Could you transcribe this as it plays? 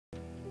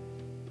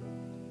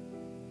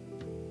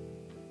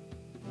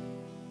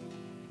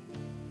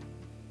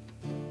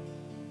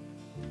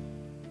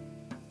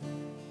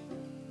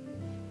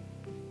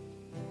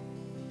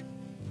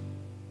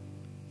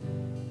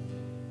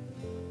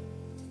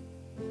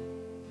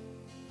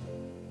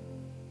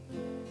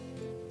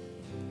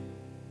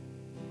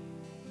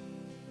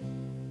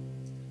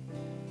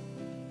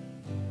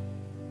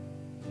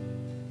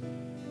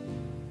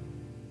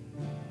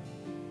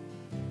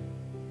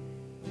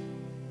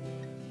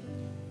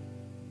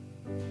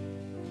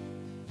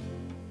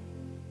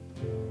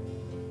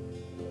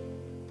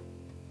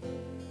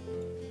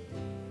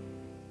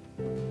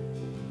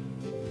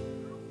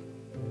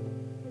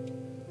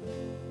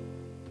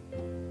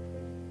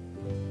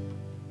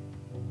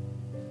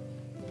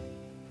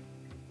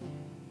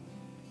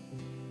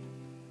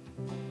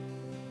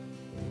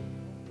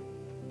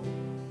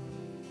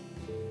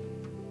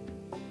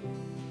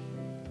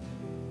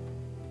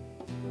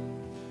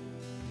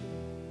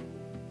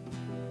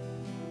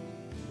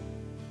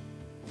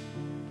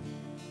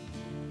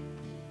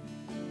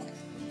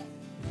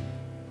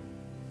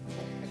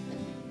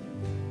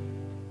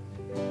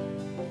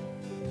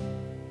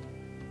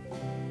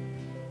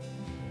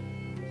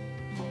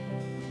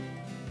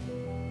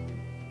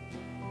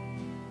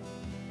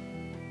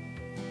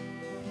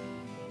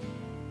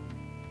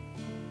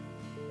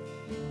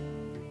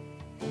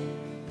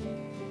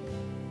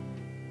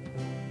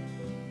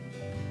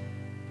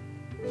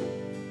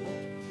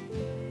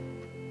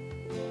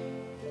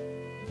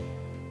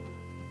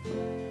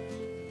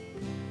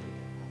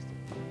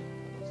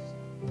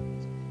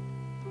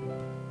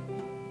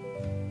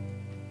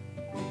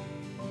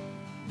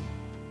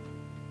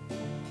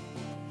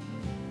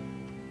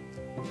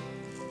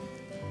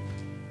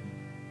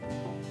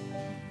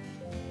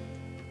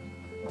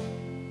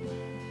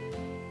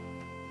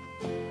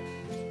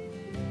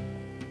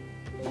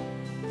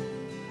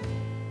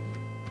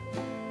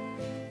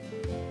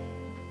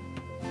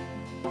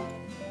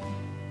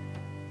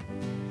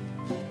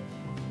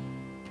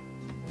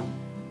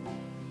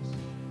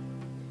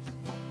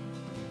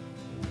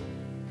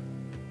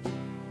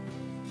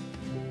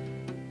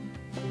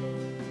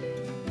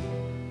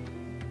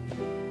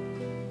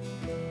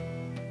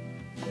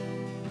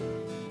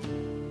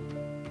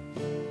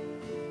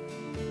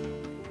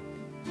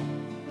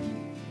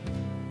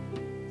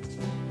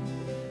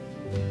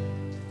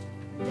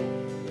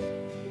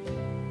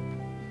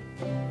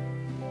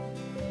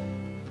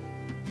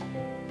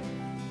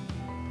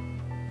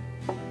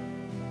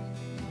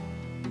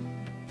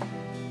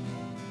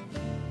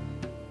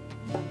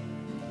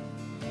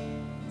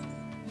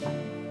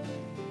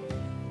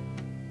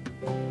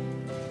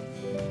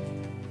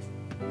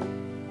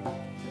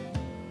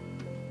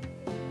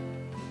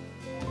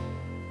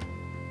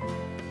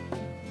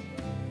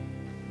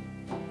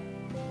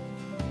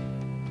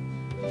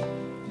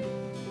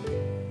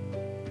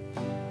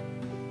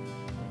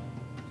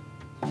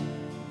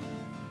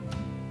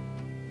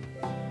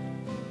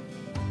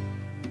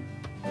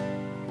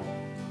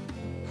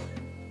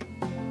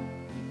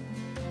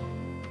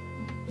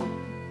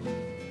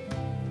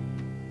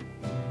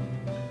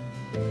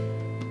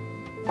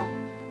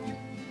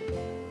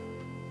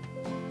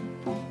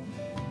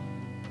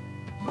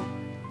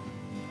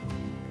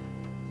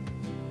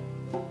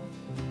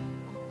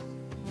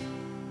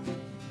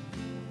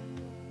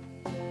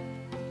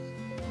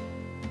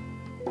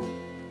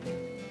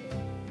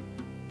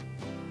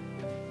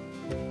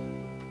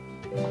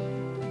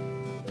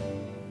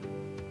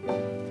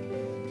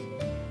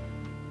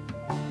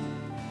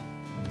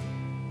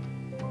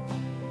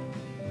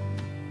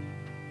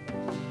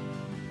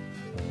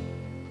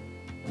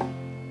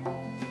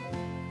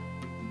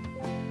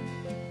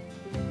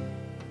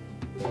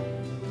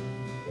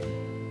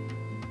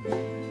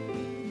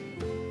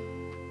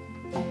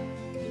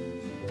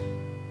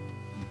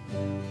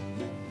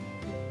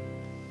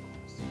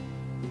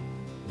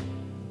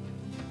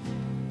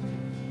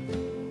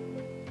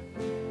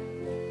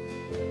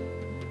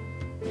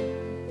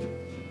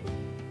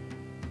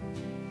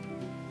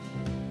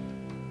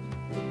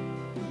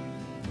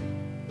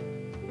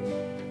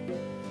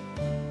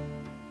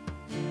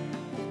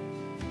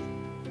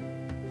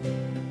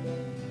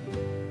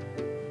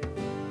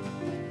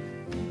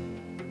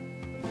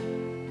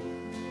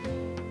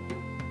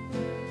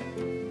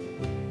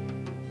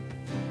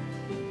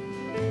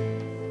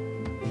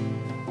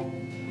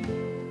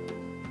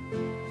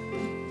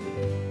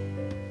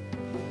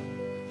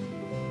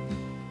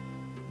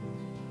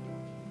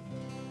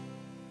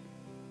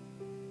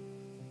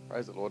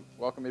Praise the Lord.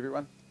 Welcome,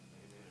 everyone.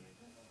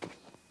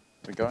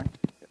 We're going?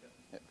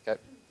 Yep. Okay.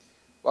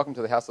 Welcome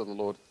to the house of the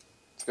Lord.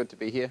 It's good to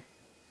be here.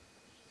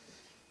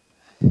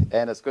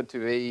 And it's good to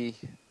be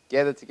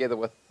gathered together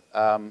with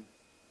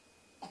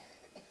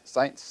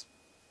saints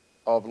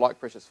of like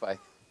precious faith.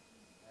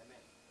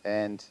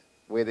 And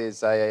where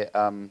there's a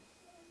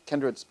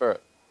kindred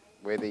spirit,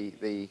 where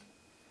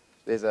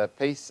there's a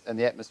peace in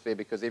the atmosphere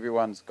because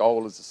everyone's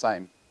goal is the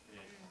same.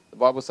 The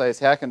Bible says,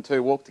 how can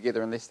two walk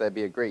together unless they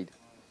be agreed?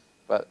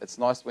 But it's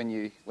nice when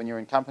you're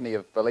in company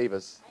of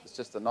believers. It's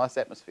just a nice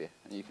atmosphere,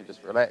 and you can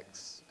just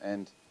relax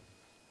and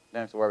you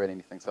don't have to worry about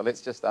anything. So let's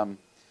just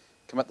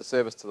commit the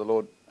service to the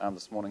Lord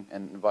this morning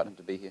and invite Him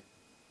to be here.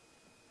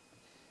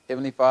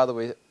 Heavenly Father,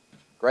 we're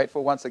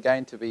grateful once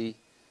again to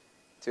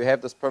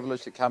have this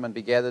privilege to come and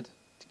be gathered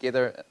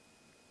together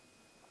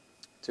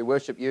to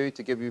worship You,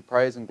 to give You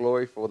praise and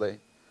glory for the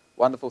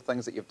wonderful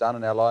things that You've done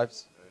in our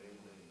lives.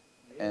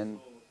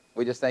 And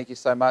we just thank You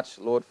so much,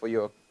 Lord, for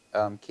Your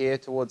care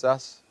towards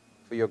us,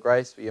 for Your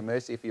grace, for Your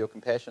mercy, for Your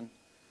compassion.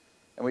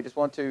 And we just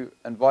want to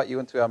invite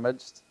You into our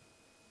midst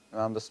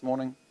this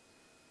morning.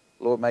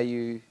 Lord, may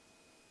You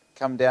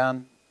come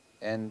down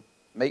and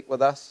meet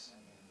with us.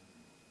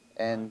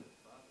 And,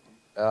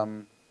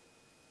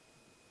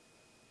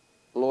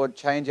 Lord,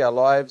 change our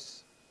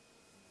lives.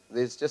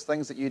 There's just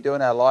things that You do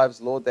in our lives,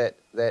 Lord,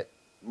 that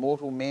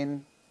mortal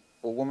men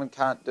or women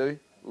can't do.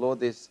 Lord,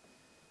 there's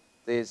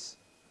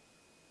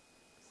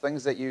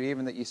things that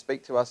You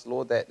speak to us,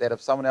 Lord, that if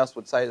someone else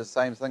would say the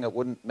same thing, it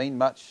wouldn't mean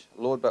much,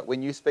 Lord. But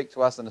when You speak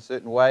to us in a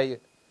certain way,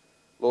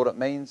 Lord, it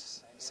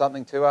means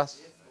something to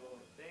us,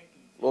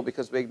 Lord,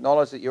 because we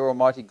acknowledge that You're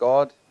Almighty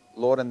God,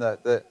 Lord, and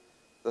the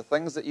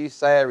things that You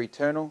say are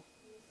eternal,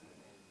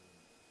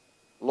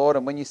 Lord.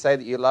 And when You say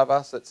that You love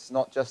us, it's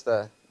not just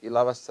You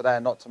love us today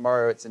and not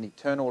tomorrow. It's an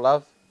eternal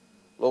love,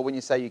 Lord. When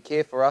You say You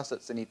care for us,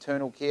 it's an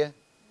eternal care.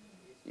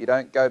 You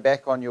don't go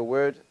back on Your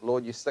word,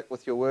 Lord. You stick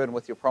with Your word and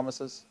with Your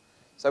promises.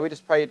 So we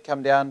just pray You'd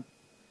come down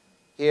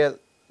here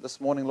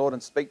this morning, Lord,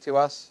 and speak to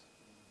us.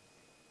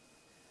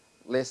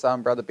 Bless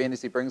Brother Ben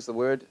as he brings the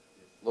word.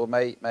 Lord,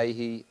 may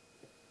he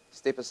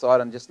step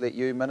aside and just let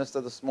You minister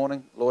this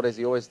morning, Lord, as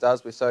he always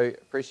does. We're so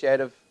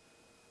appreciative,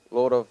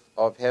 Lord,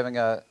 of having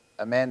a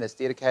man that's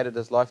dedicated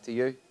his life to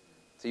You,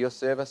 to Your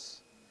service.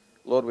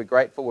 Lord, we're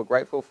grateful. We're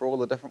grateful for all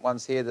the different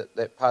ones here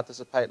that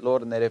participate,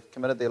 Lord, and that have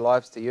committed their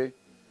lives to You,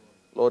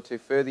 Lord, to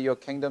further Your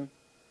kingdom.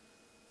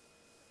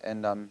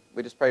 And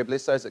we just pray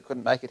bless those that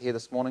couldn't make it here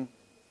this morning.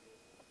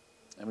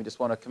 And we just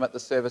want to commit the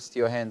service to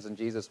Your hands in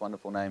Jesus'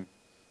 wonderful name.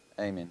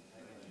 Amen.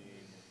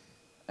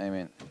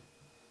 Amen.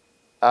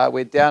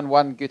 We're down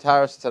one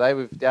guitarist today.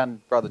 We've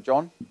down Brother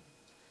John.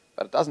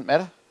 But it doesn't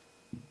matter.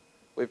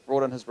 We've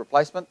brought in his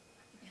replacement.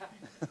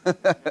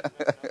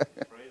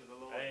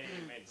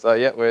 So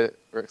yeah, we're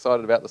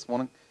excited about this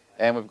morning.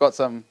 And we've got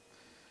some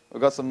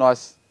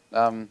nice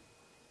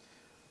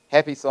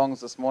happy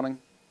songs this morning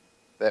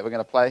that we're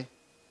going to play.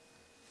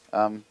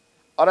 I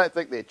don't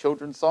think they're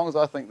children's songs.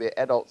 I think they're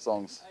adult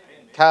songs.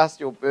 Amen. Cast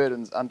your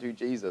burdens unto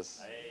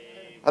Jesus.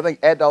 Amen. I think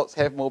adults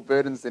have more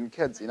burdens than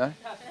kids, than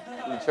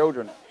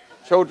children.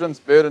 Children's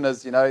burden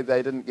is, they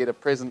didn't get a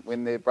present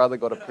when their brother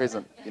got a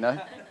present,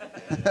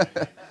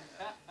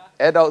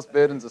 Adults'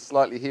 burdens are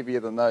slightly heavier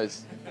than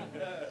those.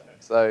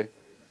 So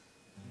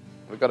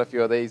we've got a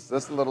few of these.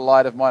 This little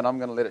light of mine, I'm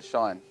going to let it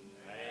shine.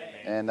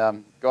 Amen.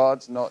 And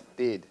God's not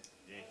dead.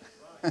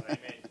 Yes. Amen.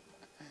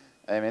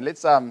 Amen.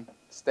 Let's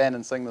stand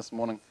and sing this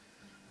morning.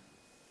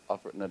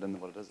 I've written it in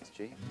what it is. It's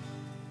G.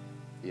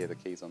 Yeah, the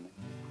key's on there.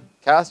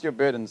 Cast your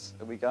burdens.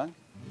 Are we going?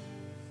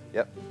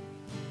 Yep.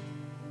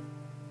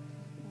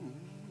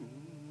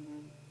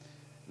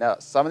 Now,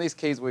 some of these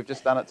keys, we've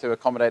just done it to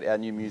accommodate our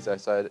new muso,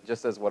 so it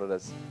just is what it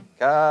is.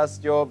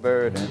 Cast your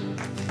burden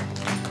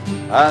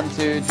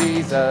unto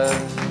Jesus,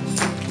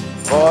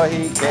 for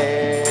He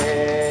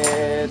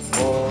cares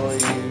for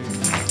you.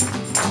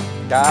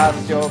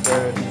 Cast your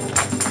burden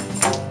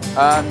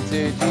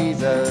unto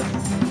Jesus,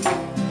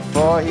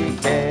 for He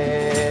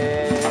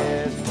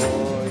cares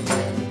for you.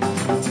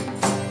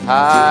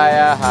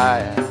 Higher,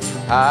 higher,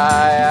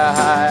 higher,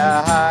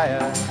 higher,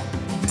 higher,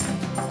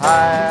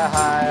 higher,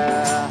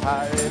 higher,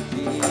 higher,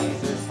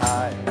 Jesus,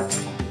 higher,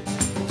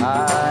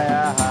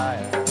 higher,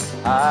 higher,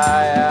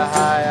 higher,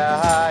 higher,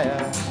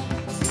 higher,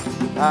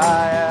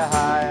 higher,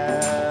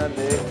 higher,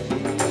 lift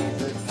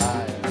Jesus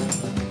higher,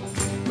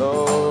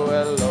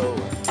 lower,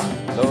 lower,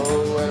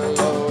 lower,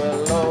 lower,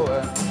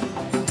 lower,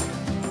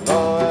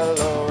 lower,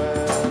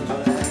 lower,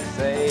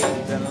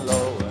 Satan,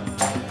 lower,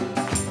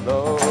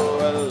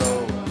 lower,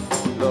 lower,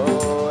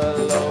 lower,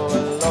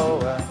 lower,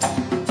 lower,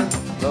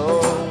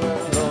 lower,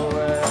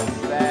 lower,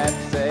 stand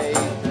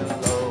Satan,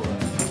 lower,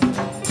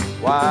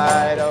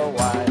 wider,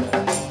 wider,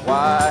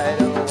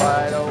 wider,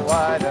 wider,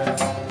 wider,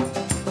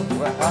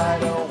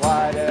 wider,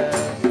 wider,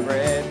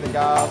 spread the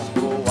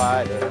gospel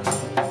wider,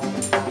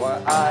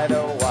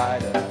 wider,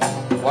 wider,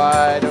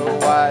 wider,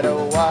 wider,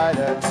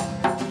 wider,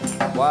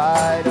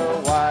 wider,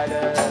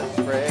 wider,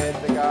 spread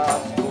the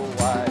gospel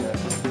wider.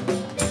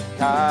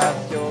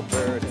 Cast your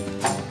burden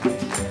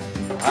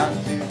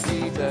unto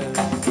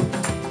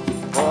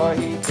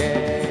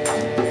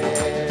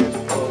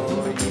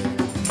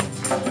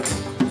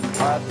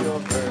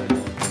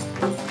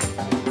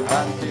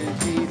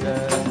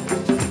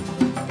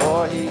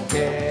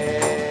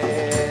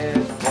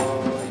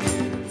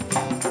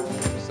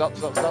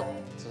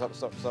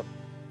stop.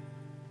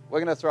 We're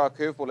going to throw a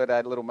curveball at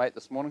our little mate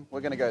this morning.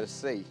 We're going to go to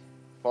C.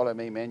 Follow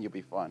me, man. You'll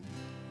be fine.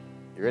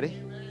 You ready?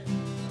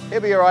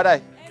 He'll be all right, eh?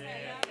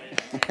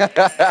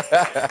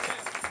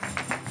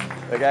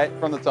 Okay,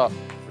 from the top.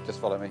 Just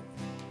follow me.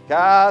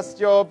 Cast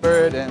your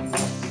burdens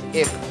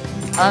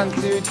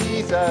unto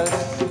Jesus,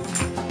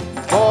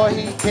 for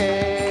he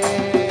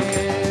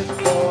cares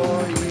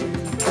for you.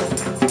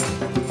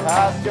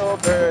 Cast your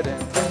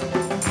burdens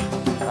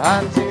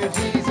unto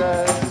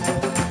Jesus,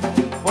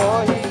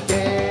 for he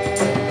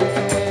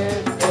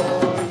cares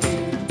for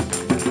you.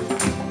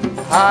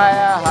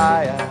 Higher,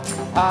 higher,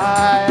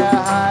 higher,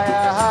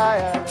 higher,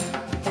 higher,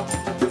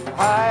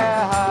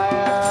 higher,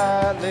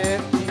 higher,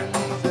 lift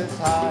Jesus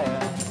higher,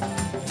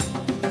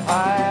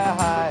 higher,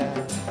 higher,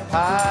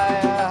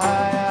 higher,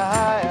 higher,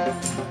 higher,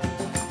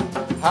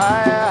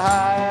 higher,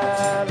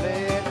 higher,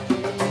 lift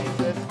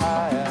Jesus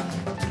higher,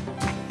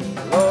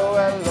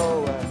 lower,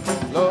 lower,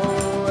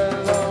 lower,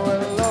 lower,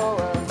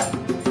 lower,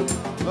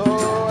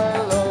 lower,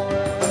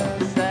 lower,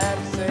 snap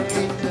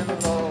Satan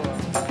lower,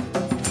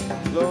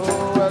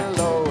 lower,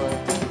 lower,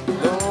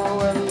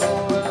 lower,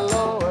 lower,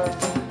 lower,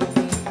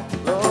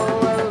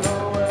 lower,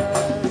 lower,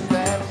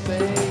 snap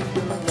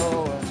Satan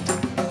lower,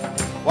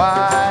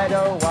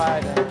 wider,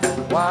 wider,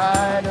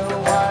 wider,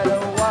 wider,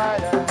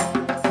 wider,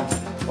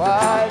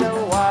 wider,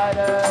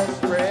 wider,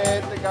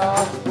 spread the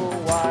gospel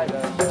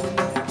wider,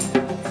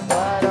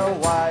 wider,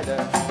 wider,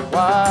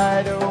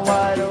 wider,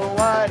 wider,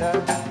 wider,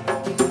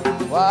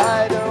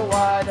 wider,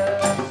 wider,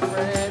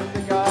 spread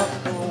the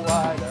gospel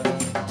wider.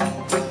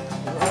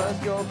 Cast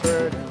your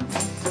burdens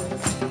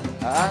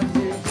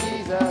unto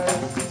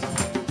Jesus,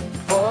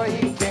 for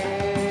he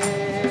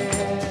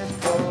cares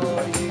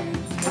for you.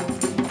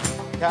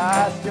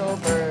 Cast your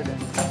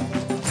burdens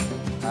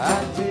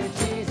unto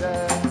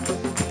Jesus,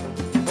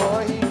 for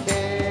he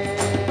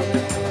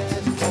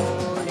cares for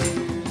you.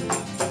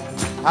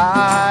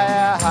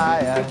 Higher,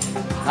 higher,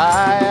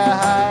 higher,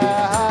 higher,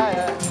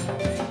 higher,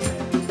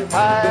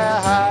 higher,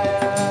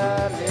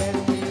 higher,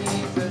 lift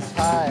Jesus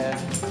higher,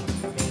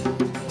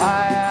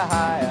 higher,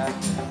 higher,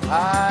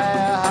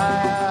 higher,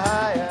 higher,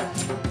 higher,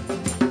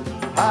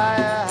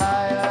 higher,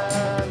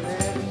 higher,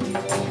 lift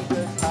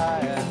Jesus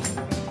higher,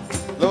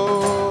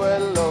 lower,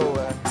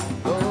 lower,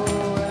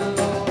 lower,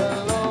 lower,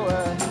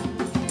 lower,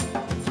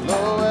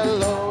 lower,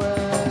 lower,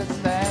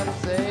 stand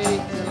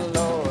Satan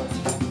lower,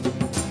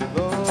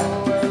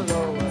 lower,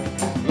 lower,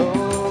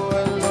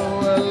 lower,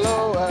 lower,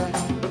 lower,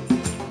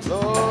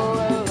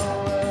 lower,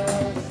 lower,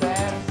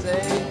 stand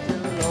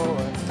Satan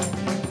lower,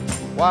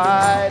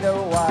 wider,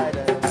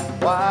 wider,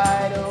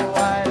 wider,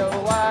 wider,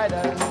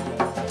 wider,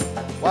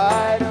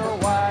 wider,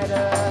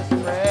 wider,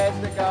 spread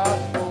the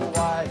gospel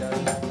wider,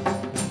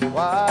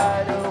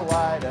 wider,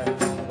 wider,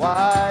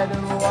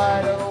 wider,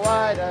 wider,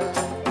 wider,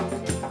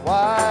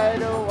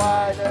 wider,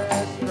 wider,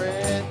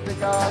 spread the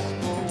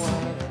gospel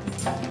wider.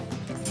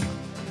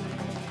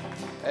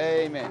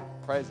 Amen.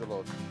 Praise the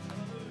Lord.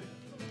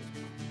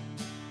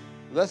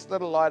 This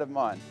little light of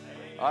mine,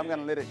 I'm going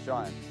to let it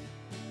shine.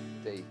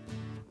 D.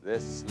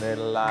 This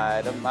little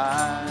light of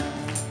mine,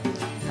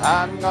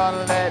 I'm going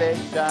to let it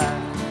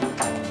shine.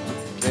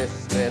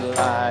 This little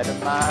light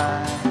of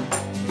mine,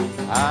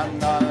 I'm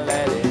going to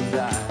let it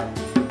shine.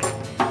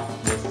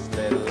 This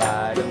little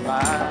light of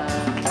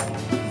mine,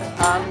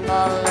 I'm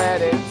going to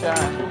let it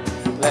shine.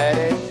 Let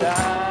it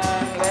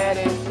shine, let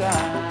it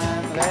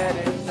shine, let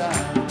it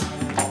shine.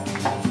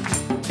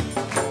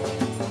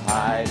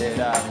 Hide it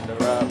under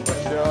a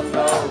bushel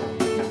load,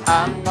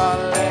 I'm going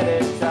to let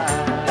it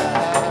shine.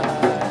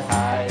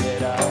 Hide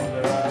it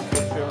under a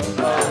bushel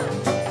load,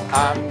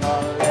 I'm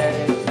going to let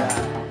it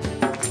shine.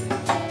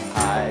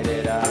 Hide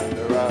it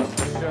under a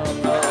bushel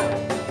load,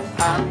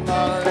 I'm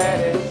going to let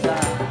it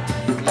shine.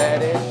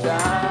 Let it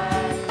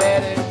shine,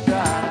 let it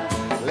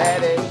shine,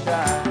 let it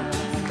shine.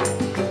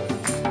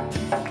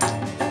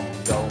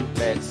 Don't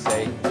let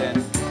Satan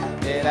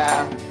get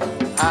out,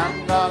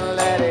 I'm going to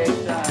let it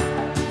shine.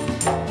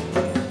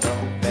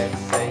 Don't let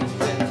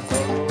Satan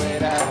throw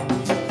it out,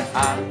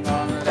 I'm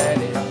going to let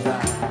it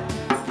shine.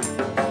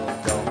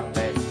 Don't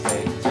let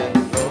Satan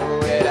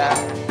throw it out,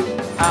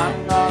 I'm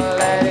going to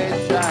let it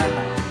shine.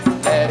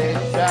 Let it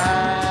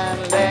shine,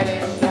 let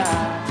it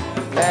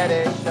shine, let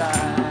it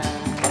shine.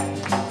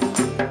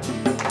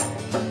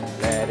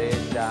 Let it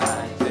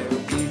shine till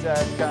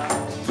Jesus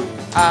comes,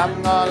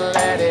 I'm going to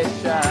let it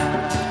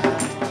shine.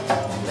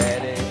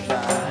 Let it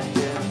shine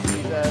till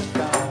Jesus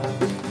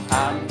comes,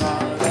 I'm going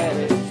to let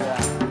it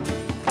shine.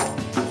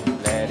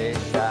 Let it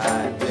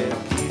shine till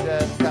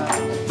Jesus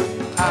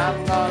comes, I'm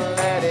going to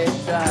let it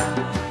shine.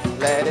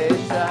 Let it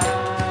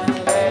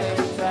shine, let it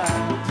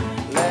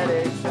shine, let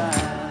it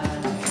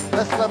shine.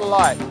 This little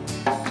light,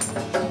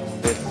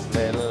 this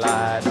little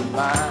light of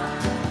mine,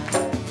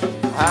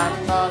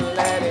 I'm going to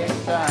let it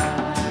shine.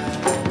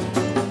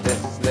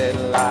 This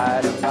little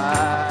light of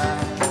mine,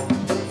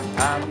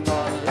 I'm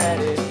going to let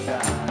it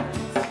shine.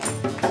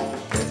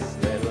 This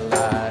little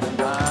light of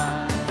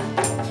mine,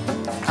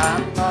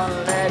 I'm going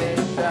to let it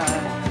shine.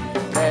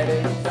 Let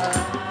it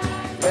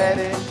shine, let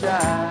it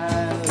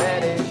shine,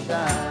 let it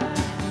shine.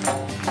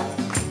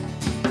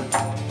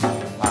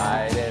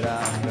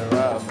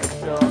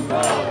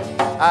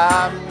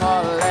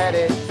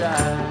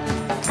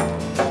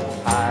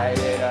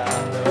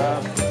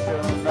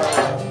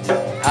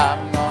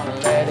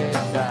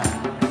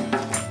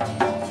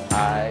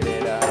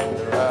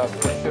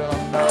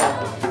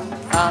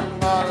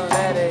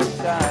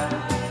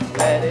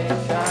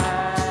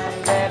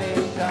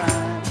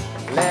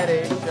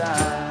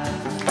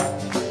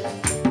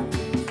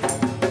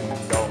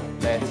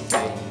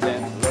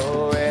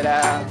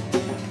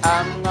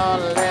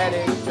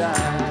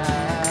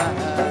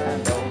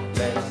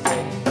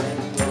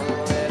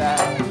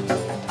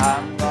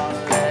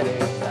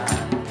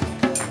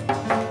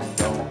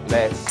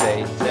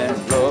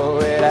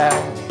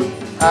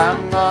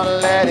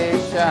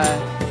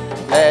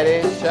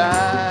 let it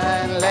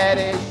shine, let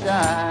it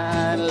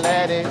shine,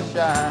 let it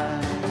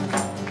shine.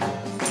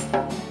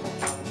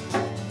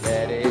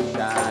 Let it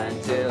shine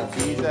till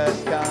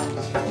Jesus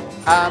comes.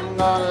 I'm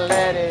gonna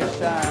let it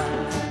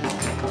shine.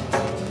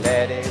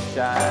 Let it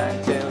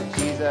shine till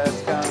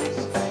Jesus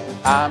comes.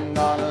 I'm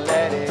gonna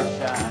let it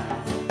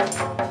shine.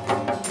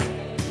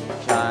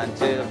 Shine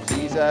till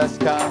Jesus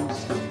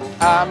comes.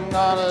 I'm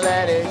gonna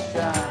let it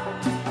shine.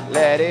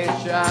 Let it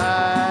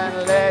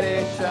shine, let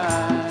it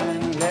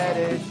shine, let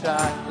it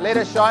shine. Let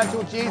it shine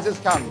till Jesus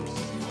comes.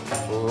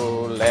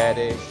 Oh, let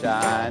it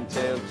shine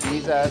till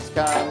Jesus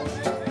comes.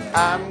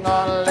 I'm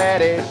gonna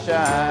let it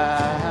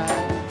shine.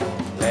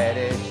 Let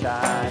it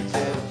shine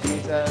till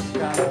Jesus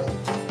comes.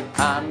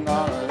 I'm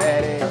gonna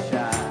let it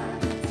shine.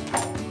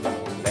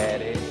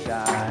 Let it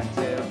shine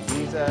till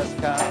Jesus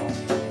comes.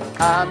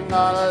 I'm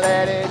gonna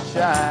let it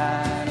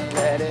shine.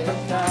 Let it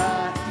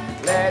shine.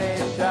 Let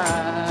it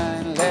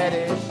shine. Let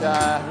it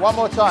shine. One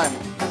more time.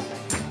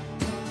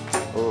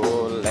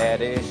 Oh,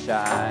 let it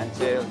shine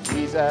till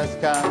Jesus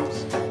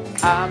comes.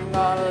 I'm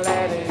gonna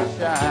let it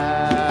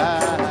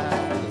shine.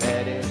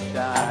 Let it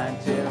shine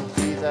till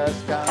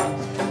Jesus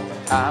comes.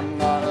 I'm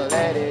gonna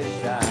let it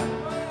shine.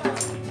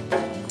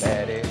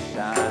 Let it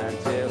shine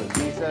till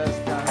Jesus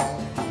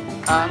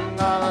comes. I'm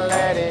gonna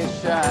let it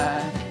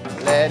shine.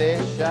 Let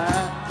it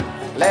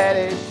shine. Let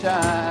it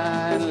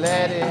shine.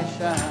 Let it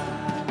shine.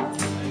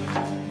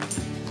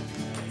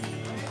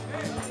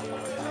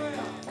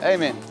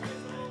 Amen.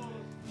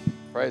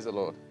 Praise the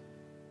Lord.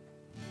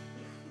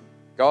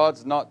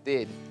 God's not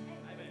dead.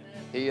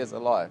 He is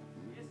alive.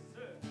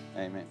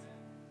 Amen.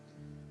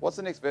 What's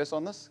the next verse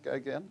on this? Go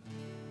again.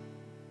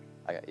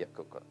 Okay, yep,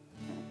 cool.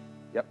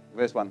 Yep,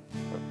 verse 1.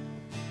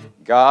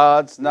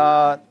 God's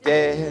not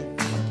dead.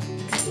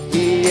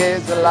 He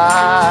is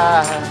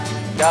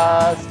alive.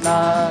 God's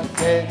not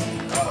dead.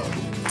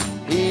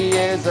 He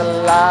is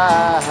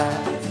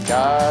alive.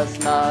 God's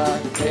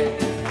not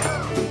dead.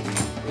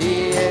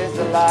 He is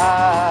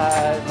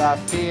alive. I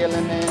feel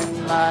him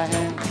in my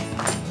hands.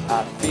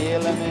 I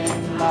feel him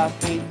in my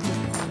feet.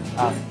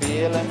 I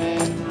feel him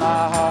in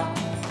my heart.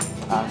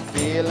 I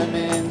feel him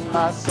in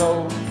my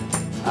soul.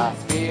 I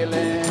feel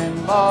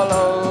him all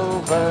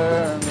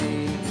over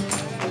me.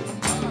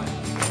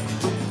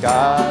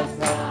 God's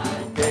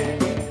not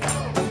dead.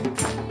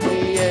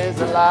 He is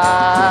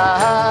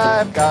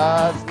alive.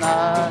 God's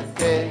not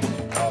dead.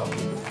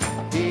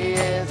 He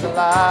is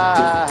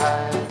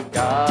alive.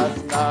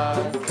 God's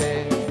not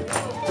dead.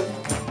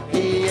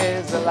 He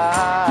is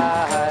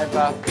alive.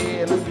 I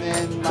feel him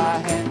in my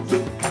hands.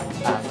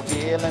 I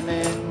feel him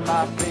in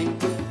my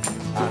feet.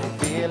 I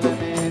feel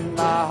him in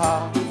my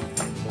heart.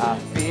 I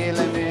feel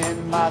him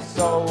in my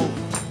soul.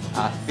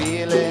 I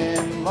feel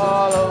him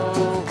all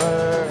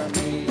over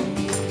me.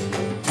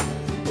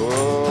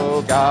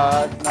 Oh,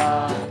 God's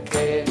not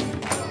dead.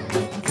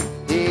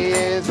 He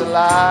is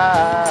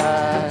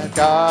alive.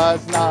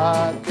 God's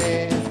not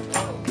dead.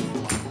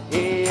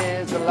 He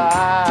is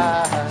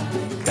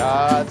alive.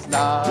 God's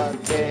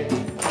not dead.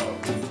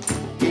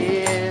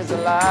 He is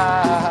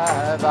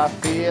alive. I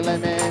feel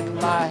him in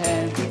my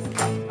hands.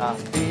 I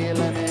feel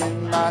him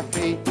in my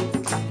feet.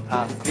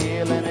 I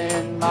feel him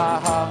in my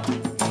heart.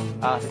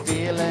 I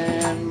feel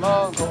him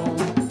all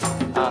over.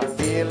 I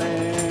feel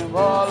him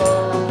all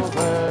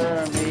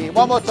over me.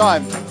 One more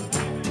time.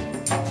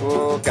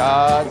 Oh,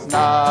 God's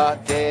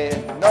not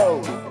dead.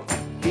 No,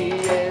 he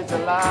is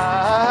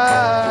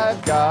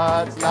alive.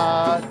 God's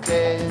not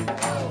dead.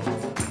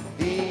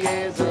 He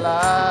is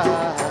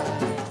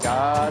alive.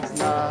 God's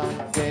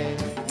not dead.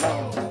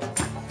 No,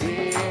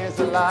 he is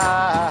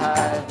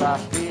alive. I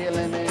feel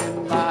him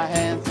in my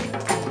hands.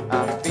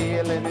 I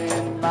feel him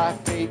in my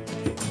feet.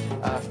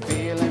 I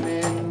feel him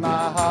in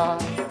my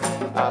heart.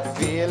 I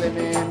feel him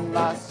in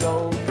my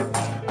soul.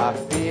 I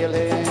feel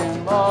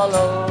him all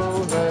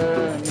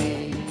over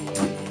me.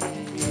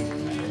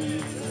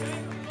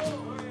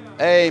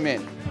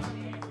 Amen.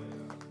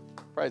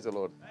 Praise the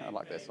Lord. I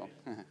like that song.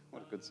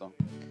 What a good song.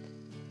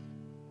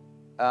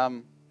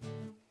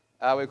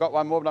 We've got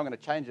one more, but I'm going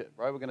to change it,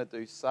 bro. We're going to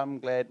do Some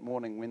Glad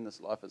Morning When This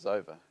Life Is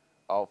Over.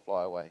 I'll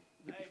fly away.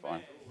 You'll be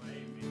fine.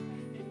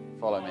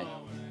 Follow me.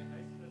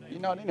 You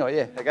know it anyway,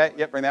 yeah. Okay,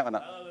 yep, bring that one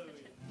up.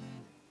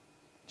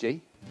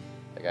 G.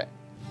 Okay.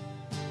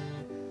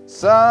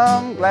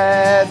 Some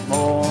glad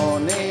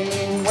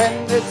morning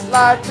when this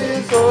life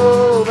is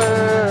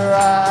over,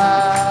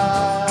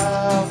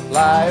 I'll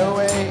fly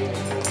away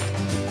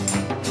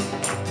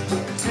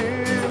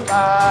to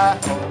my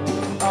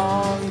home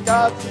on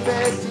God's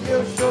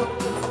celestial shore.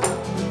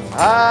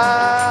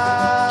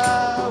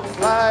 I'll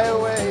fly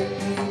away.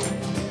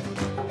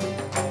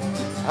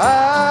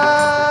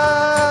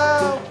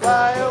 I'll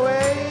fly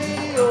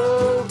away,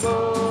 oh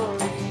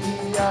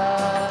glory,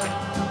 I'll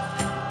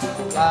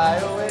fly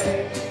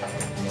away.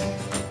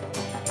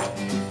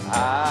 I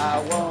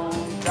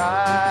won't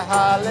cry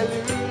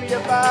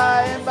hallelujah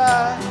by and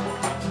by.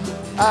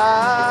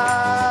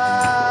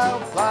 I'll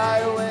fly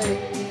away.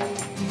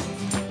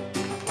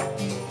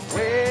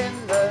 When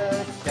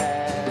the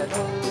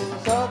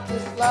shadows of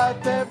this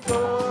life have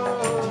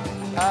gone,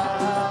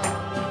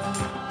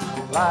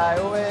 fly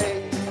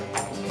away.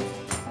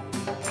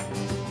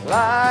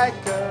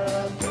 Like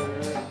a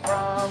bird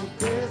from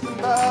prison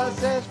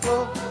buses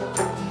flow,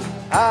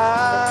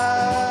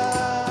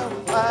 I'll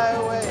fly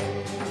away.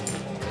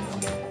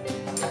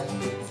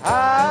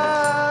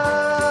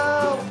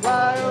 I'll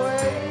fly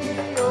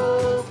away,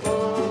 oh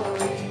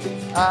glory.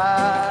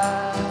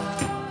 I'll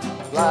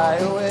fly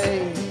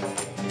away.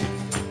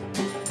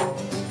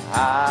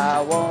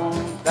 I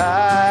won't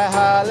die,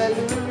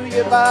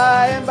 hallelujah,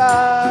 by and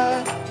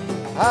by.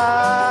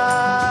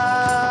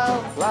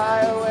 I'll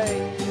fly away.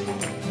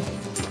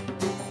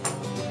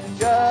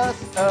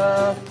 Just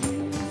a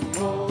few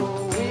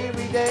more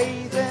weary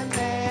days and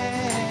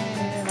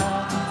then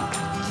I'll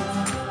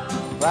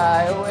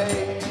fly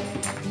away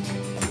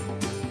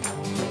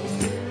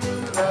to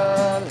the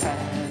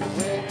land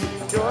where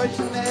joy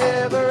shall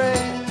never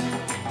end.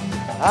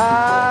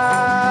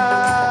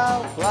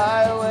 I'll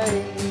fly away.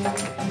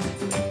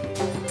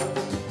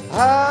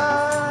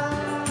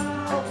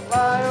 I'll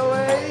fly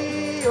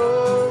away,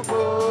 oh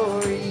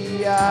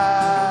glory.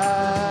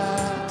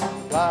 I'll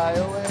fly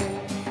away.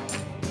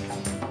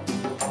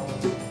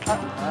 I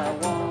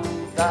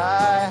won't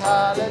die,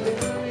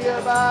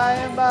 hallelujah, by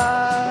and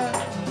by.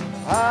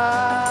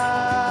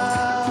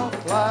 I'll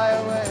fly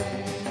away.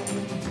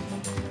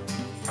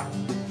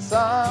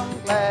 Some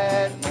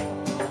glad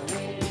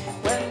morning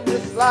when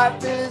this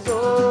life is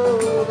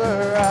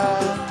over,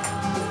 I'll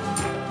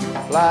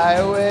fly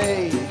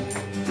away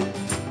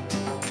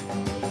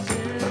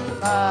to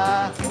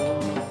my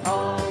home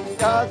on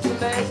God's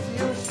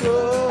celestial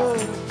shore.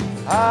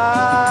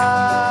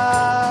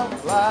 I'll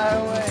fly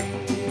away.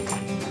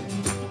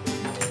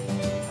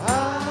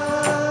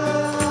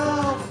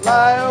 I'll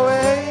fly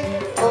away,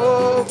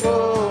 oh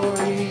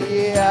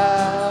glory.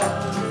 I'll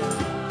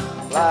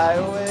fly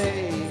away.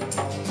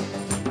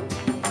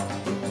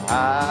 I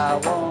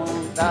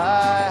won't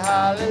die,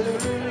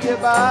 hallelujah,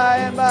 by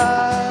and by.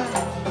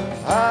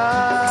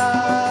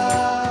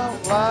 I'll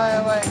fly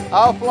away.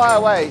 I'll fly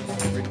away.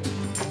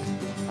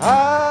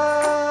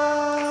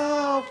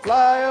 I'll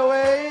fly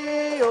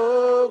away,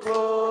 oh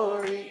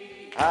glory.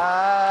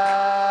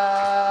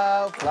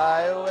 I'll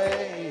fly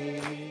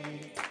away.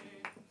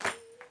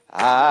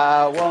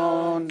 I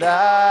won't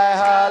die,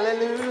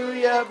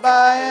 hallelujah,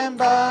 by and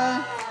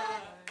by.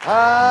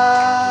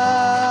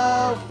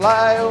 I'll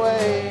fly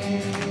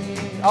away.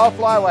 I'll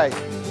fly away.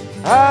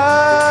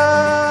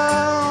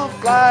 I'll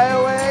fly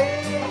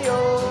away,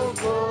 oh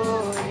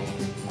glory.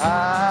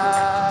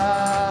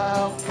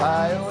 I'll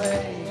fly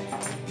away.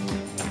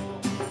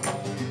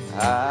 I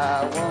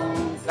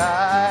won't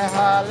die,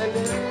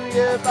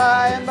 hallelujah,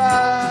 by and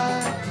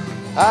by.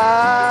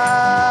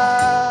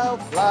 I'll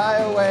fly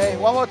away.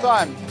 One more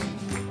time.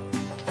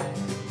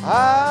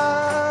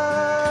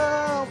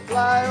 I'll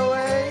fly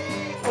away,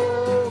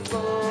 oh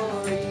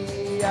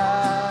glory.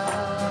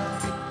 I'll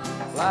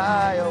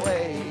fly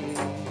away.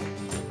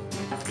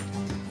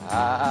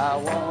 I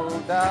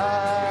won't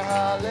die,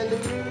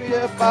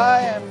 hallelujah,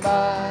 by and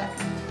by.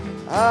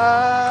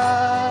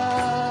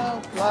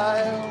 I'll fly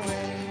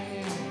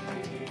away.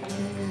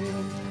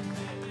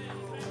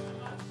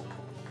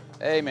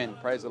 Amen.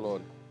 Praise the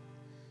Lord.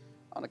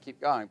 I'm going to keep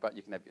going, but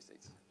you can have your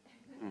seats.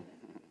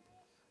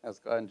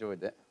 I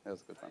enjoyed that. That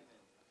was good fun.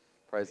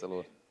 Praise the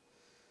Lord.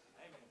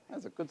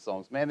 Those are good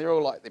songs, man. They're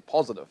all like, they're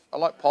positive. I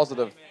like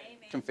positive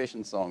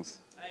confession songs.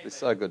 They're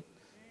so good.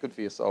 Good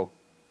for your soul.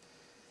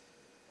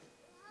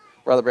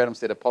 Brother Bradham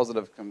said a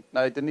positive,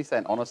 no, didn't he say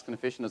an honest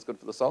confession is good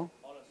for the soul?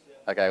 Honest,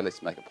 yeah. Okay, well,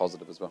 let's make it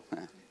positive as well.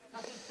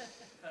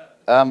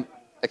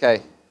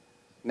 Okay,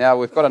 now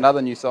we've got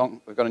another new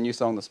song. We've got a new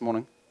song this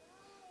morning.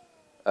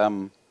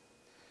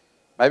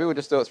 Maybe we'll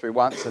just do it through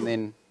once, and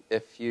then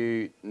if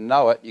you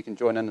know it, you can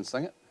join in and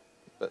sing it.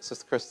 But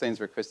Sister Christine's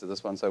requested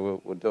this one, so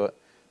we'll do it.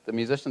 The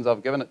musicians,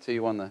 I've given it to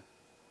you on the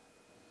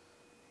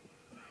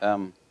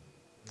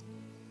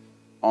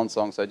on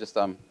song, so just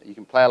you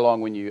can play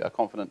along when you are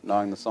confident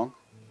knowing the song.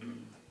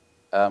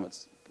 Can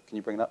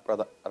you bring it up,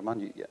 Brother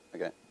Armand? Yeah,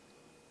 okay.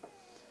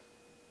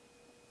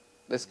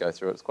 Let's go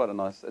through it. It's quite a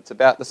nice.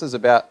 This is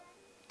about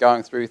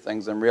going through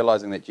things and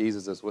realizing that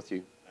Jesus is with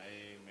you.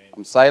 Amen.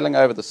 I'm sailing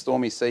over the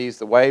stormy seas.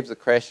 The waves are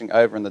crashing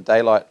over, and the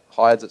daylight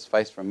hides its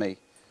face from me.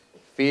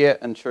 Fear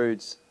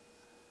intrudes,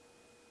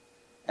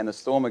 and the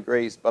storm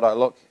agrees. But I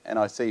look and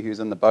I see who's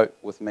in the boat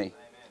with me. Amen.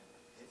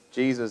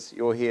 Jesus,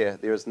 you're here.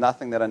 There is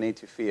nothing that I need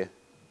to fear.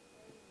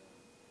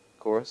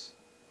 Chorus.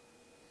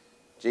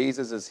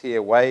 Jesus is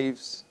here.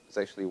 Waves, it's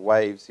actually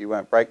waves. You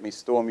won't break me.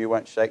 Storm, you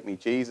won't shake me.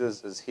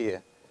 Jesus is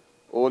here.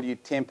 All you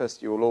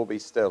tempest, you will all be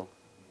still.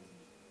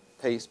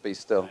 Peace, be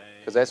still.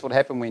 Because that's what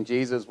happened when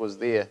Jesus was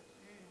there.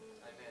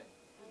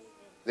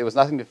 There was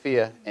nothing to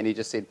fear, and he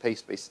just said,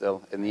 peace, be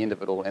still, in the end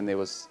of it all. And there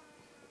was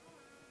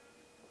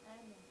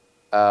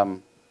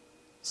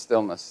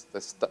stillness.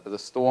 The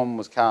storm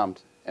was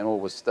calmed, and all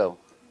was still.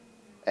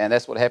 And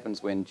that's what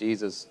happens when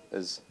Jesus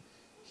is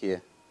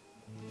here.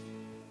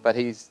 But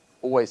he's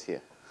always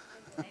here.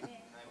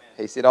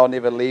 He said, I'll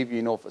never leave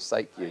you nor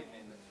forsake you.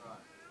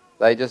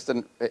 They just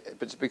didn't, but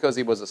just because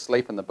he was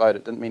asleep in the boat,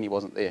 it didn't mean he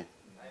wasn't there.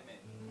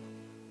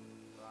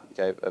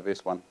 Okay,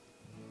 verse 1.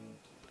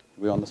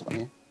 We're on this one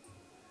here.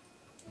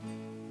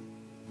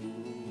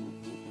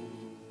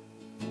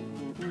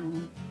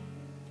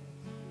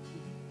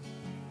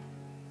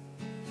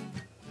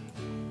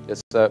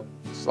 It's a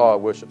slower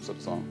worship sort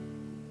of song.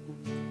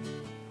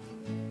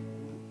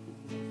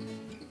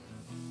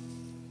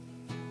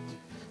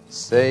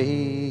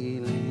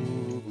 Sailing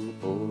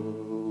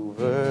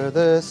over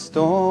the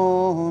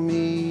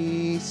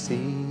stormy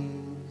seas,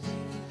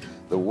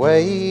 the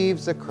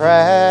waves are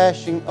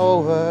crashing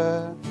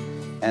over,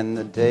 and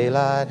the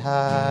daylight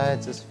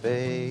hides its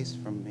face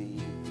from me.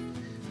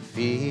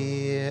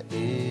 Fear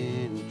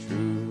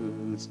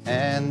intrudes,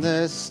 and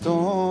the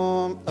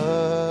storm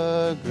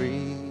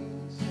agrees.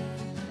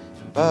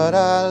 But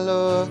I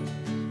look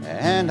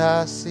and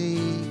I see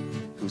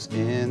who's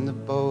in the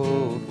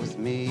boat with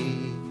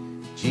me.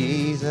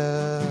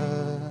 Jesus,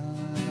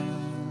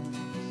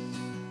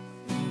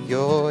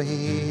 you're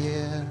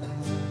here.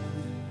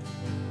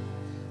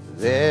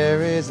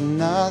 There is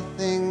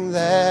nothing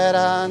that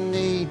I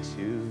need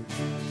to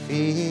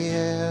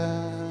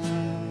fear.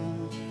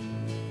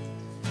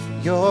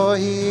 You're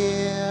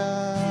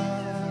here.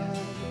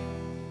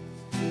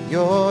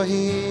 You're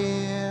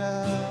here.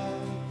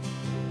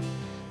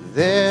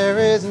 There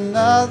is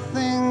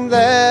nothing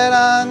that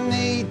I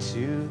need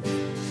to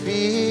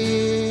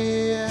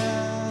fear.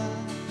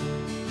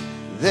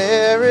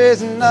 There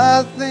is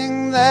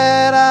nothing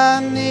that I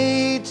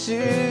need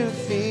to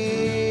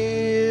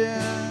fear.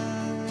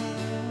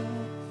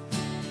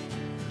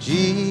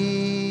 Jesus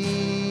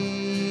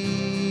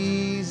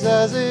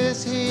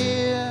is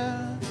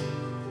here.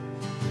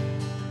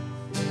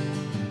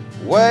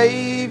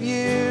 Wave,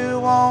 you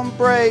won't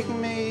break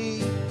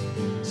me.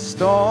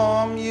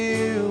 Storm,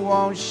 you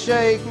won't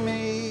shake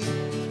me.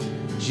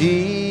 Jesus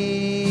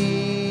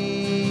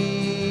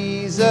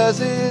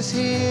is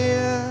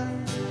here.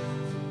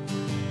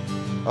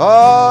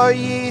 Oh,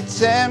 ye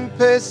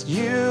tempests,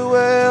 you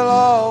will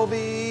all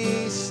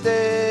be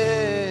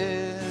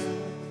still.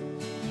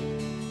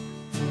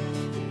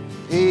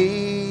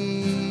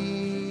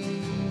 Peace,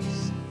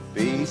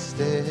 be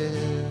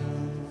still.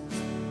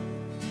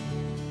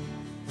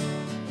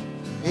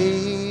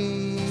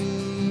 Peace,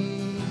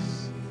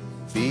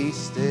 be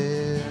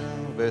still.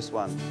 Verse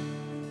 1.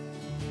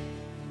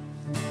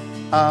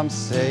 I'm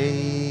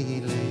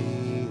sailing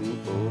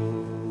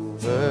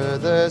over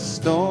the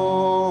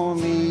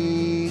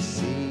stormy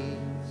seas.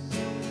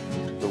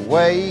 The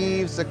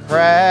waves are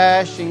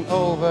crashing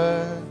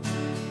over,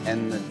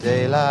 and the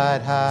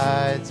daylight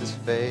hides its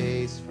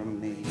face from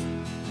me.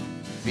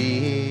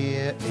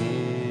 Fear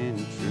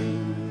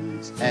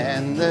intrudes,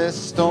 and the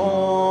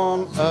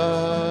storm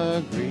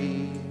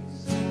agrees.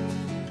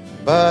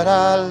 But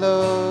I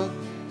look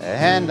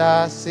and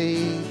I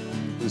see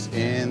who's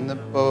in the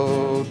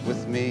boat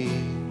with me.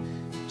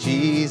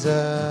 Jesus,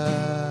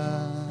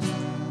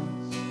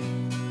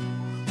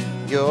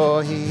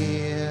 you're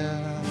here.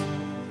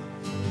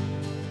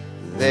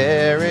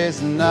 There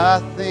is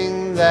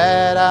nothing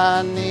that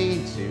I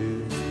need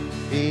to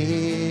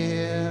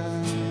fear.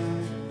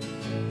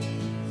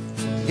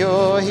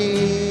 You're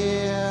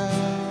here.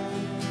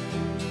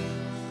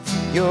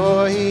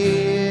 You're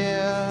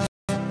here.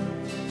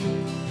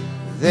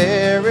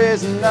 There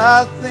is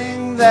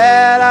nothing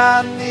that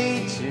I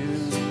need to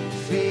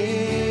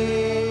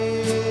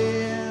fear.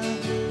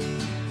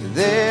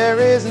 There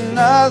is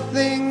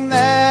nothing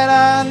that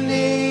I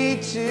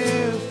need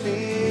to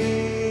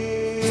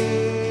fear.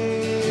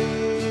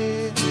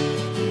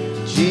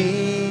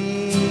 Jesus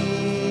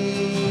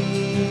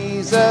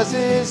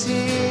is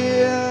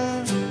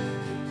here.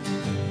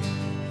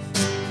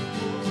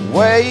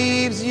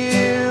 Waves,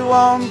 you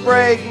won't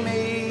break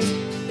me.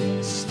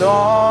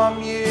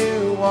 Storm,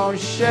 you won't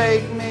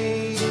shake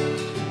me.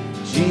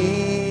 Jesus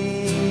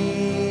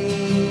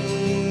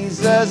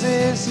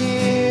is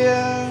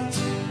here.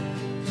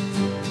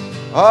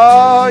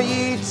 All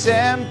ye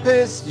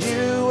tempests,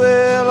 you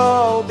will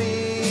all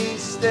be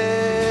still.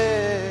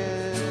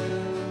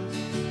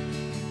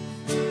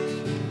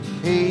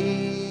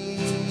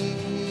 Peace,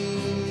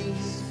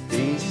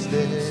 be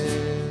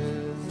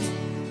still.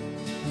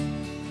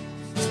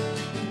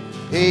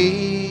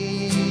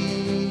 Peace,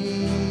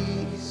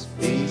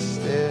 be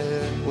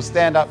still. We'll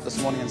stand up this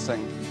morning and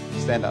sing.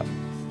 Stand up.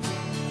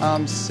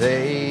 I'm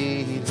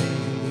sailing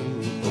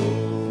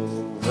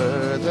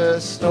over the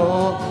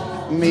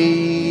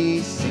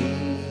stormy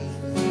sea.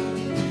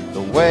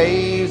 The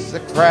waves are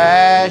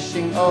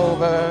crashing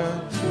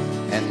over,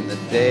 and the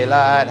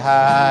daylight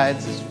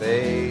hides its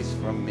face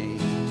from me.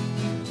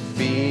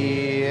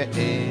 Fear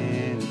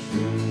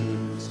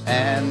intrudes,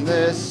 and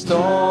the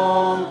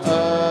storm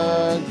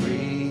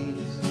agrees.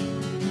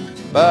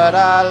 But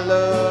I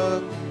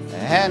look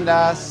and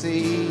I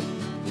see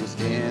who's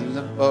in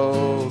the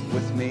boat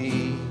with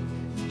me.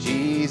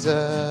 Jesus,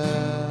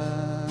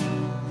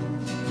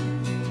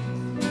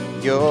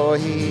 you're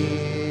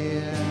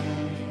here.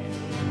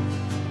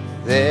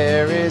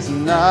 There is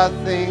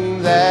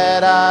nothing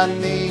that I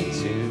need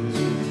to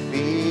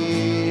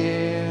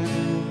fear.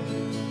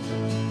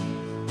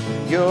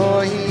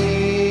 You're here.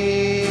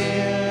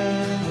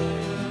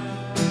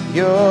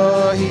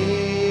 You're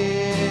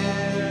here.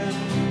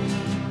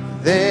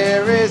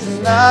 There is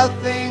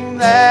nothing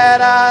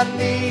that I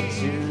need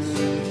to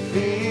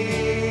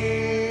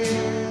fear.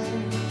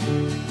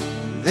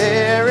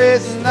 There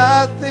is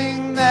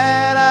nothing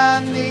that I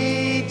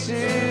need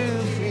to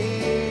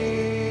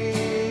fear.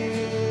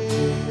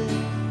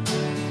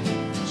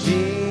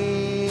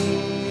 Jesus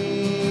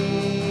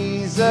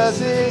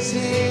is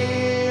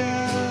here.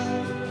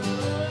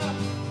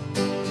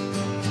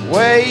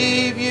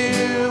 Wave,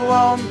 you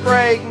won't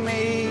break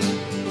me.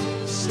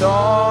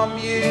 Storm,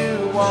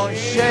 you won't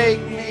shake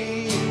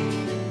me.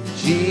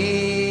 Jesus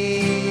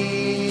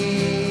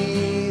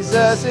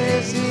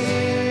is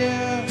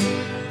here.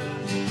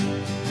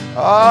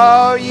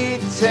 All ye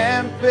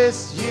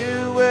tempests,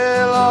 you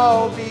will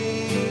all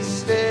be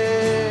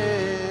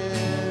still.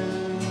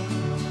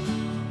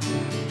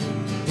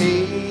 Peace,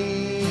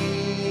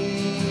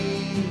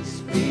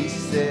 be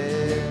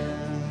still.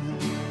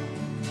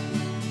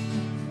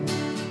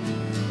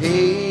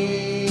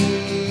 Peace,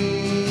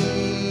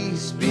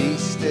 be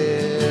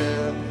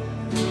still.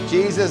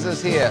 Jesus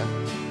is here.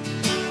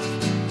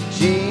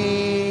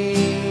 Jesus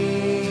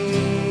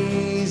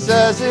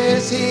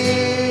is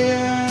here.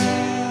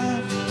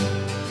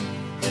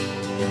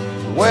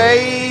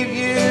 Wave,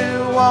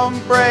 you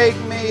won't break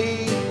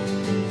me.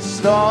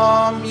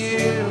 Storm,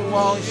 you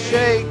won't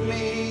shake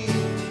me.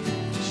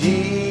 Jesus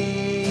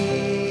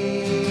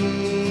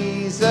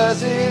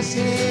is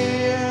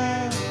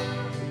here.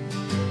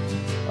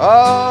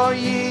 All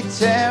ye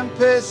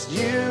tempests,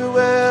 you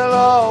will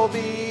all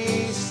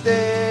be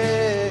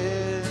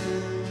still.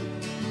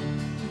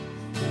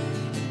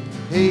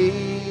 Peace,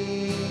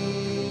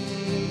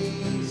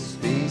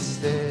 be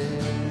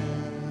still.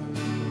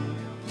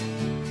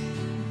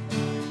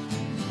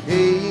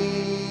 Peace,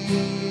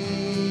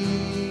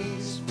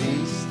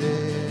 be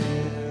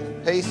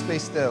still. Peace, be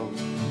still.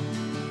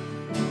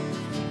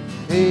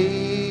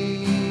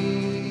 Peace,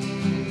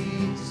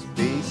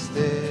 be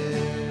still.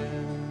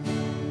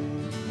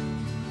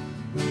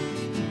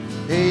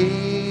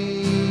 Peace,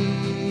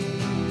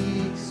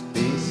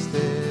 be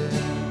still.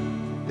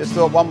 Just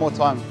do it one more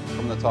time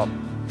from the top.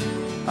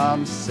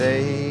 I'm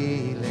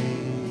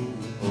sailing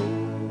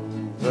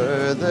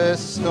over the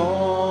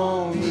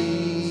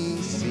stormy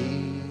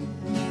sea.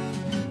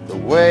 The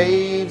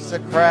waves are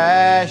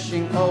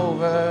crashing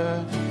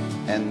over,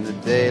 and the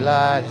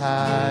daylight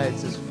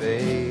hides his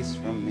face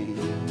from me.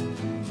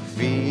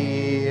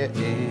 Fear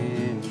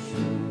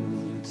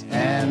intrudes,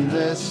 and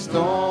the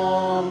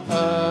storm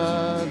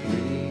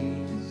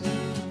agrees.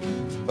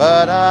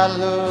 But I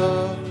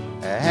look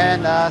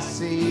and I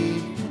see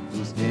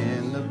who's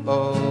in the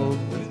boat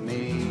with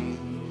me.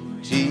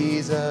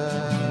 Jesus,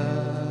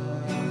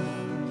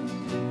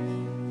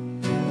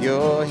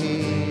 you're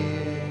here.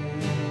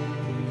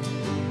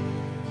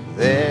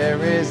 There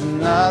is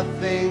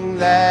nothing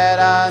that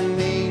I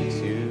need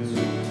to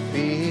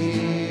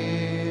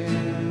fear.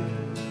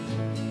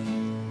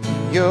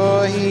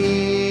 You're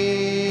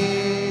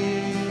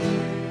here.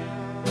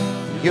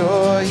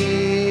 You're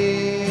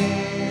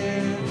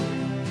here.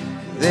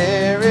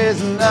 There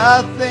is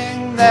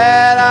nothing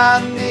that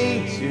I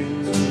need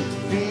to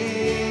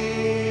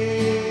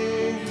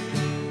fear.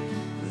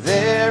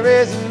 There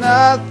is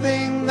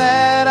nothing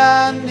that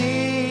I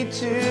need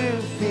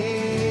to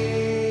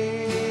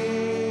fear.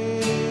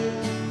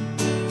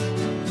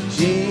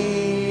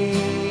 Jesus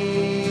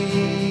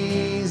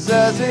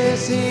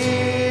is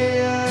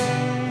here.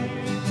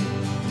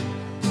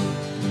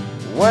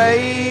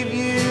 Wave,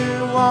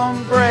 you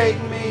won't break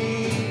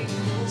me.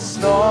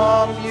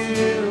 Storm,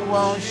 you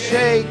won't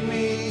shake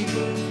me.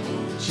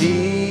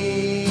 Jesus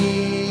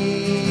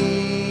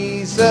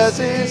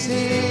is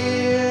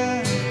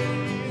here.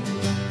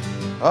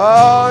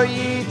 All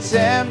ye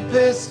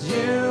tempests,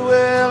 you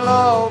will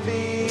all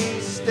be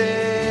still.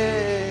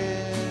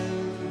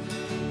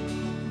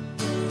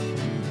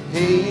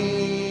 Peace,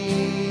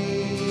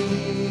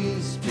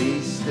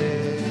 be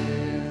still.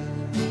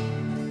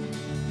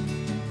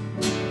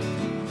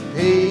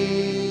 Peace,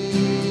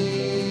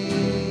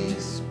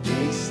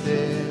 be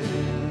still.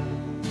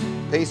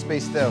 Peace, be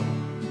still.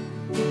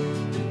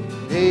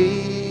 Peace,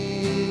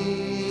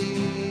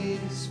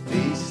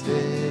 be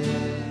still.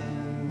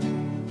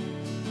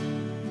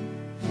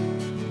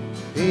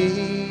 Peace,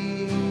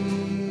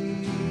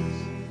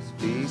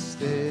 be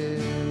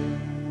still.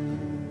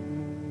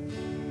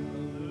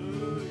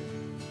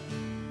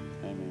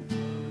 Amen.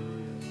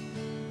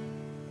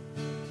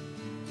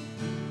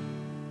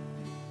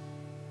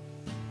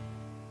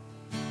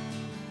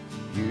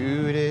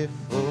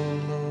 Beautiful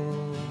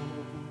Lord,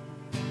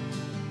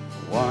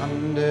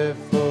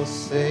 wonderful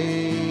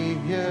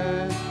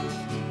Savior,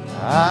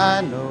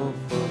 I know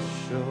for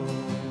sure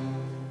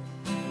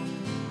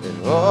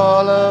that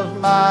all of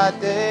my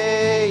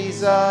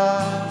days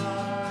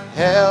are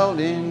held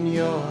in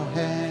your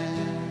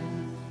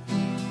hand,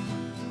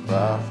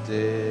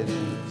 crafted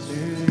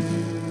into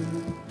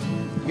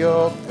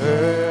your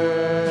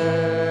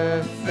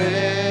perfect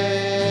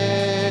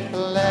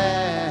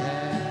plan.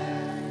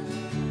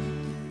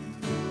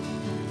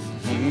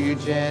 You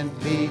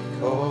gently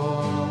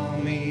call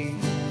me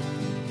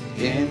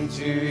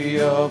into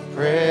your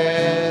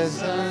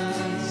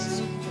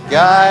presence,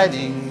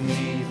 guiding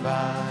me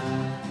by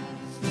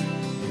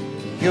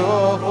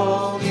your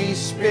Holy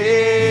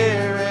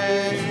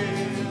Spirit.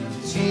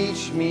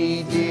 Teach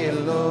me, dear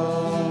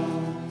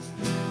Lord,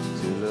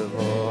 to live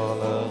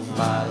all of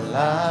my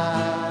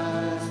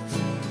life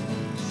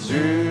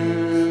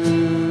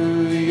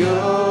through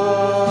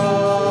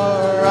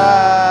your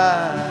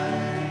eyes.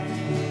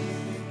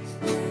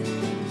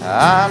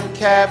 I'm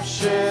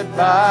captured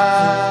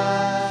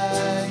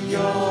by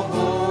your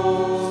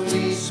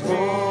holy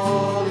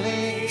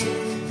calling.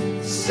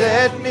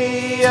 Set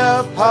me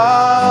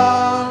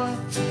apart.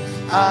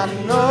 I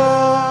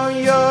know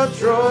you're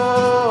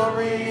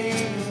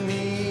drawing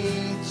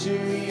me to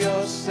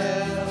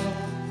yourself.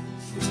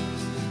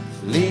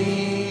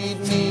 Lead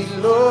me,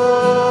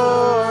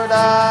 Lord,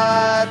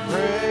 I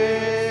pray.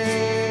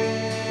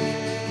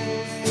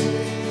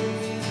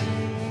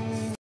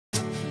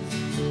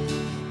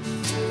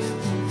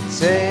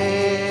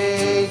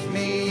 Take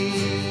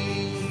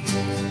me,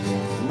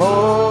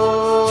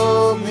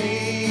 mold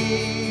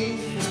me,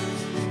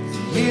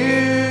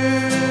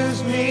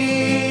 use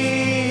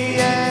me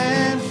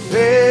and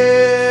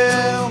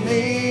fill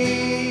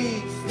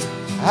me.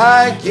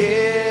 I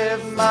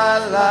give my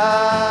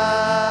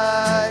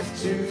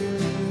life to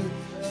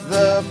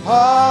the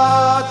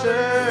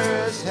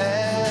potter's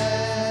hand.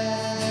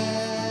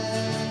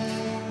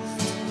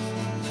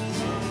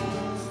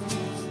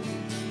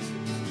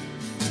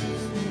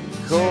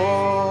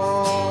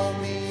 Call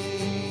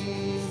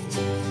me,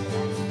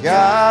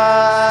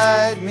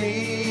 guide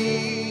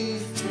me,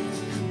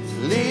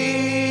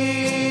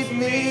 lead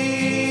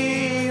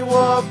me,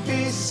 walk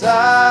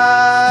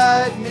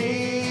beside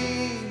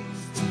me.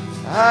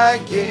 I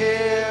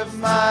give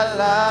my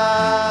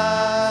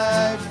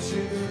life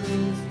to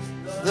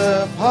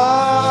the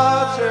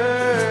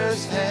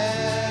potter's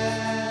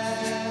hand.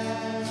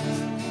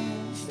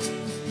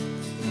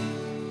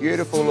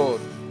 Beautiful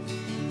Lord.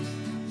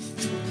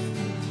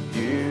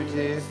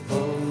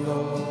 Beautiful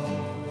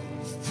Lord,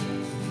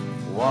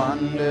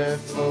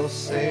 wonderful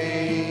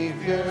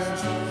Savior,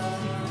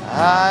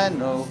 I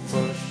know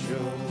for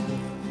sure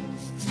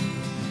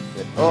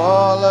that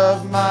all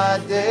of my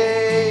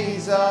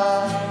days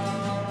are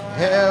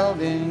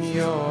held in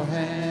your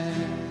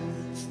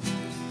hand,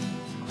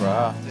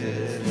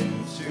 crafted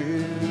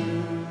into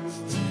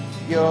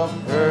your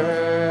perfect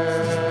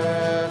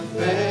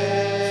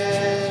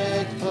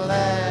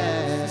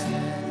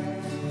plan.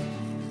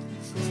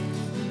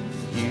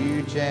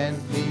 You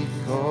gently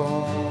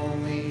call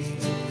me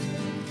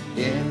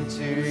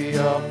into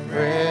your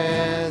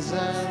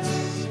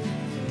presence,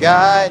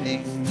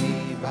 guiding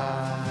me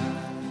by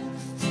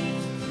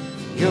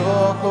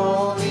your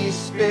Holy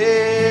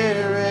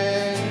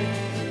Spirit.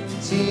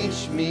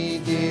 Teach me,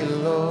 dear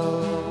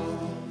Lord,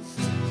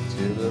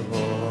 to live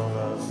all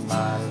of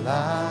my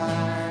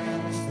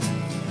life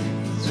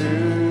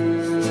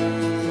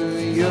through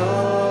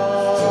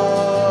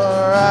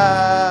your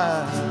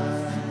eyes.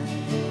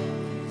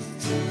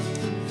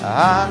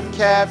 I'm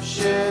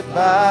captured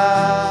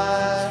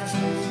by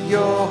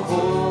your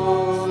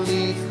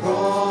holy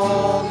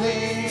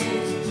calling.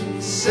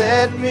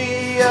 Set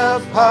me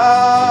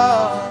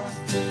apart.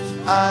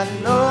 I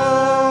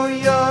know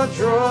you're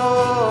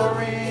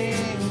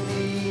drawing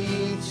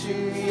me to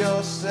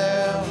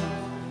yourself.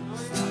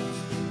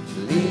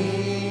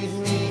 Lead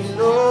me,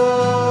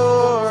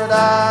 Lord,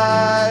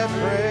 I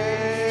pray.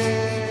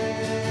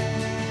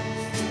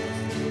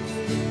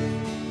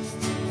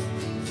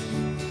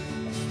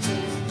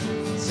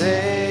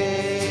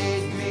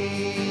 Take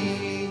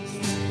me,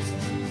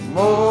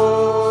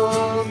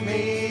 mold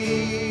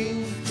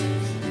me,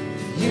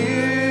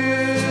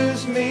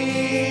 use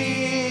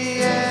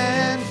me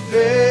and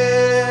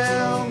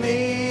fill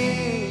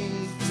me.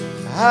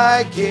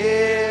 I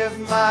give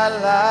my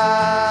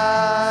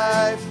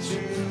life to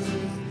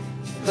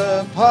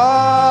the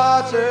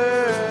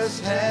potter's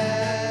hand.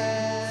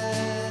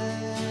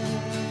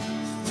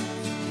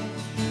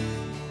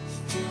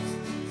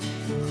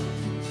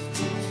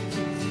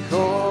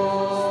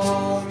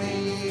 Call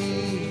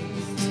me,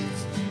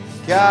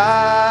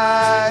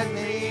 guide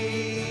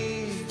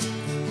me,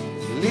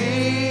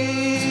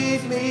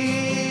 lead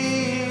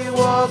me,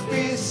 walk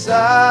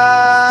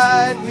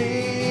beside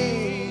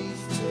me.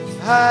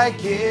 I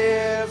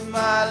give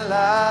my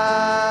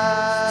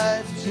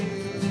life to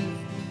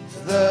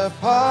the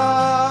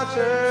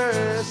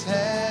potter's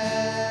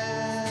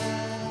hand.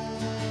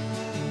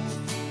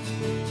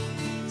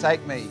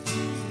 Take me.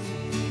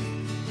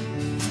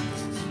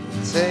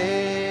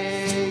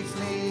 Take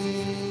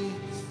me,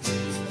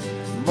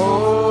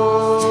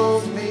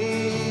 mold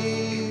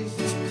me,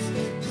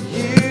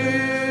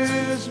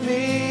 use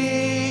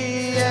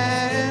me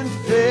and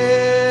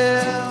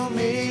fill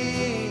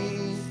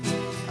me.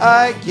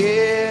 I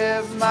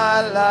give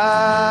my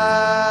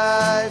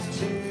life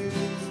to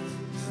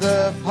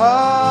the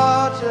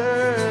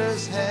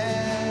potter's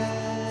hand.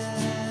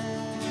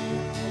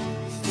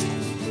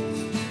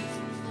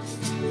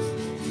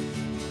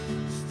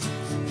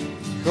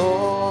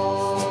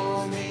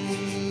 call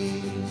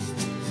me,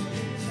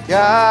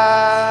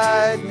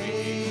 guide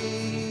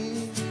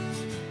me,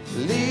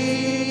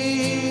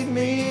 lead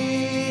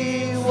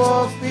me,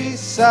 walk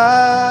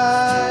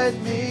beside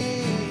me.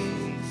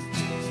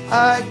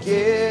 I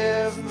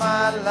give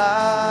my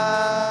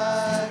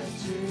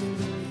life to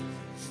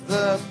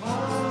the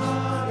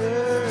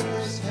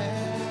potter's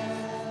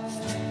hand.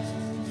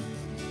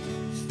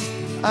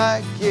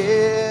 I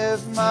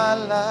give my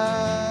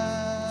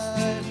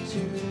life to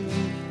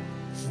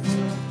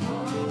the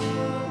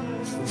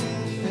potter's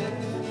hand.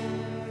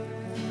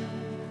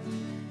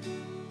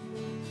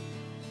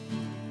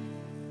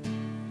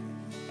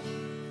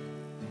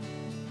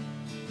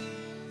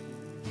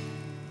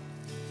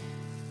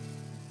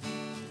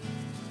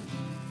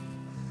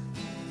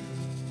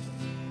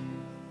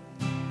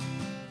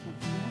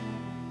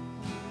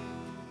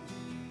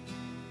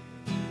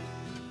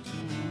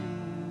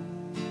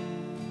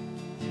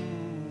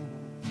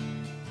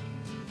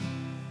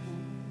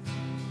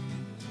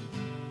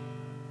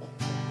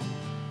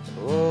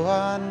 Oh,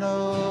 I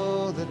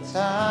know the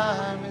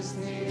time is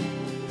near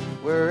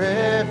where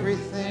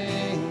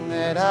everything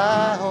that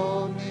I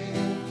hold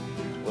near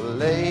will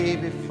lay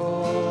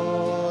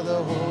before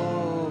the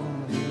holy,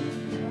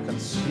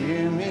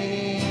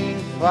 consuming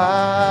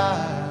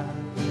fire.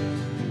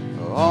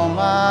 All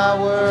my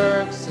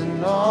works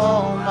and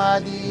all my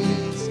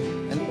deeds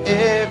and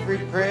every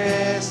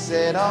prayer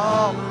said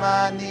on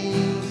my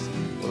knees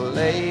will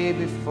lay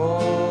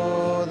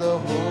before the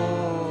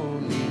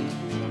holy,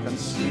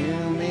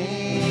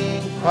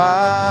 consuming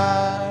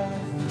fire.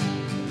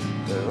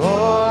 But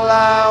all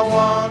I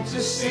want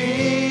to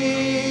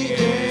see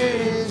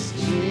is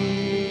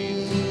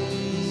Jesus.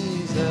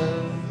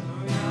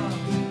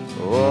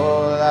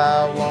 All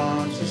I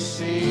want to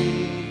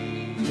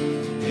see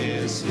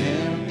is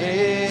Him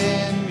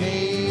in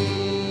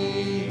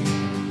me.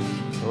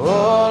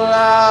 All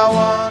I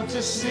want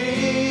to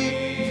see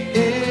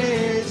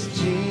is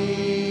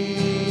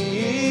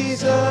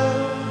Jesus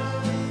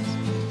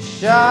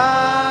shining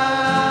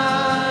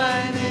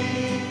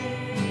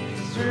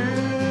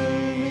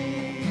through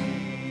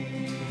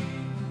me.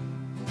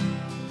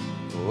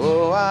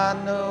 Oh, I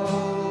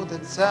know the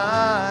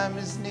time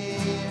is near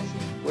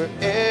where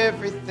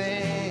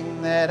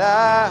everything that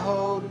I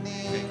hold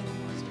near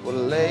will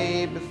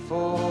lay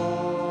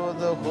before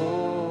the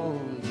holy,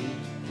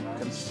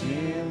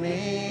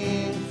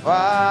 consuming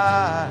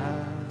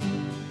fire.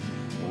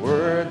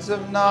 Words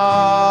of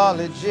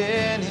knowledge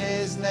in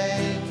His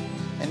name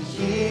and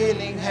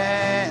healing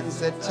hands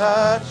that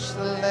touch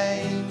the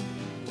lame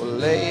will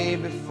lay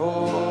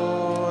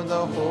before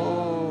the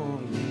holy,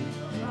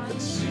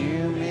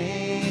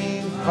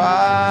 consuming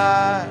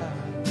fire.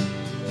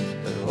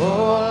 But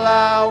all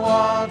I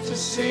want to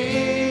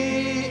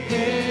see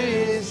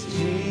is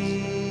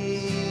Jesus.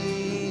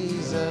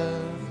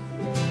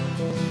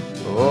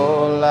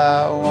 All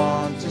I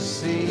want to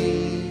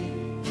see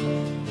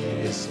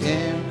is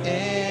Him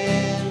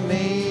in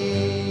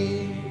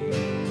me.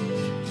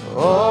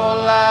 All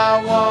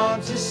I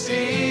want to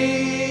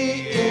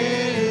see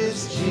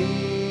is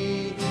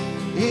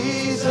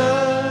Jesus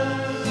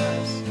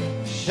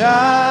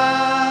shining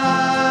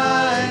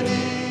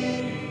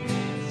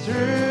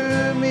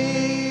through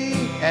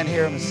me. And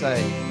hear Him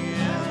say,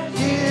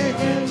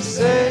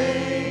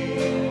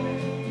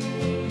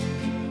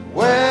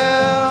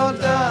 well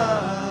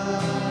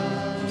done,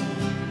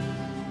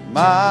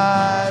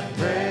 my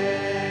precious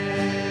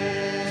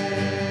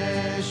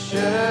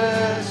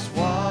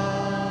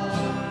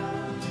one.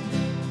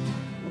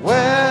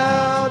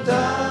 Well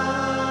done,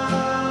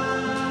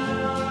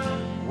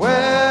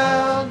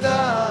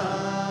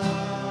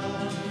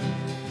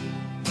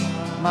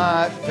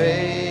 my faithful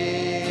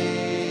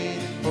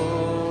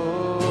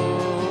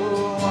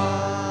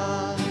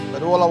one.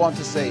 But all I want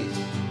to see,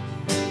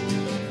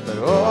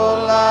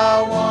 all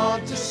I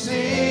want to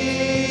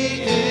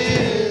see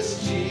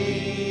is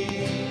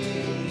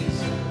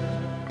Jesus.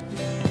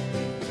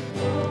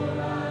 All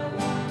I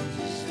want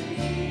to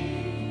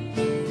see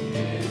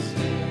is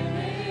Him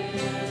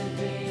in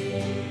me.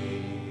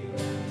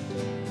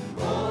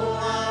 All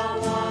I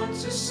want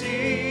to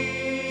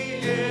see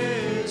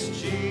is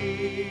Jesus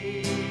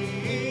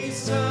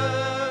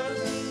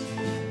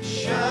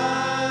shining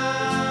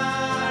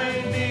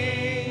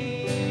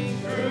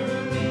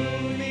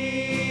through me.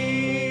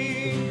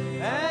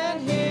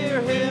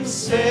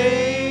 Say,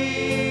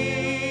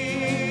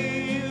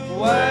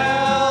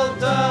 well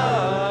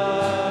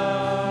done,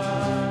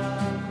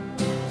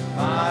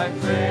 my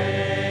precious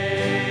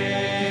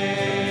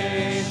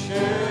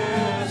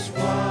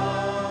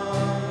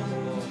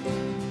one.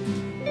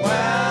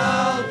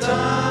 Well done,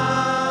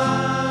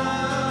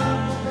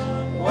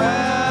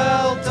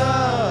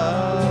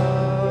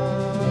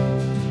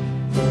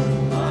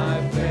 my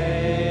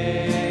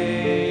faithful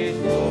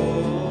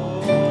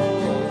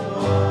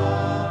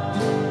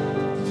one.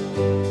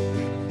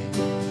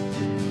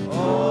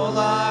 All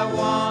I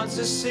want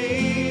to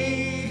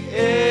see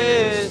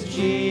is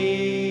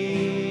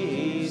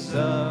Jesus.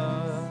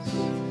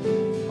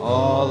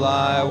 All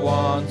I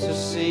want to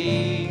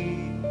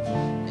see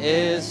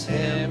is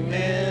Him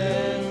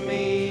in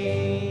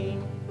me.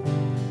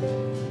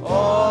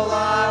 All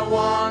I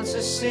want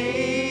to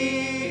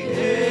see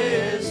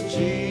is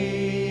Jesus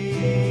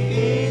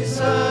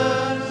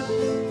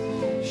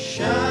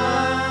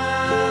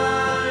shining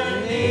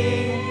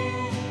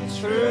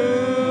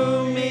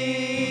through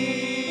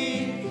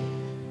me.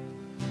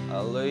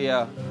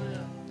 Hallelujah.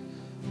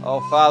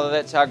 Oh, Father,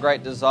 that's our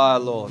great desire,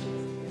 Lord.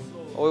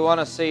 All we want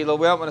to see, Lord,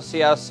 we don't want to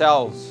see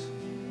ourselves.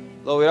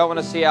 Lord, we don't want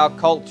to see our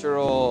culture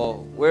or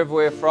wherever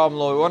we're from,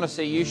 Lord. We want to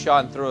see You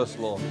shine through us,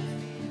 Lord.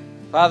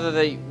 Father,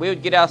 that we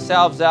would get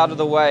ourselves out of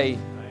the way.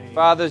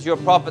 Father, as Your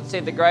prophet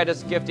said, the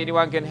greatest gift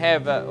anyone can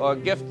have, or a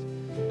gift,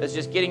 is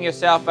just getting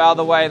yourself out of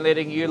the way and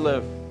letting You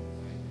live.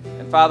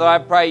 And Father, I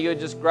pray You would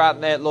just grant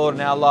that, Lord,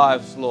 in our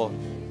lives, Lord.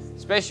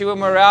 Especially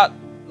when we're out,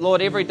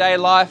 Lord, everyday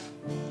life.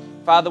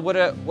 Father,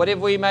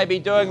 whatever we may be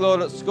doing,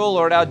 Lord, at school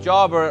or at our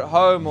job or at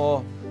home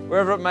or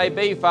wherever it may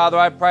be, Father,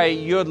 I pray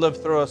You'd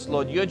live through us,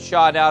 Lord. You'd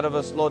shine out of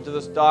us, Lord, to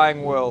this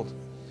dying world.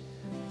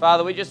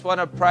 Father, we just want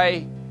to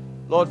pray,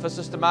 Lord, for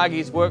Sister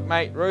Margie's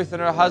workmate, Ruth,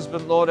 and her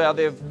husband, Lord, how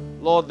they've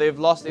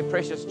lost their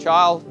precious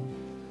child.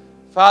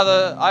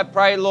 Father, I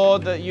pray,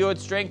 Lord, that You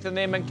would strengthen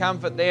them and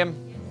comfort them.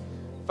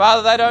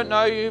 Father, they don't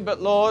know You,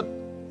 but Lord,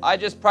 I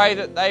just pray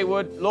that they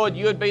would, Lord,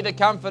 You would be the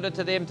comforter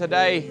to them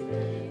today.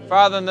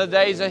 Father, in the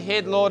days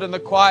ahead, Lord, in the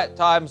quiet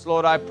times,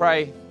 Lord, I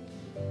pray.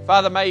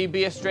 Father, may You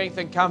be a strength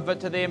and comfort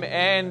to them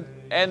and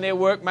their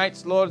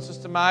workmates, Lord.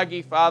 Sister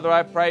Margie, Father,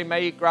 I pray,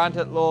 may You grant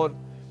it, Lord.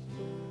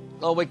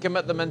 Lord, we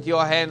commit them into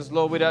Your hands,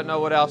 Lord. We don't know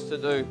what else to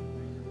do.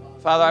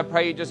 Father, I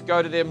pray You just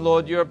go to them,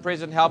 Lord. You're a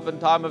present help in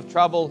time of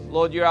trouble.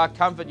 Lord, You're our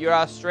comfort. You're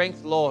our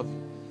strength, Lord.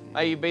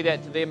 May You be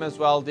that to them as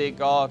well, dear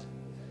God.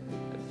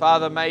 And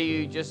Father, may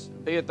You just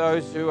be with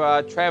those who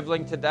are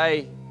traveling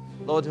today,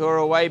 Lord, who are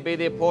away, be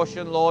their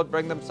portion, Lord.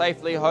 Bring them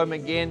safely home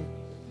again.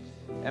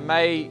 And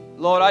may,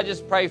 Lord, I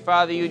just pray,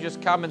 Father, You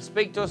just come and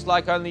speak to us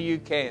like only You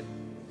can.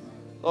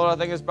 Lord, I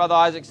think as Brother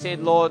Isaac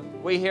said, Lord,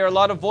 we hear a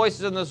lot of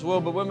voices in this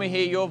world, but when we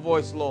hear Your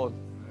voice, Lord,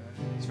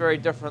 it's very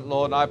different,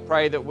 Lord. And I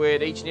pray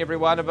that each and every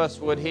one of us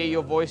would hear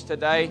Your voice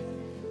today.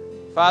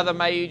 Father,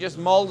 may You just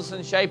mold us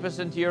and shape us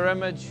into Your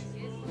image.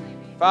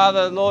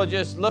 Father, Lord,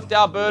 just lift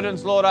our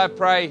burdens, Lord, I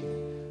pray.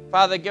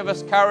 Father, give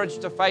us courage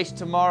to face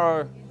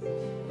tomorrow.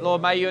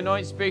 Lord, may You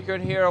anoint speaker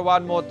and hearer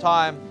one more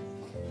time.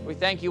 We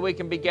thank You we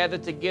can be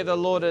gathered together,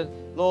 Lord,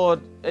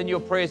 in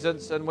Your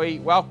presence, and we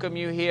welcome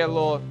You here,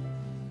 Lord.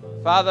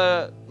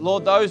 Father,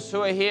 Lord, those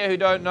who are here who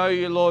don't know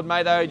You, Lord,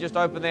 may they just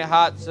open their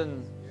hearts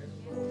and,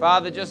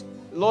 Father,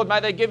 Lord, may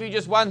they give You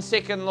just 1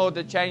 second, Lord,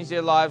 to change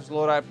their lives,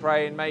 Lord, I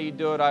pray, and may You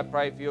do it, I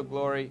pray, for Your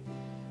glory,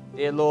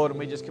 dear Lord, and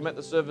we just commit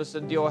the service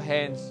into Your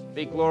hands.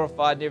 Be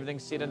glorified in everything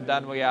said and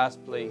done, we ask,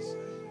 please.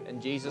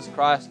 In Jesus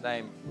Christ's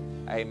name,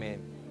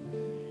 amen.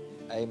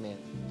 Amen.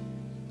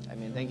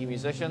 Amen. Thank you,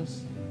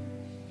 musicians.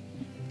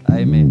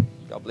 Amen.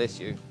 God bless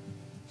you.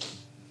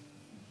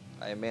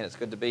 Amen. It's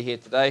good to be here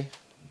today.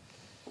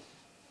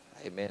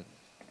 Amen.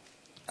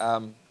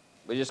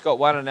 We just got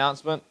one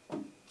announcement.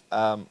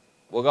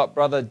 We've got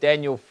Brother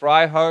Daniel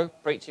Fryho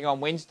preaching on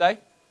Wednesday.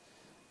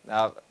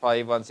 Now, probably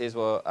everyone says,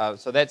 well,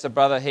 so that's a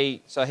brother.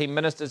 He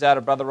ministers out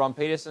of Brother Ron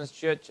Peterson's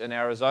church in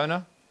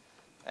Arizona,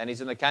 and he's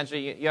in the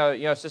country. You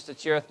know Sister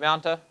Cherith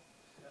Mounter?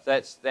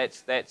 That's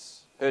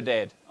her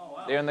dad. Oh,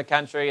 wow. They're in the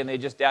country, and they're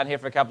just down here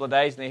for a couple of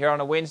days, and they're here on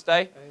a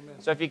Wednesday. Amen.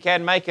 So if you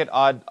can make it,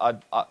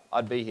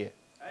 I'd be here.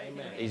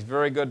 Amen. He's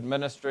very good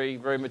ministry,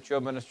 very mature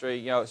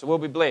ministry. So we'll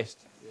be blessed.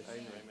 Yes.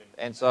 Amen.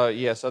 And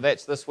so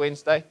that's this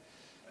Wednesday.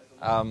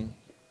 Amen.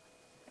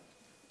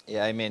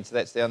 So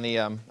that's the only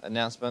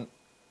announcement.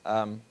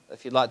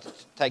 If you'd like to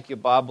take your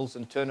Bibles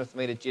and turn with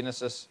me to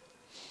Genesis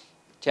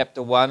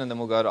chapter 1, and then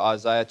we'll go to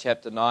Isaiah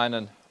chapter 9.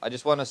 And I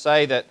just want to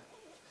say that,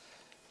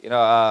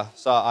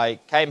 so I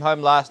came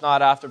home last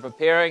night after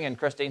preparing, and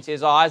Christine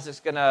says,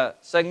 Isaac's going to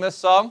sing this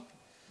song.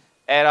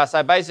 And I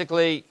say,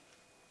 basically,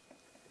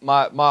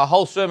 my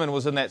whole sermon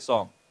was in that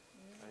song.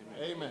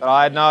 Amen. But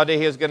I had no idea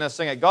he was going to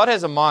sing it. God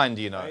has a mind,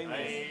 Amen.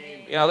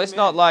 Let's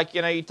not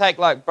you take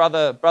like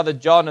Brother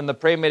John in the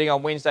prayer meeting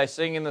on Wednesday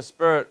singing in the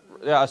Spirit.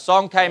 A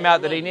song came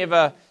out that he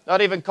never,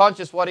 not even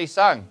conscious what he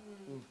sung.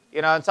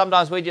 And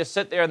sometimes we just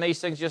sit there and these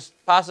things just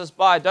pass us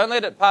by. Don't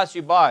let it pass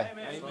you by.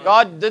 Amen.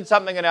 God did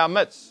something in our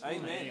midst.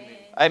 Amen.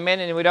 Amen.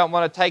 And we don't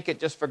want to take it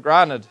just for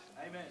granted.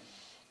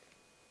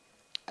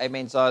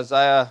 Amen.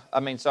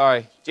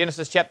 So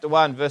Genesis chapter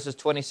 1, verses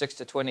 26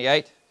 to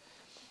 28.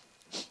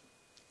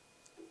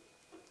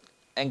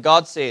 And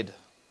God said,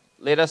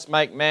 let us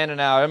make man in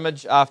our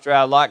image after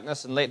our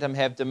likeness, and let him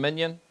have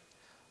dominion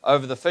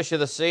over the fish of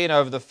the sea, and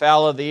over the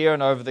fowl of the air,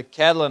 and over the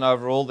cattle, and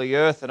over all the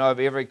earth, and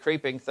over every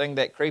creeping thing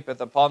that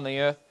creepeth upon the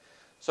earth.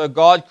 So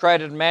God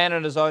created man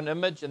in his own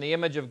image. In the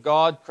image of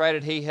God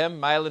created he him,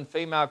 male and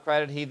female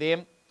created he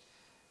them.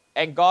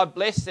 And God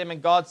blessed them,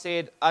 and God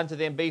said unto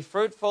them, be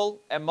fruitful,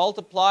 and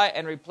multiply,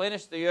 and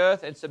replenish the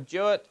earth, and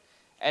subdue it,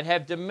 and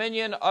have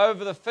dominion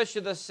over the fish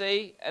of the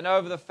sea, and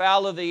over the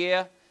fowl of the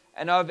air,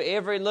 and over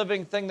every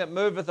living thing that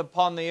moveth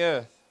upon the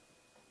earth.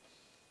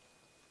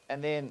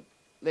 And then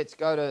let's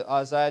go to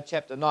Isaiah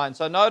chapter 9.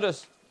 So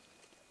notice,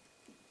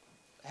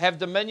 have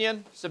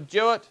dominion,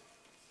 subdue it.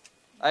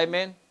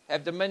 Amen.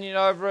 Have dominion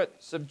over it,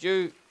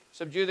 subdue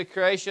the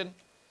creation.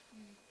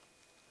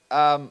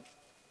 And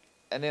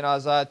then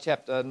Isaiah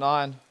chapter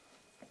 9.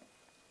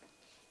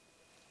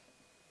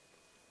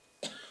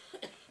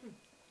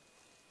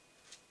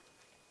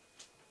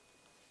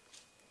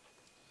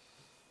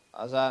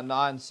 Isaiah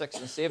 9, 6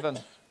 and 7.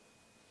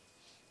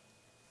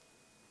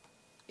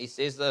 He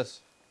says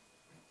this.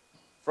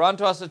 For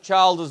unto us a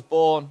child is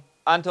born,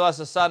 unto us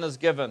a son is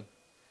given,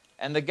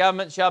 and the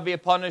government shall be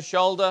upon his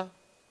shoulder,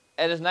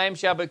 and his name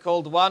shall be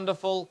called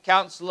Wonderful,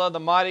 Counselor, the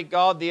Mighty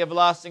God, the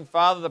Everlasting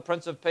Father, the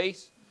Prince of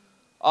Peace.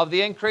 Of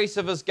the increase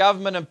of his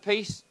government and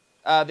peace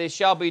there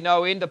shall be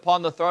no end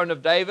upon the throne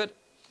of David,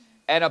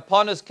 and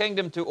upon his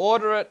kingdom to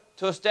order it,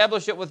 to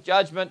establish it with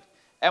judgment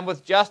and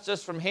with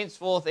justice from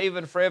henceforth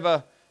even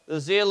forever. The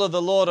zeal of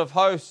the Lord of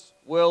hosts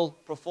will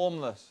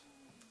perform this.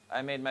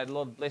 Amen. May the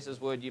Lord bless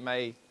his word. You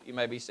may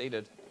be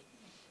seated.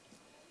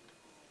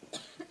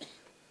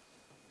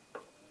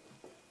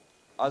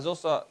 There's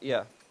also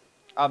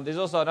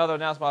another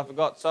announcement I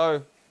forgot.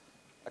 So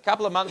a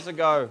couple of months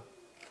ago,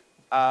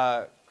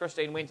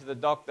 Christine went to the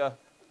doctor,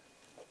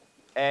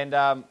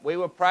 and we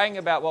were praying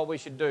about what we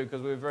should do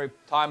because we were very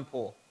time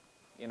poor,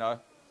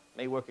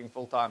 me working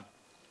full time.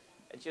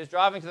 And she was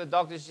driving to the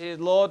doctor. She said,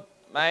 Lord,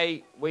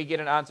 may we get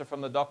an answer from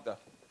the doctor.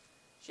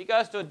 She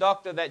goes to a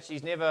doctor that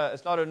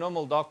it's not a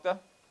normal doctor.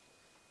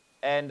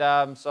 And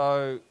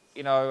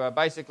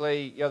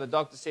basically, the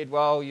doctor said,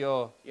 well,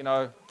 you're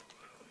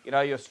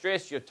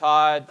stressed, you're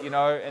tired,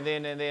 and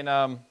then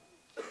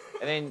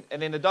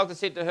the doctor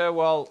said to her,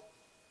 well,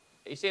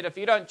 he said, if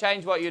you don't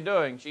change what you're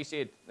doing, she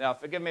said, now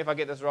forgive me if I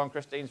get this wrong,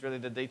 Christine's really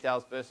the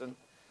details person,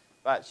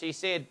 but she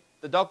said,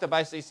 the doctor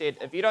basically said,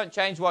 if you don't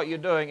change what you're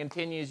doing, in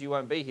 10 years you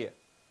won't be here.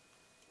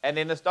 And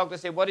then this doctor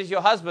said, what does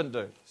your husband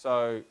do?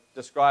 So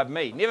describe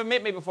me. Never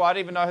met me before, I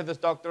don't even know who this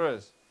doctor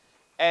is.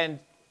 And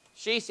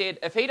she said,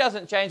 if he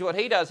doesn't change what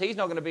he does, he's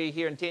not going to be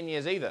here in 10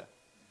 years either.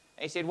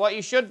 And he said, what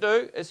you should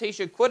do is he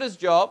should quit his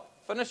job,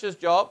 finish his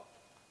job,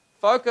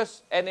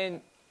 focus on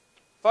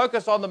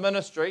the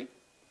ministry,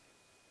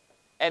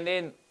 and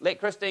then let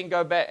Christine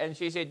go back. And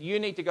she said, you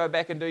need to go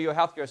back and do your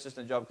healthcare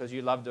assistant job because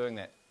you love doing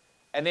that.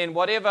 And then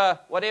whatever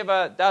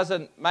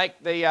doesn't make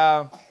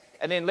and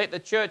then let the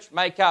church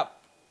make up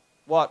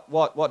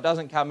what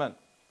doesn't come in.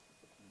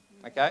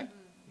 Okay?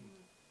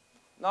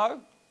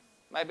 No?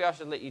 Maybe I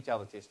should let you tell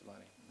the testimony.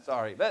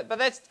 Sorry. But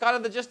that's kind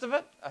of the gist of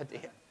it? Oh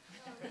dear.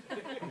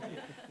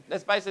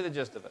 That's basically the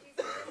gist of it.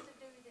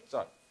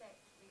 Sorry.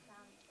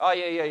 Oh,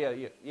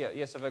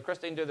 yeah. So for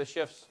Christine do the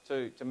shifts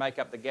to make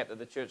up the gap that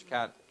the church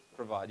can't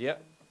provide. Yeah?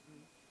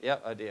 Yeah,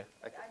 oh dear.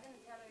 Okay. I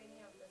didn't tell her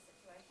any of the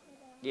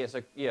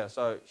situation.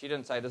 So she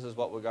didn't say this is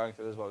what we're going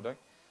through, this is what we're doing.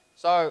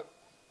 So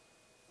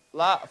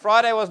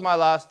Friday was my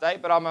last day,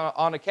 but I'm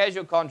on a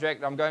casual contract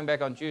and I'm going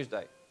back on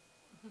Tuesday.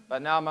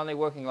 But now I'm only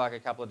working like a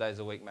couple of days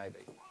a week maybe.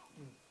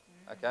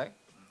 Okay?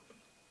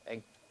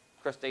 And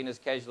Christine is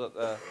casual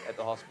at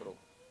the hospital.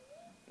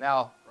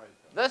 Now,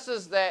 this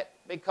is that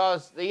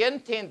because the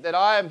intent that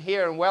I am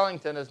here in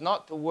Wellington is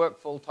not to work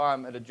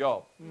full-time at a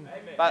job.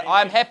 But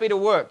I'm happy to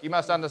work. You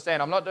must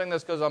understand. I'm not doing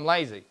this because I'm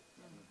lazy.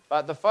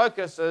 But the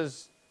focus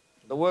is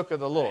the work of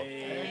the Lord.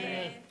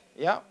 Amen.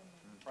 Yeah?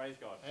 Praise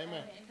God.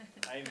 Amen.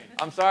 Amen.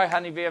 I'm sorry,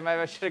 Honeybee,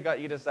 maybe I should have got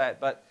you to say it.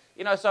 But,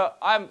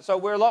 so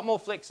we're a lot more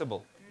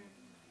flexible.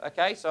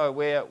 Okay? So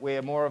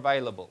we're more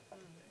available.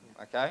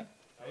 Okay?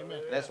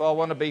 Amen. That's what I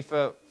want to be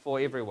for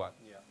everyone.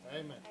 Yeah.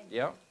 Amen.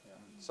 Yeah?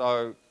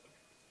 So,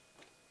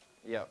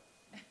 yeah.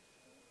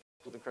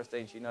 To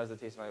Christine, she knows the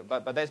testimony.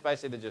 But that's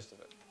basically the gist of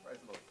it. Praise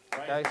the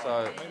Lord. Okay,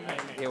 so Amen.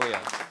 here we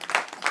are.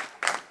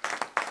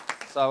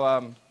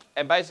 So,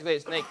 and basically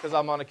it's neat because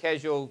I'm on a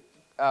casual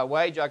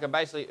wage. I can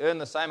basically earn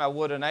the same I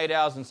would in 8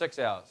 hours and 6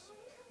 hours.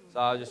 So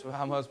I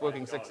was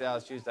working 6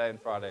 hours Tuesday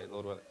and Friday,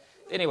 Lord willing.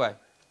 Anyway,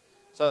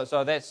 so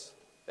that's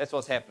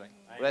what's happening.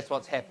 Well, that's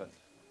what's happened.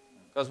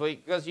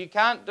 Because you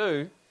can't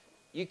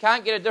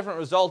get a different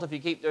result if you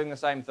keep doing the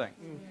same thing.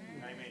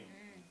 Amen.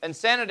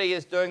 Insanity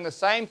is doing the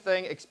same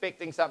thing,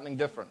 expecting something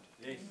different.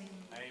 Yes.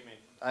 Amen.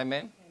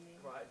 Amen?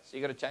 So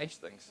you've got to change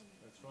things.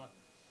 That's right.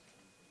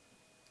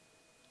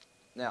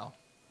 Now,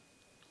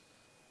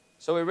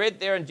 so we read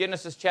there in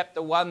Genesis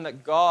chapter 1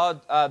 that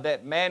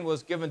that man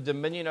was given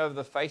dominion over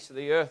the face of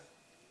the earth,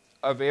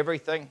 over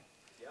everything.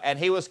 And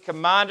he was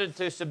commanded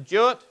to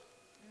subdue it,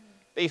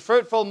 be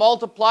fruitful,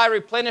 multiply,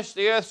 replenish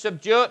the earth,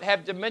 subdue it,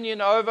 have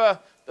dominion over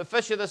the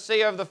fish of the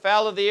sea, over the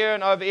fowl of the air,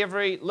 and over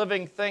every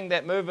living thing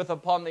that moveth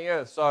upon the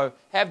earth. So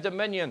have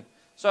dominion.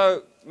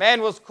 So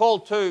man was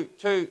called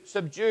to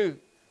subdue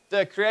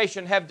the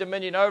creation, have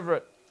dominion over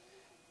it.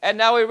 And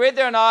now we read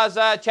there in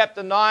Isaiah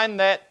chapter 9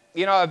 that,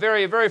 a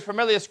very, very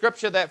familiar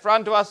scripture that for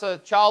unto us a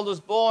child is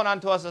born,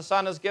 unto us a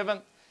son is given,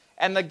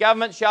 and the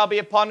government shall be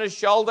upon his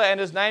shoulder, and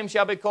his name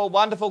shall be called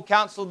Wonderful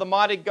Counselor, the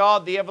Mighty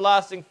God, the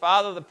Everlasting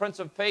Father, the Prince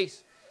of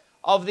Peace.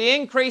 Of the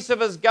increase of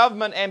his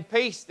government and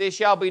peace there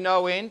shall be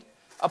no end,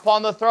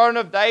 upon the throne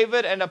of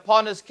David and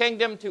upon his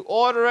kingdom, to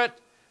order it,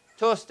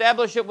 to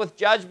establish it with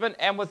judgment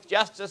and with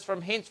justice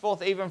from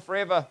henceforth even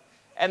forever.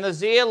 And the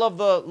zeal of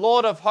the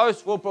Lord of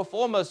hosts will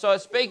perform it. So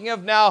it's speaking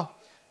of now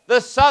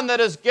this Son that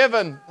is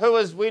given, who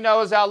is we know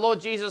is our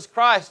Lord Jesus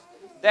Christ,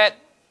 that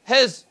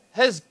his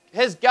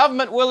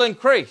government will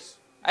increase.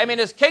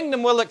 His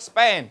kingdom will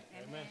expand.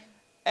 Amen.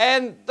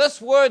 And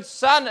this word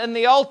son in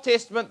the Old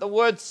Testament, the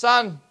word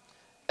son,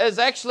 is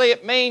actually,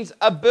 it means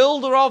a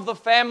builder of the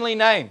family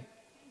name.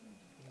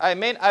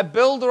 Amen. A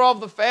builder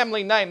of the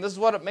family name. This is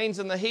what it means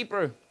in the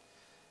Hebrew.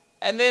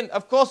 And then,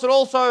 of course, it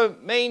also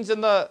means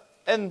in the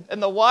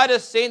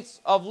widest sense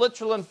of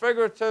literal and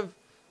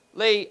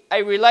figuratively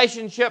a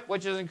relationship,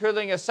 which is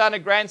including a son, a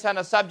grandson,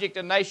 a subject,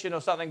 a nation,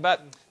 or something.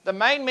 But the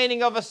main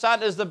meaning of a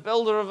son is the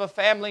builder of a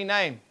family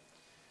name.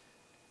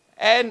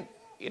 And,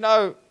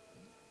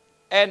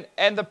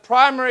 and the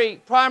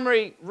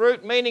primary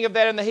root meaning of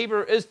that in the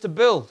Hebrew is to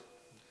build.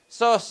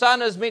 So a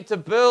son is meant to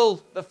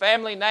build the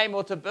family name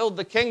or to build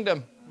the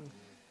kingdom.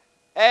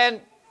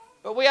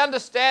 But we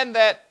understand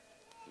that,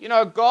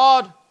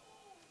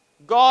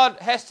 God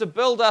has to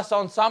build us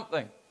on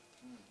something.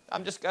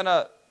 I'm just going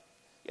to,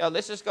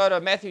 let's just go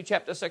to Matthew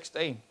chapter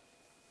 16.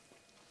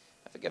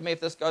 Forgive me if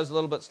this goes a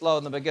little bit slow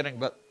in the beginning,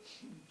 but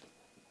I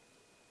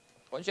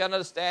want you to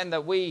understand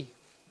that we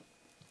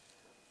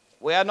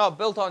are not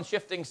built on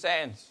shifting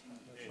sands.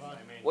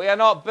 We are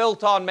not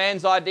built on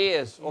man's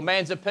ideas or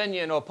man's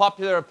opinion or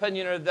popular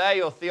opinion of the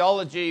day or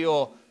theology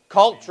or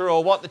culture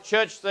or what the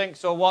church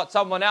thinks or what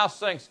someone else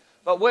thinks.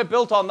 But we're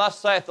built on thus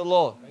saith the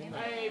Lord.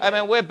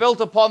 Amen. We're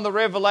built upon the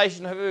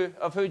revelation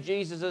of who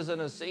Jesus is in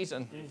his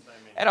season.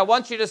 And I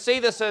want you to see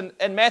this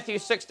in Matthew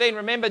 16.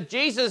 Remember,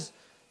 Jesus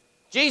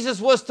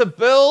was to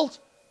build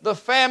the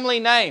family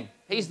name.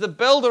 He's the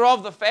builder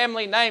of the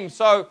family name.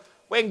 So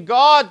when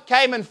God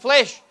came in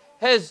flesh,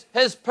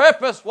 His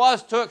purpose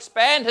was to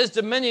expand His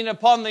dominion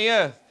upon the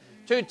earth,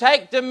 to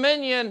take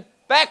dominion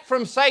back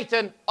from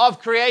Satan of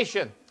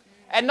creation,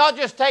 and not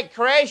just take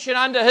creation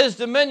under His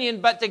dominion,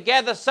 but to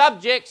gather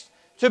subjects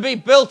to be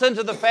built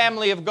into the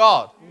family of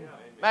God.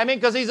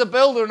 Because He's a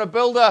builder, and a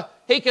builder,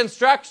 he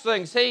constructs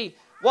things.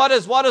 What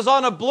is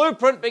on a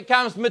blueprint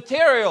becomes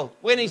material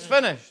when He's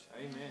finished.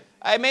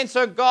 Amen.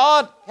 So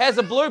God has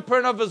a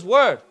blueprint of His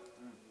word.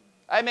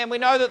 Amen. We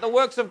know that the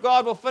works of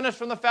God were finished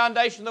from the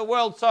foundation of the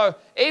world. So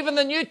even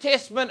the New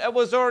Testament, it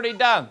was already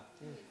done.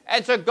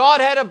 And so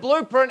God had a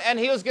blueprint, and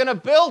He was going to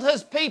build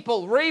His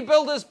people,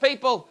 rebuild His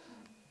people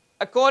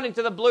according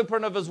to the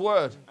blueprint of His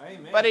word.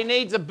 Amen. But He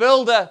needs a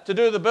builder to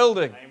do the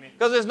building.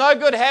 Because there's no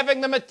good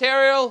having the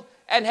material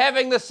and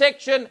having the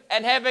section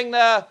and having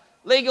the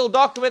legal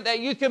document that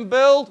you can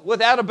build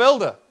without a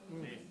builder.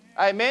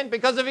 Amen.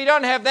 Because if you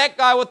don't have that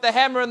guy with the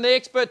hammer and the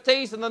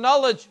expertise and the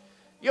knowledge,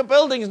 your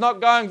building's not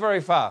going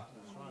very far.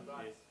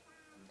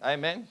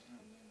 Amen.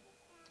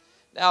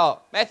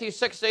 Now, Matthew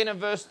 16 and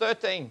verse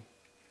 13.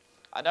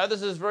 I know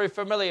this is very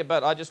familiar,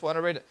 but I just want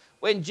to read it.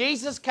 When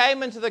Jesus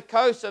came into the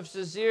coast of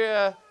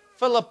Caesarea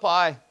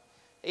Philippi,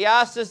 He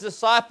asked His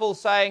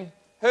disciples, saying,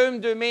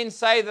 Whom do men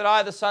say that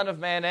I, the Son of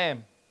Man,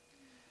 am?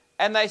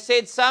 And they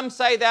said, Some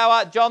say thou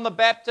art John the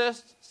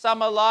Baptist,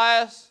 some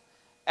Elias,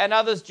 and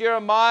others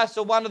Jeremiah,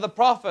 or one of the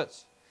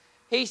prophets.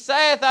 He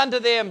saith unto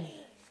them,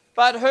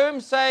 But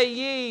whom say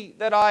ye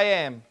that I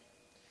am?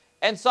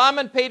 And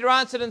Simon Peter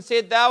answered and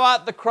said, Thou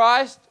art the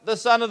Christ, the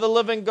Son of the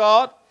living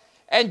God.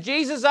 And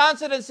Jesus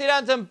answered and said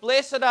unto him,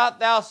 Blessed art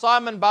thou,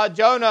 Simon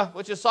Bar-Jonah,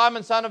 which is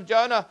Simon son of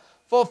Jonah,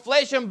 for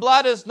flesh and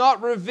blood has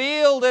not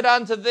revealed it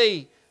unto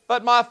thee,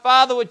 but my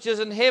Father which is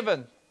in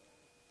heaven.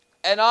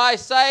 And I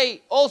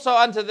say also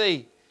unto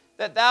thee,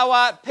 that thou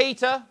art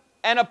Peter,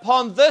 and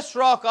upon this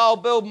rock I will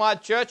build my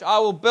church. I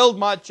will build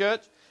my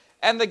church,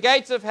 and the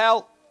gates of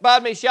hell,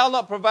 shall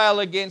not prevail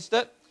against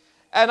it.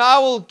 And I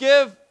will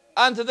give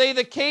unto thee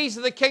the keys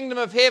of the kingdom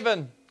of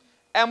heaven.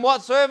 And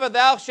whatsoever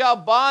thou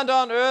shalt bind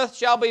on earth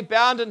shall be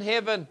bound in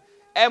heaven.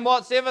 And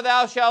whatsoever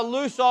thou shalt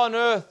loose on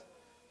earth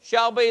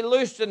shall be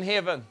loosed in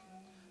heaven.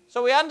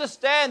 So we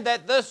understand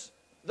that this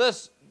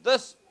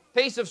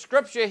piece of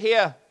scripture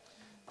here,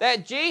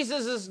 that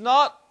Jesus is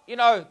not,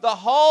 the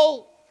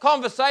whole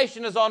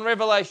conversation is on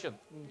revelation.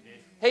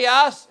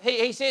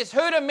 He says,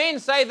 Who do men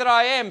say that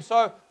I am?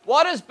 So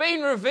what has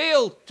been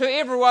revealed to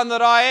everyone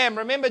that I am?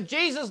 Remember,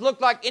 Jesus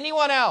looked like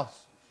anyone else.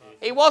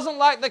 He wasn't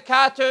like the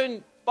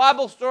cartoon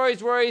Bible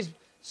stories where he's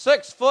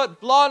 6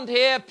 foot, blonde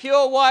hair,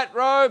 pure white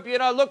robe,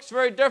 looks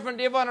very different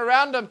to everyone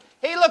around him.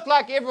 He looked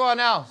like everyone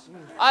else.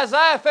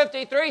 Isaiah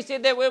 53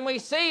 said that when we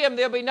see Him,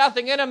 there'll be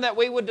nothing in Him that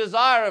we would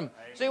desire Him.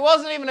 So He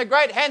wasn't even a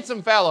great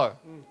handsome fellow.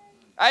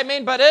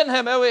 Amen. But in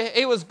Him,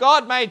 He was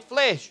God made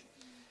flesh.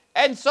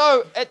 And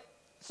so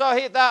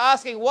they're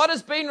asking, what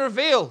has been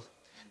revealed?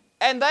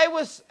 And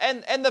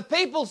the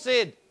people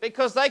said,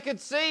 because they could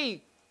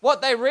see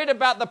what they read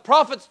about the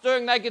prophets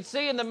doing, they could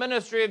see in the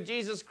ministry of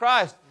Jesus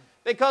Christ.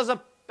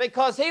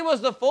 Because He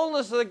was the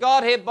fullness of the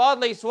Godhead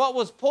bodily, so what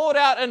was poured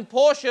out in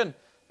portion,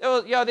 there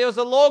was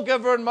a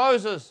lawgiver in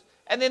Moses.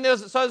 And then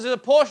there's a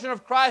portion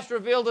of Christ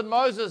revealed in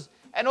Moses.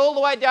 And all the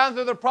way down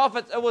through the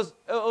prophets, it was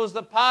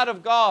the part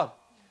of God.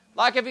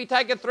 Like if you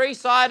take a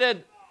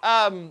three-sided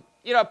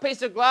a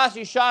piece of glass,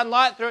 you shine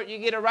light through it, you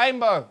get a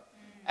rainbow.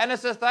 And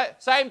it's the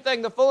same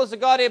thing. The fullness of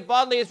Godhead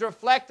bodily is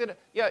reflected,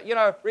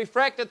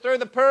 refracted through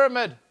the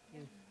pyramid.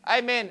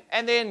 Amen.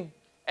 And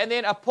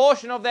then a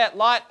portion of that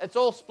light, it's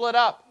all split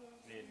up.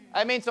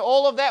 Amen. So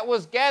all of that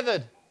was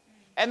gathered.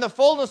 And the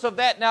fullness of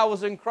that now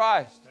was in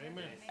Christ.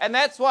 Amen. And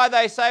that's why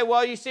they say,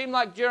 well, you seem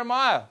like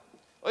Jeremiah.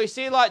 Or you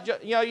seem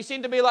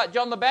to be like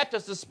John the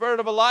Baptist, the spirit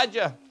of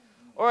Elijah.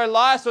 Or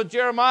Elias or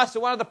Jeremiah, so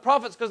one of the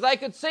prophets, because they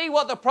could see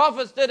what the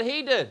prophets did,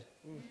 he did.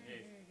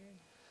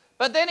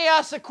 But then he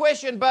asked the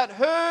question, but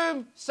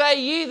whom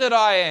say ye that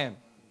I am?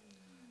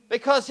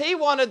 Because he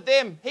wanted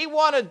them.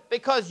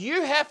 Because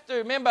you have to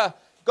remember,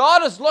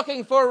 God is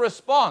looking for a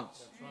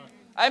response.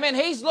 Amen.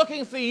 He's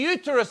looking for you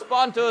to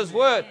respond to His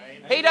word.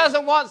 He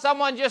doesn't want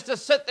someone just to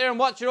sit there and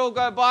watch it all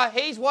go by.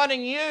 He's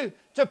wanting you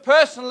to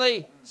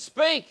personally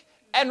speak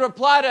and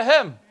reply to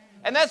Him.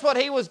 And that's what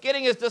He was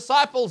getting His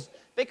disciples,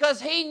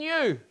 because He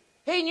knew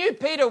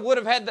Peter would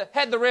have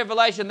had the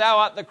revelation, thou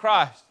art the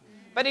Christ.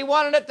 But He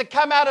wanted it to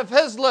come out of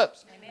his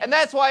lips. And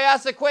that's why I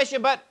asked the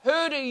question, but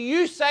who do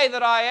you say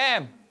that I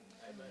am?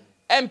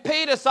 And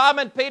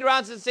Simon Peter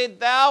answered and said,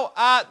 thou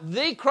art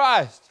the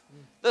Christ,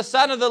 the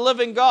Son of the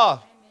living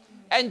God.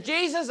 And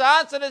Jesus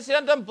answered and said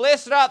unto him,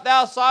 blessed art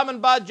thou, Simon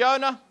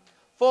Bar-Jonah,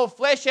 for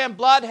flesh and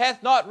blood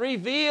hath not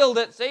revealed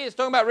it. See, it's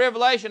talking about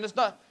revelation. It's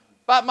not,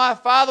 but my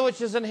Father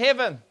which is in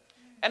heaven.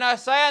 And I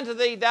say unto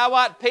thee, thou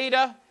art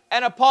Peter,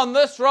 and upon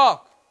this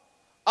rock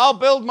I'll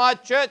build my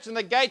church, and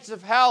the gates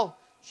of hell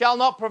shall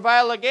not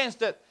prevail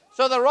against it.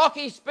 So the rock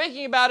he's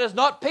speaking about is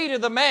not Peter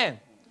the man,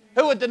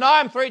 who would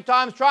deny Him 3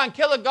 times, try and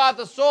kill a guy with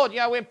the sword.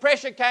 When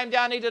pressure came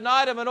down, he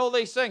denied Him and all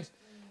these things.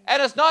 And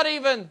it's not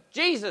even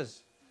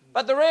Jesus.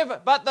 But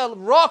the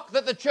rock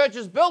that the church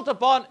is built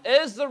upon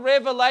is the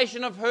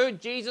revelation of who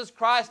Jesus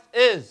Christ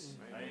is.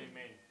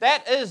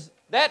 Amen.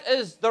 That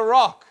is the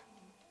rock.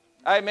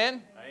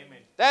 Amen? Amen.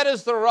 That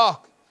is the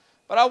rock.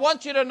 But I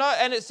want you to know,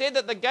 and it said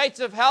that the gates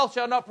of hell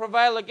shall not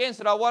prevail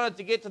against it. I wanted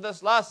to get to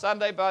this last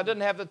Sunday, but I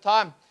didn't have the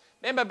time.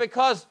 Remember,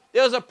 because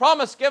there was a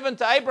promise given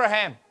to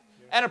Abraham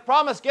and a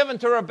promise given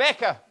to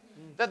Rebekah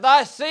that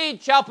thy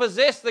seed shall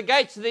possess the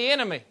gates of the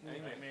enemy.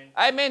 Amen.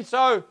 Amen.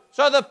 So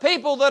the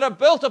people that are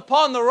built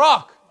upon the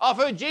rock of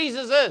who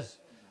Jesus is,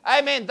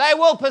 amen, they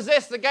will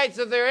possess the gates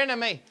of their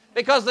enemy,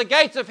 because the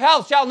gates of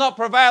hell shall not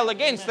prevail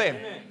against them.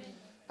 Amen.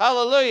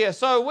 Hallelujah.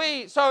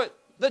 So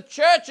the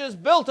church is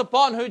built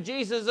upon who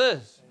Jesus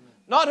is,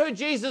 not who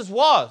Jesus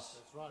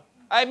was.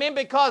 Amen.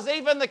 Because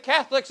even the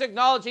Catholics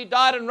acknowledge He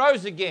died and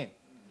rose again.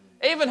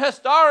 Even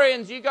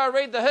historians, you go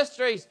read the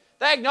histories,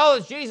 they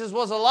acknowledge Jesus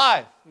was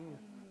alive.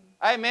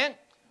 Amen.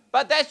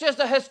 But that's just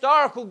a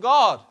historical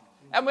God.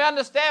 And we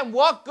understand,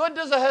 what good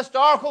does a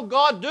historical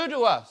God do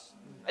to us?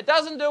 It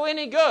doesn't do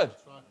any good.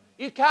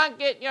 You can't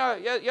get,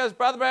 as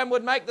Brother Bram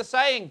would make the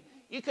saying,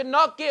 you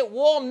cannot get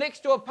warm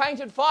next to a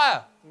painted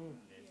fire.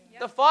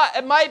 The fire,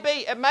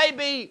 it may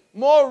be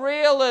more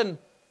real and,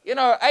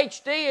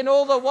 HD and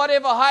all the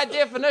whatever high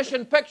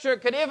definition picture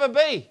it could ever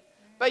be.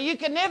 But you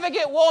can never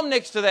get warm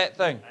next to that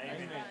thing.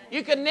 Amen.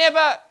 You can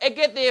never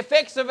get the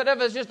effects of it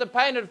if it's just a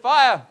painted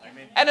fire.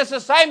 Amen. And it's the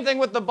same thing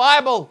with the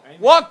Bible.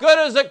 Amen. What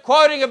good is it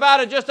quoting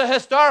about just a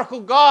historical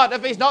God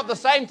if He's not the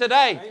same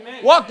today?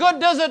 Amen. What good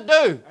does it do?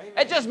 Amen.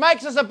 It just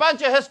makes us a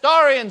bunch of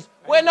historians.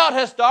 Amen. We're not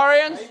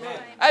historians.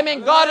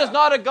 Amen. God is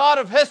not a God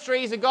of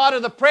history. He's a God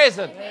of the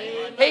present.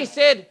 Amen. He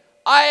said,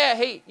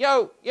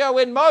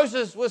 when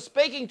Moses was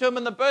speaking to him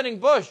in the burning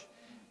bush,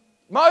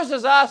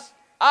 Moses asked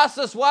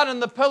this one in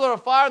the pillar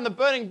of fire in the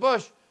burning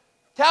bush,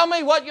 tell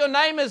me what your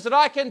name is that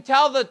I can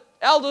tell the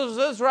elders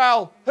of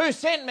Israel who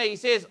sent me. He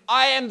says,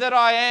 I am that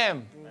I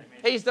am. Amen.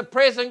 He's the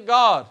present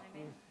God.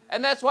 Amen.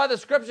 And that's why the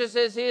scripture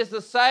says He is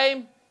the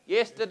same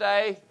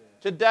yesterday,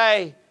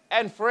 today,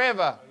 and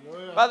forever.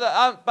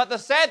 But the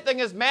sad thing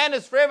is, man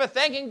is forever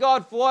thanking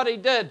God for what He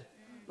did,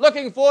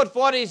 looking forward for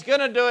what He's going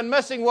to do and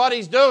missing what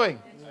He's doing.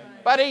 Amen.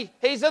 But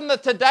He's in the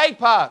today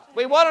part.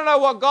 We want to know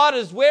what God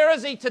is. Where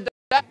is He today?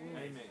 Amen.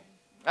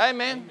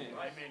 Amen.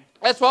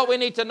 That's what we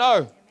need to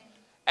know.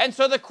 And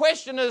so the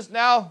question is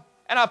now,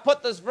 and I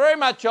put this very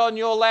much on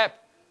your lap,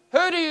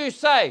 who do you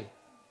say?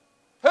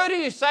 Who do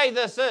you say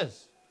this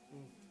is?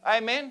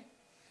 Amen.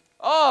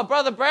 Oh,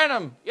 Brother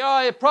Branham, you're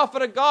a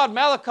prophet of God,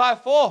 Malachi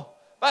 4.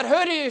 But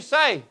who do you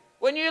say?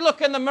 When you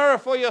look in the mirror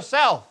for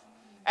yourself,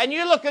 and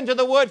you look into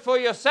the Word for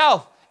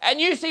yourself, and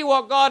you see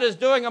what God is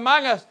doing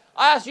among us,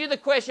 I ask you the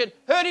question,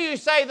 who do you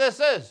say this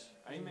is?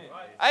 Amen.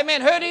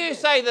 Amen. Who do you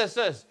say this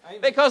is?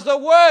 Amen. Because the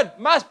Word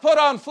must put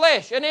on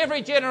flesh in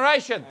every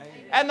generation.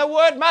 Amen. And the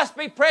Word must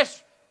be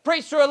preached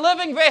through a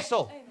living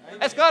vessel. Amen.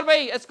 It's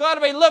got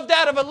to be lived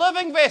out of a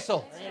living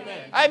vessel.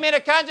 Amen. Amen.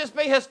 It can't just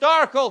be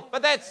historical,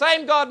 but that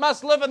same God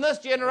must live in this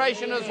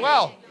generation as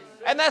well.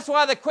 And that's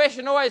why the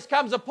question always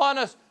comes upon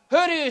us,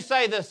 who do you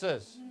say this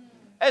is?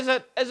 Is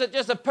it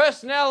just a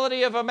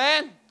personality of a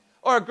man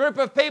or a group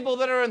of people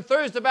that are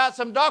enthused about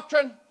some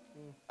doctrine?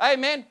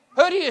 Amen.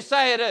 Who do you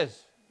say it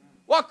is?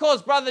 What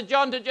caused Brother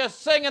John to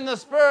just sing in the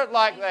Spirit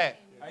like that?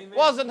 Amen.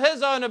 Wasn't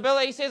his own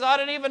ability. He says, I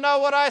didn't even know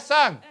what I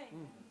sung.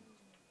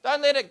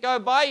 Don't let it go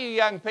by you,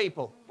 young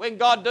people, when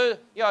God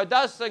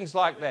does things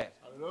like that.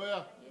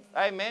 Hallelujah.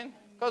 Amen.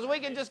 Because we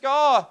can just go,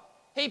 oh,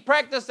 he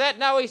practiced that,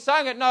 no, he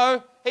sung it.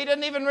 No, he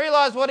didn't even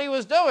realize what he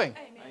was doing.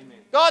 Amen.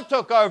 God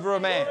took over a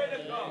man.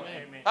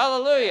 Amen.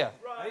 Hallelujah.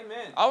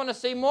 Amen. I want to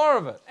see more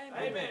of it.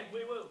 Amen.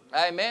 We will.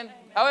 Amen.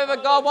 However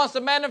God wants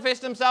to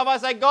manifest himself, I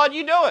say, God,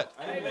 you do it.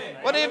 Amen.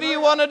 Whatever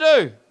you want to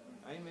do.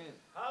 Amen.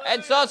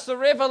 And so it's the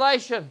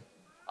revelation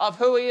of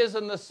who he is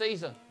in this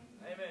season.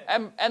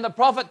 Amen. And the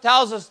prophet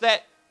tells us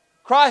that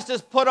Christ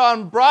is put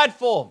on bride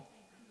form.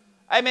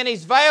 Amen.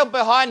 He's veiled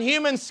behind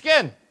human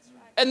skin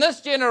in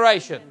this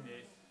generation.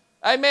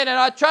 Amen. And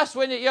I trust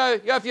when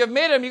if you've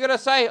met him, you're going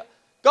to say,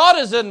 God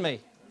is in me.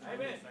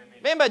 Amen.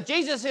 Remember,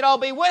 Jesus said, I'll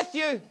be with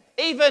you,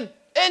 even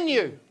in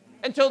you,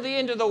 until the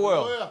end of the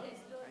world. Hallelujah.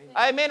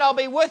 Amen. I'll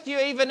be with you,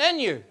 even in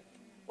you.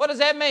 What does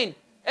that mean?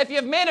 If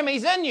you've met him,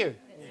 he's in you.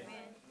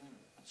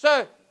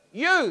 So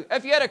you,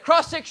 if you had a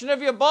cross-section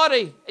of your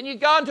body and you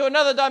go into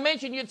another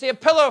dimension, you'd see a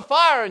pillar of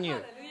fire in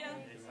you.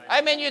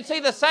 Amen. You'd see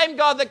the same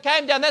God that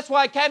came down. That's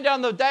why he came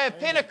down the day of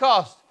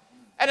Pentecost.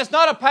 And it's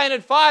not a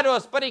painted fire to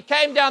us, but he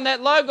came down,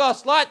 that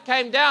Logos light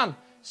came down,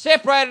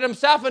 separated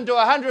himself into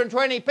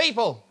 120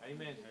 people.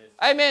 Amen.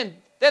 Amen.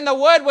 Then the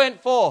word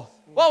went forth.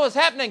 What was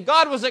happening?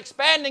 God was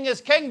expanding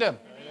his kingdom.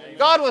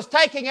 God was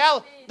taking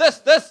out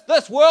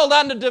this world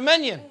under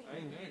dominion.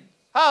 Amen.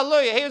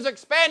 Hallelujah. He was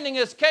expanding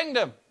his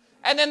kingdom.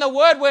 And then the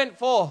word went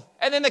forth.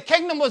 And then the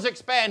kingdom was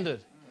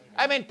expanded.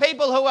 I mean,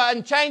 people who were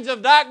in chains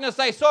of darkness,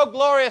 they saw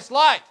glorious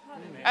light.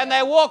 And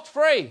they walked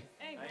free.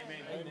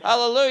 Amen.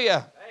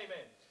 Hallelujah.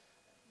 Amen.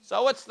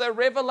 So it's the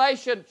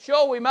revelation.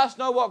 Sure, we must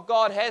know what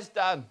God has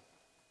done.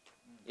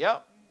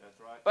 Yep. That's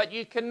right. But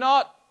you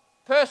cannot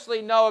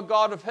personally know a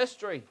God of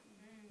history.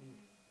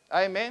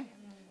 Amen.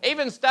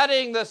 Even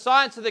studying the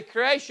science of the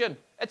creation,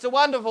 it's a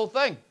wonderful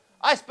thing.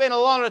 I spent a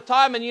lot of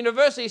time in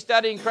university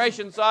studying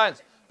creation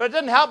science, but it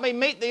didn't help me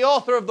meet the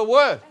author of the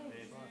Word.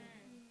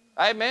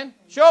 Amen.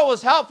 Sure, it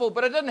was helpful,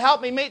 but it didn't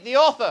help me meet the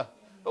author.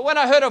 But when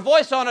I heard a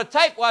voice on a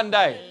tape one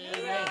day,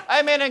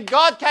 amen, and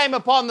God came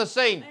upon the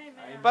scene,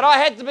 but I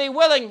had to be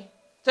willing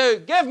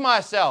to give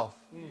myself.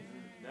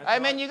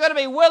 Amen. You've got to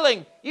be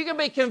willing. You can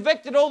be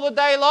convicted all the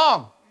day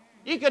long.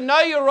 You can know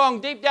you're wrong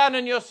deep down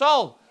in your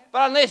soul,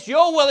 but unless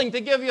you're willing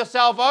to give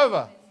yourself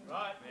over,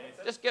 Right.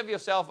 just give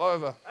yourself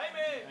over.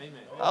 Amen.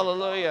 Amen.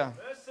 Hallelujah.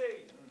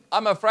 Mercy.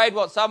 I'm afraid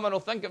what someone will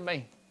think of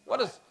me.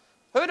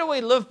 Who do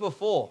we live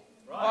before?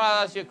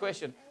 I'll ask you a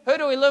question. Who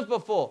do we live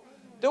before?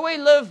 Do we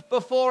live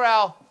before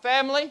our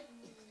family?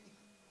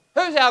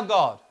 Who's our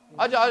God?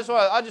 I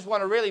just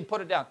want to really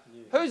put it down.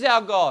 Who's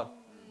our God?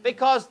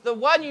 Because the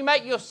one you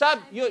make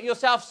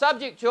yourself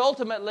subject to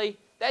ultimately,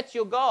 that's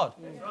your God.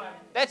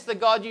 That's the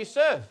God you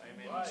serve.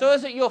 So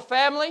is it your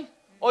family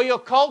or your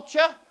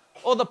culture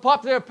or the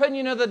popular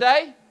opinion of the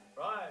day?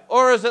 Right.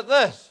 Or is it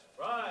this?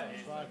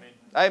 Right.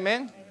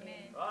 Amen.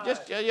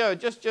 Just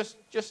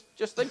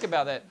think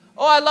about that.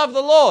 Oh, I love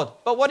the Lord,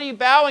 but what are you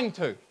bowing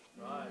to?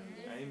 Right.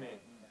 Amen.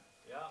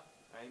 Yeah.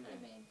 Amen.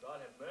 God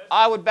have mercy.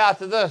 I would bow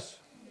to this.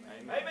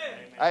 Amen.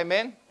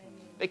 Amen.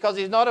 Because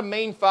he's not a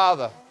mean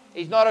father.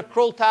 He's not a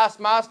cruel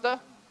taskmaster.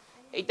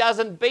 He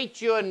doesn't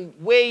beat you and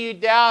wear you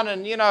down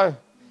and,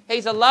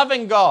 he's a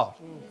loving God.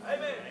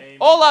 Amen.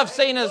 All I've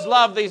seen is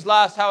love these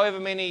last however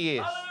many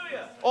years.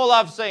 Hallelujah. All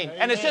I've seen.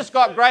 And it's just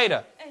got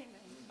greater.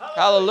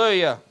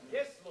 Hallelujah.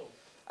 Yes, Lord.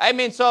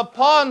 Amen. So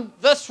upon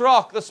this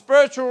rock, the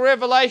spiritual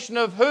revelation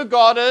of who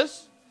God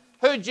is,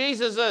 who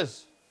Jesus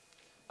is.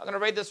 I'm going to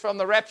read this from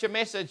the Rapture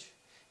Message.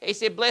 He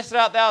said, "Blessed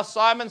art thou,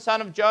 Simon,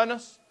 son of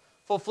Jonas,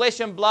 for flesh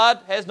and blood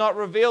has not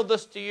revealed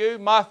this to you.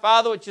 My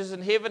Father which is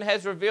in heaven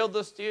has revealed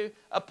this to you.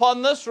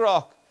 Upon this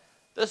rock,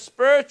 the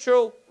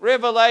spiritual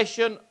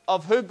revelation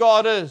of who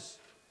God is,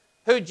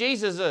 who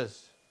Jesus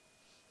is."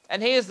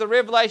 And here's the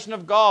revelation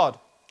of God.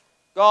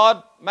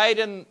 God made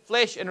in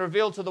flesh and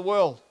revealed to the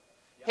world.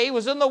 He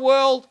was in the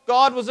world.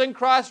 God was in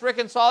Christ,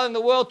 reconciling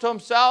the world to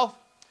himself,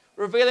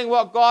 revealing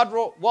what God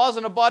was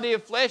in a body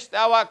of flesh.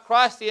 Thou art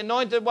Christ, the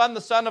anointed one,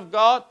 the Son of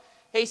God.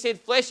 He said,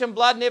 "Flesh and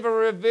blood never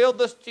revealed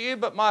this to you,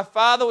 but my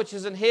Father which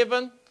is in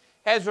heaven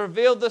has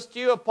revealed this to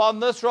you. Upon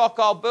this rock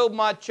I'll build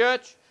my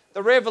church."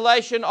 The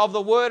revelation of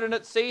the Word in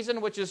its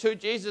season, which is who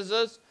Jesus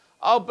is.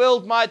 "I'll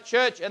build my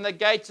church, and the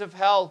gates of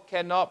hell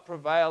cannot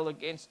prevail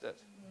against it."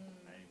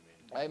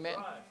 Amen.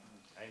 Right.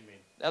 Amen.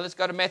 Now let's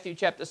go to Matthew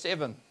chapter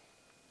 7.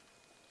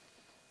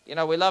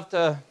 We love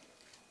to,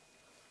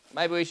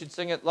 maybe we should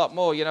sing it a lot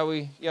more.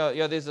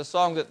 There's a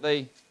song that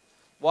the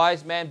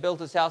wise man built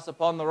his house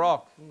upon the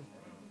rock.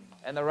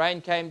 And the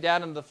rain came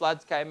down and the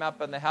floods came up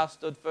and the house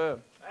stood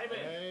firm. Amen.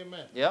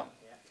 Amen. Yeah?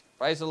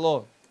 Praise the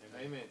Lord.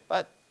 Amen.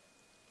 But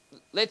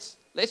let's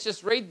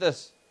just read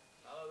this.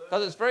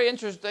 Because it's very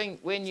interesting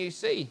when you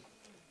see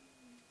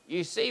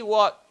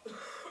what,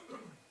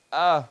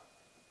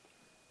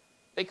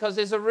 because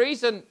there's a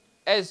reason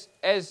as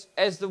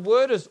the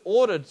word is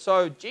ordered.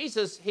 So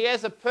Jesus, he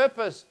has a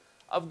purpose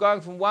of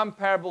going from one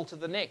parable to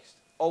the next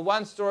or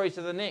one story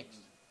to the next.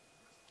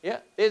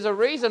 Yeah, there's a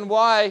reason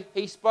why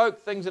he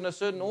spoke things in a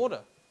certain order.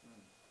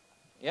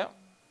 Yeah.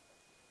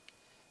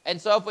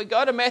 And so if we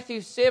go to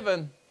Matthew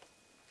 7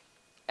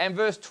 and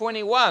verse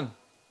 21,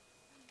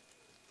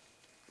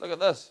 look at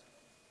this.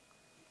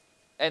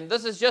 And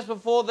this is just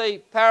before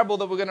the parable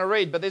that we're going to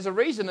read, but there's a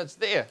reason it's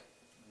there.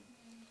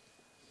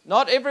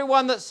 Not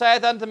everyone that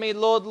saith unto me,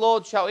 Lord,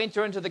 Lord, shall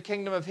enter into the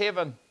kingdom of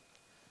heaven,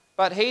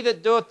 but he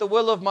that doeth the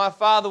will of my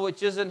Father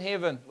which is in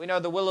heaven. We know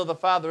the will of the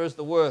Father is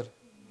the Word.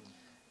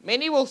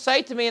 Many will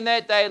say to me in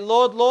that day,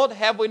 Lord, Lord,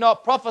 have we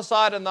not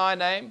prophesied in thy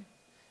name?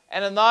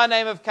 And in thy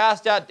name have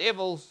cast out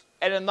devils,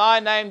 and in thy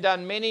name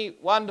done many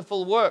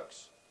wonderful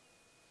works.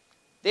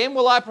 Then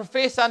will I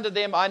profess unto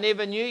them, I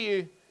never knew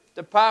you.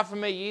 Depart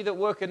from me, ye that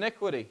work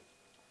iniquity.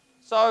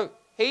 So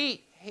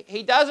he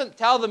doesn't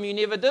tell them you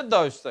never did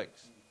those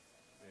things.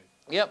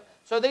 Yep.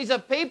 So these are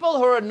people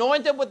who are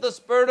anointed with the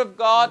Spirit of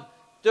God,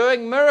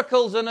 doing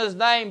miracles in His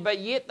name, but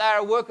yet they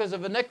are workers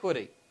of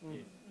iniquity.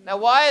 Now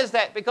why is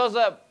that? Because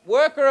a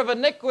worker of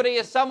iniquity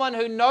is someone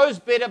who knows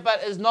better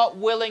but is not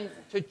willing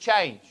to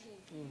change.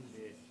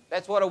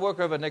 That's what a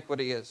worker of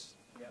iniquity is.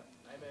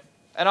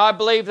 And I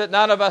believe that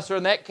none of us are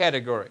in that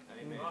category.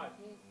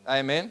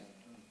 Amen.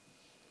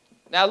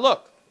 Now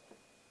look.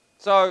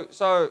 So,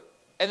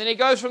 and then he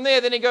goes from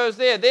there, then he goes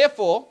there.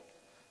 Therefore,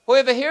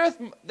 whoever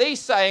heareth these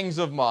sayings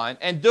of mine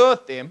and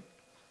doeth them,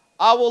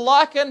 I will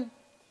liken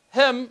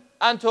him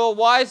unto a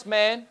wise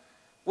man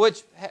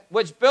which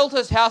built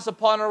his house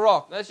upon a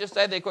rock. Let's just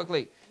say there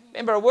quickly.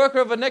 Remember, a worker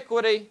of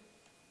iniquity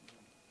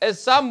is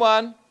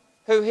someone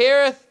who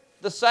heareth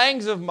the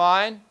sayings of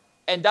mine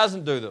and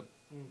doesn't do them.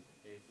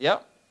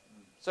 Yep.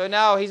 So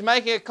now he's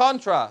making a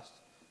contrast.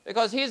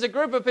 Because here's a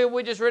group of people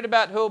we just read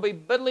about who will be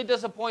bitterly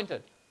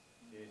disappointed.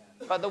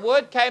 But the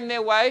word came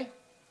their way.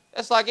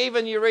 It's like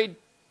even you read,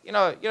 you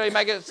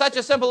make it such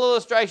a simple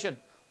illustration.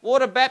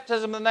 Water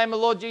baptism in the name of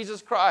the Lord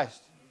Jesus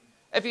Christ.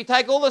 If you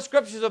take all the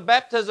scriptures of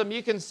baptism,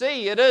 you can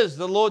see it is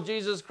the Lord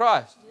Jesus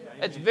Christ.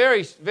 Yeah. It's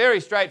very, very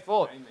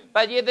straightforward. Amen.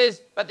 But yet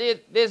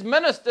there's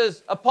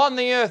ministers upon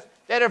the earth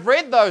that have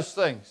read those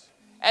things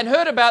and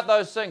heard about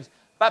those things.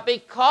 But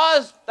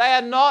because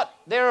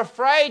they're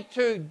afraid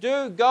to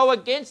go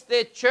against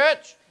their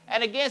church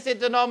and against their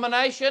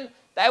denomination,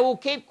 they will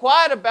keep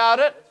quiet about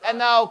it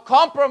and they'll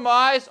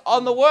compromise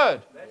on the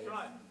word. That's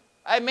right.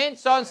 Amen.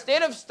 So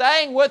instead of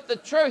staying with the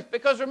truth,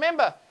 because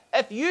remember,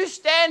 if you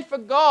stand for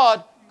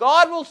God,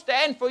 God will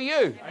stand for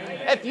you.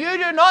 Amen. If you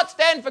do not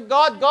stand for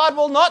God, God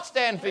will not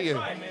stand for you.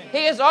 Amen.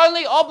 He is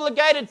only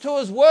obligated to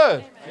His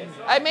word.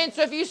 Amen.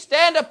 So if you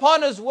stand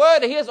upon His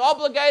word, He is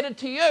obligated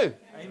to you.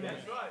 Amen.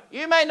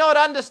 You may not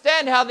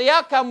understand how the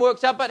outcome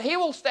works out, but he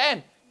will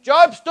stand.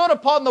 Job stood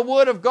upon the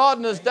word of God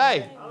in his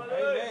day.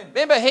 Amen.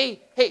 Remember,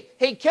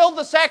 he killed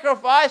the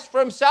sacrifice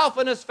for himself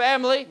and his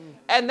family,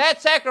 and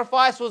that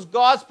sacrifice was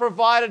God's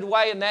provided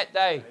way in that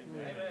day.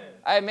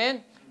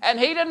 Amen. And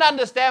he didn't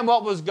understand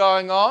what was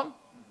going on.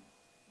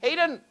 He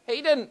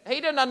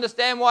didn't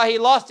understand why he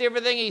lost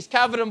everything. He's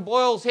covered in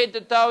boils head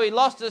to toe. He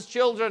lost his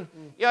children.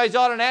 He's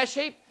on an ash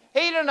heap. He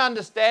didn't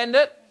understand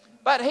it,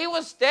 but he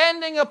was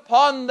standing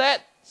upon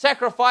that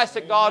sacrifice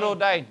that God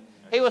ordained.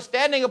 He was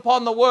standing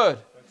upon the word.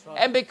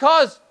 And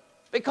because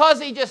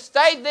he just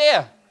stayed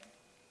there,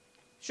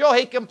 sure,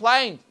 he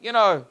complained,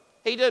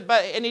 he did,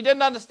 and he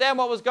didn't understand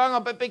what was going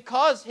on, but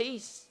because he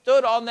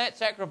stood on that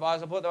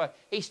sacrifice, I'll put it that way,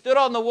 he stood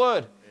on the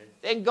word,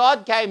 then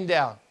God came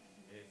down.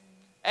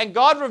 And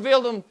God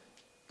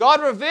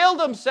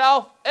revealed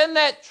himself in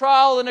that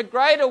trial in a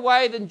greater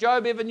way than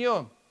Job ever knew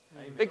him.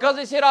 Amen. Because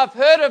he said, I've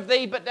heard of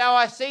thee, but now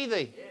I see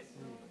thee. Yes.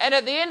 And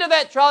at the end of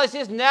that trial, he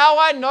says, now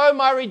I know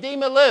my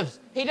Redeemer lives.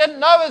 He didn't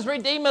know his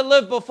Redeemer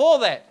lived before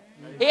that.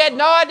 Amen. He had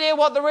no idea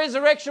what the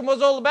resurrection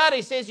was all about.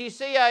 He says, you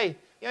see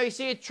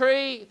a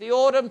tree, the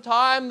autumn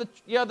time,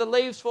 the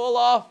leaves fall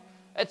off.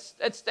 It's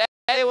standing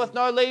there with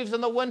no leaves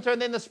in the winter,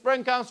 and then the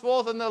spring comes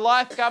forth and the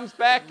life comes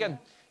back, and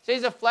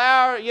sees a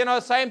flower,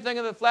 same thing,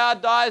 and the flower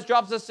dies,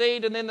 drops a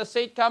seed, and then the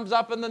seed comes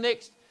up in the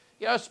next,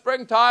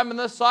 springtime, and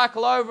this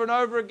cycle over and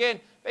over again.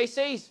 But he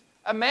sees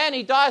a man,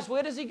 he dies,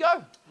 where does he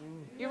go?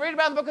 You read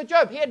about the book of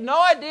Job. He had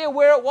no idea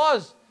where it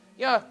was.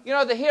 The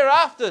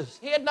hereafters.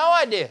 He had no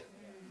idea.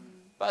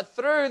 But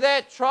through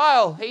that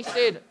trial, he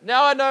said,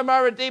 now I know my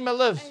Redeemer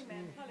lives.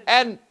 Amen.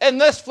 And in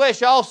this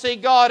flesh I'll see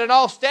God, and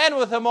I'll stand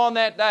with him on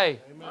that day.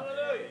 Amen.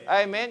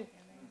 Amen.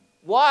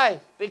 Why?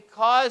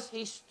 Because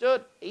he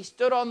stood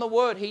on the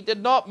word. He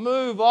did not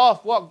move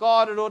off what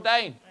God had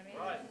ordained.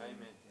 Amen.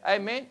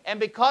 Amen. And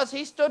because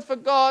he stood for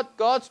God,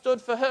 God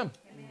stood for him.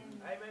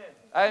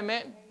 Amen.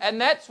 Amen.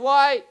 And that's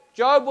why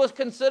Job was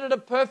considered a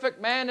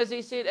perfect man,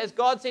 as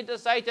God said to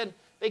Satan,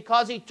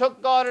 because he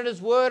took God at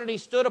his word and he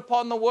stood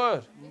upon the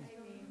word.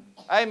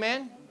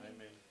 Amen. Amen.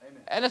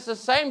 And it's the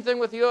same thing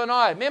with you and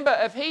I. Remember,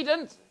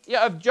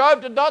 if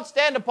Job did not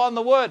stand upon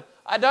the word,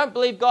 I don't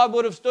believe God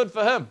would have stood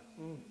for him.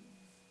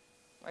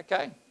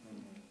 Okay.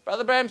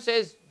 Brother Branham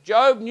says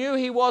Job knew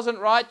he wasn't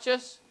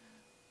righteous,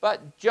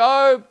 but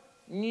Job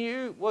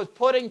was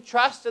putting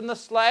trust in the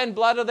slain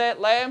blood of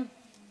that lamb,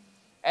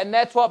 and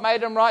that's what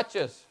made him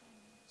righteous.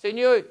 So he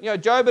knew,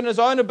 Job in his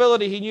own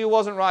ability, he knew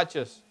wasn't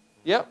righteous.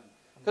 Yep.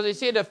 Because he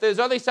said if there's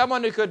only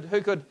someone who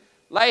could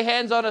lay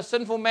hands on a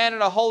sinful man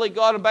and a holy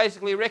God and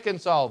basically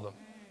reconcile them.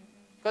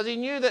 Because he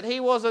knew that he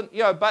wasn't,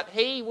 but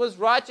he was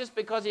righteous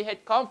because he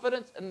had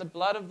confidence in the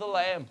blood of the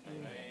Lamb.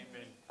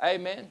 Amen.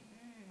 Amen.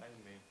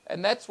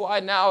 And that's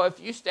why now if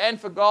you stand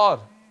for God,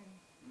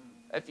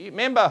 if you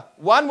remember,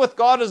 one with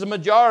God is a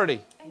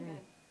majority. Amen.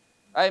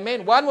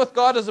 Amen. One with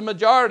God is a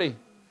majority.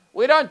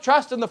 We don't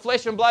trust in the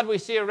flesh and blood we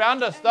see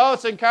around us, though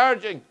it's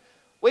encouraging.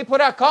 We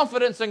put our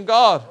confidence in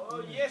God.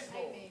 Oh, yes,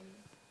 Lord.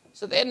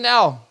 So then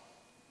now,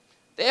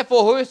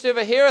 therefore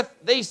whosoever heareth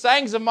these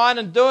sayings of mine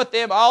and doeth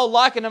them, I'll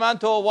liken him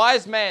unto a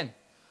wise man,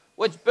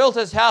 which built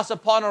his house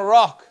upon a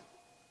rock.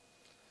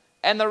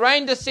 And the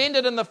rain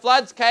descended, and the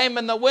floods came,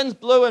 and the winds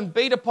blew and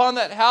beat upon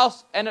that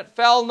house, and it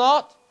fell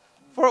not,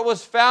 for it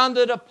was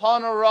founded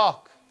upon a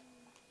rock.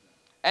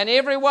 And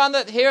every one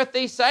that heareth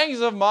these sayings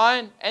of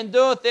mine, and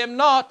doeth them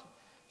not,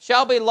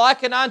 shall be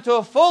likened unto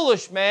a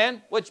foolish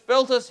man, which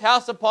built his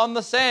house upon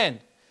the sand.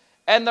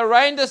 And the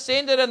rain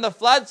descended, and the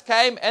floods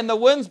came, and the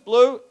winds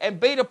blew, and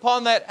beat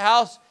upon that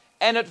house,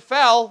 and it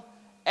fell,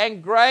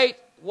 and great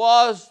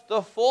was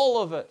the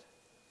fall of it.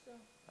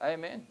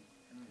 Amen.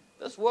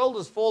 This world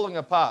is falling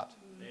apart.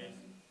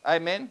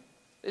 Amen.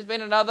 There's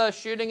been another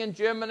shooting in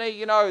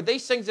Germany.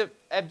 These things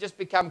have just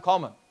become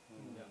common.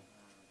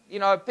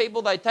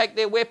 People, they take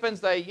their weapons,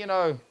 they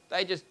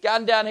just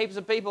gun down heaps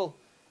of people.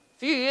 A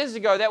few years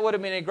ago, that would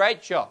have been a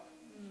great shock.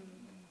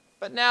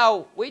 But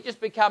now, we just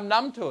become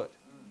numb to it.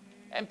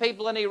 And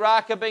people in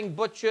Iraq are being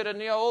butchered,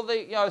 and all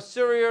the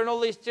Syria and all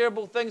these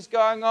terrible things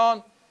going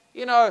on.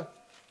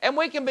 And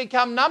we can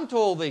become numb to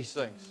all these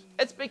things.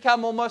 It's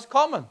become almost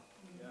common.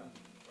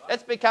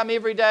 It's become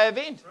everyday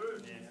event.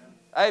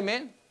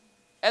 Amen.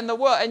 And the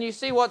world, and you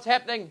see what's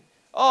happening.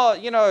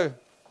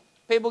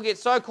 People get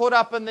so caught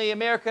up in the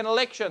American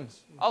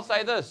elections. I'll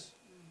say this.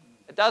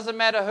 It doesn't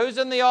matter who's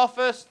in the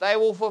office, they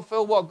will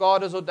fulfill what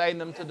God has ordained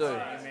them to do.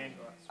 Amen.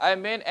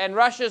 Amen. And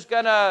Russia's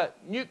going to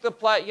nuke the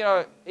place.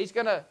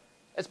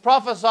 It's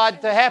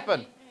prophesied to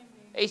happen.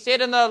 He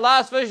said in the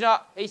last vision,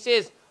 he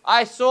says,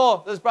 I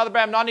saw, this is Brother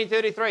Branham,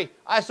 1933,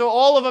 I saw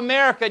all of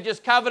America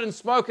just covered in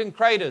smoke and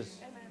craters.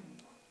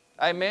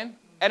 Amen.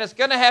 And it's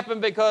going to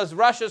happen because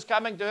Russia's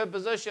coming to her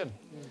position.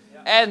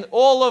 And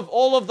all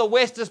of the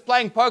West is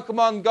playing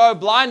Pokemon Go,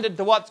 blinded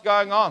to what's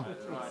going on.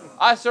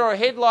 I saw a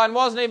headline,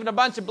 wasn't even a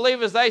bunch of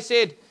believers. They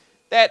said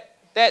that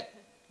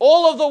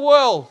all of the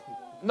world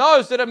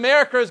knows that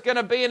America is going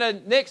to be in a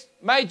next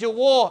major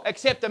war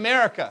except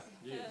America.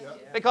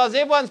 Because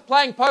everyone's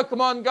playing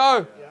Pokemon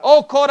Go,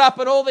 all caught up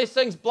in all these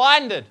things,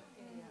 blinded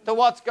to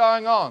what's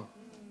going on.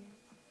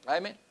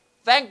 Amen.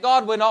 Thank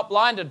God we're not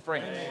blinded,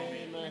 friends.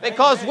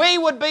 Because we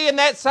would be in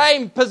that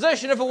same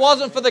position if it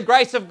wasn't for the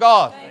grace of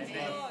God.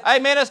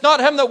 Amen. It's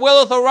not him that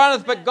willeth or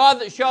runneth, but God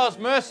that showeth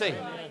mercy.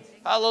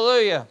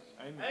 Hallelujah.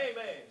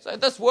 So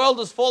this world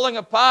is falling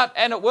apart,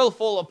 and it will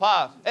fall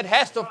apart. It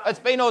has to. It's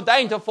been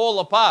ordained to fall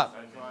apart.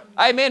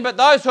 Amen. But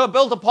those who are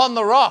built upon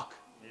the rock,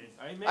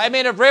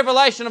 amen, of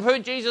revelation of who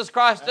Jesus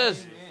Christ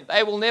is,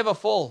 they will never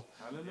fall.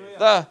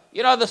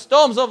 The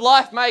storms of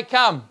life may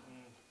come.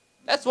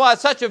 That's why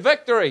it's such a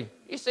victory.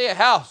 You see a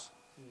house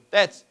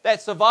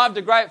that survived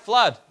a great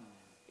flood.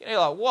 You're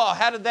like, wow,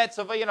 how did that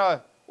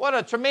survive? What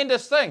a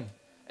tremendous thing.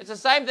 It's the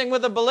same thing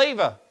with a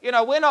believer.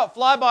 We're not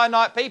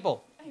fly-by-night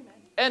people.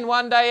 In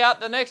one day, out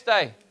the next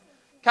day.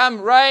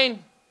 Come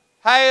rain,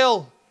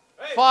 hail,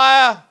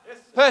 fire,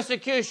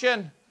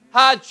 persecution,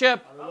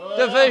 hardship,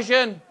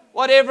 division,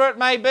 whatever it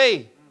may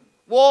be.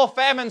 War,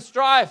 famine,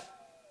 strife.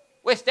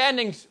 We're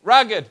standing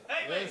rugged.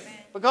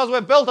 Because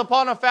we're built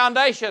upon a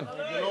foundation.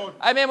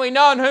 Amen. We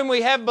know in whom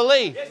we have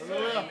believed.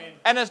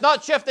 And it's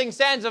not shifting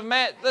sands of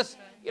man. This,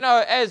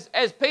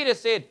 as Peter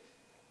said,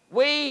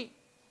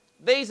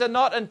 these are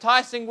not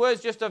enticing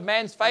words just of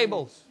man's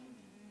fables.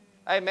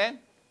 Amen.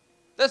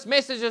 This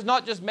message is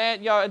not just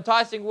man,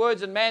 enticing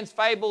words and man's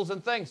fables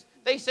and things.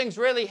 These things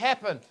really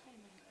happen.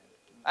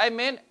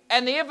 Amen.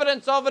 And the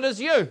evidence of it is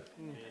you.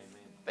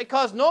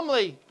 Because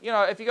normally,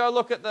 if you go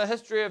look at the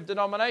history of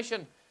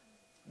denomination,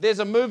 there's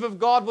a move of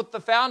God with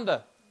the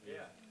founder.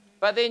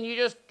 But then you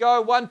just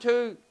go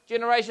 1-2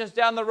 generations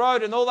down the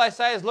road and all they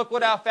say is, look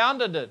what our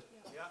founder did.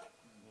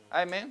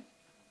 Amen.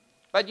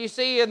 But you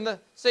see in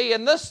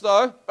this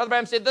though, Brother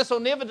Branham said this will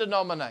never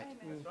denominate.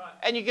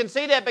 And you can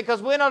see that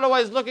because we're not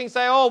always looking,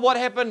 say, oh, what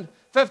happened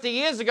 50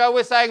 years ago.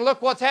 We're saying,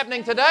 look what's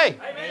happening today.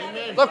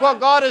 Amen. Look what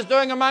God is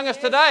doing among us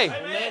today.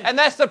 Amen. And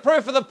that's the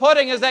proof of the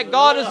pudding, is that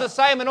God is the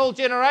same in all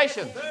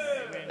generations.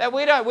 That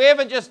we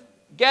haven't just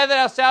gathered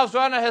ourselves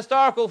around a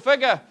historical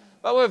figure,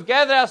 but we've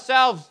gathered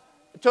ourselves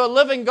to a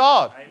living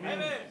God.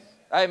 Amen.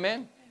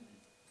 Amen.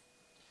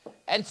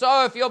 And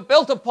so if you're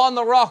built upon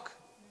the rock,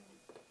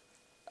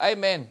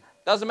 amen.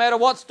 Doesn't matter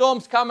what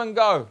storms come and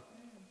go.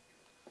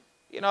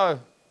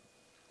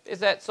 There's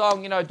that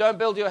song, don't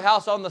build your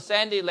house on the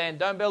sandy land.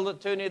 Don't build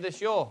it too near the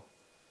shore.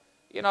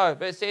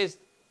 But it says,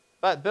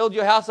 but build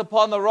your house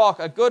upon the rock,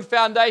 a good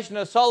foundation,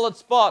 a solid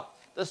spot.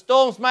 The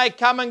storms may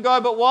come and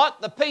go, but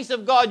what? The peace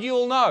of God you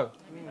will know.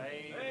 Amen.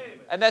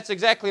 And that's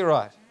exactly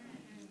right.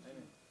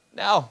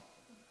 Now,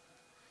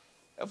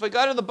 If we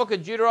go to the book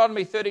of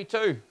Deuteronomy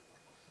 32,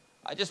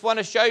 I just want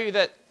to show you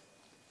that,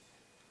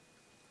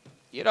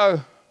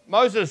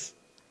 Moses,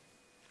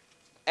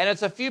 and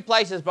it's a few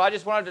places, but I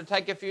just wanted to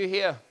take a few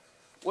here,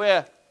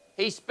 where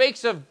he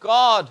speaks of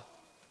God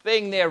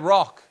being their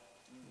rock.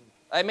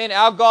 Amen.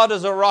 Our God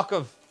is a rock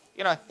of,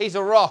 he's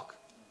a rock.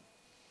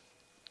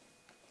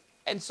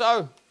 And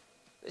so,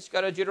 let's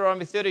go to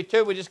Deuteronomy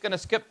 32. We're just going to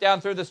skip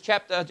down through this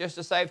chapter just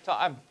to save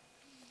time.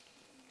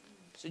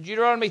 So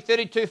Deuteronomy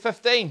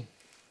 32:15.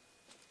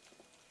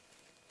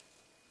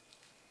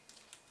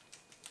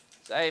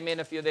 Say amen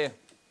if you're there.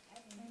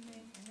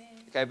 Amen.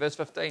 Okay, verse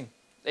 15.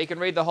 You can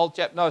read the whole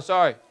chapter. No,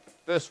 sorry.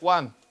 Verse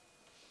 1.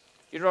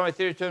 Deuteronomy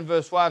 32 and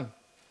verse 1.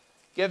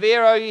 Give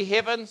ear, O ye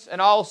heavens,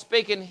 and I will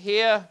speak, and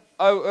hear,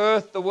 O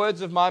earth, the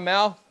words of my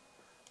mouth.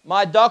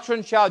 My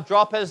doctrine shall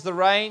drop as the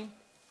rain.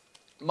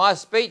 My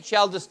speech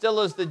shall distill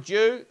as the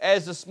dew,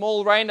 as the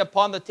small rain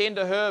upon the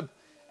tender herb,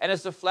 and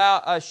as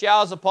the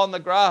showers upon the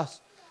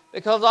grass.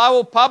 Because I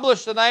will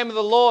publish the name of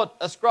the Lord.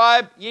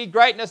 Ascribe ye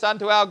greatness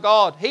unto our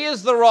God. He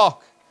is the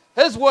rock.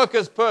 His work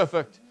is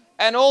perfect,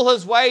 and all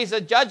his ways are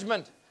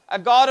judgment. A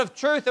God of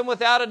truth and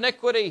without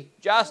iniquity,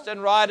 just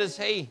and right is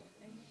he.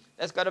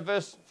 Let's go to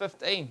verse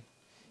 15.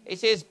 He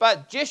says,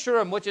 but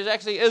Jeshurun, which is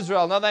actually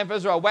Israel, another name for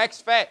Israel,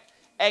 waxed fat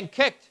and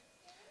kicked.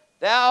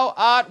 Thou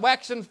art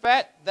waxen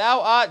fat,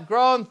 thou art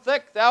grown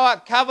thick, thou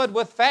art covered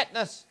with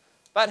fatness.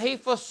 But he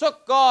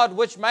forsook God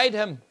which made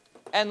him,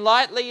 and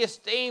lightly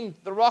esteemed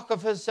the rock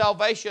of his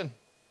salvation.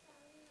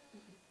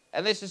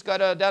 And let's just go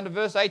down to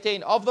verse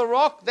 18. Of the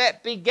rock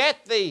that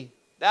begat thee,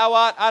 thou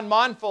art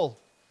unmindful,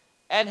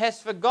 and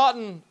hast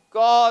forgotten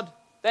God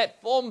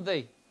that formed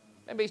thee.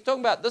 Remember, he's talking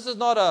about, this is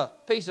not a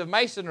piece of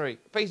masonry,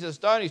 a piece of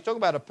stone. He's talking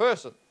about a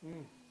person.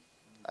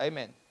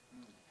 Amen.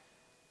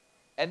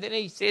 And then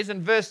he says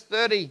in verse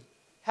 30,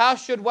 how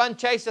should one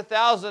chase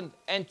 1,000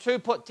 and two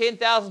put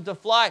 10,000 to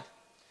flight,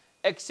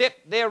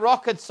 except their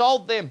rock had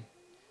sold them,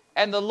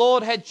 and the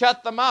Lord had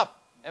shut them up?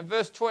 And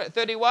verse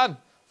 31,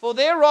 for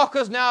their rock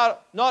is now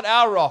not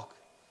our rock,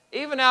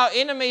 even our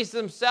enemies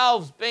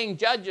themselves being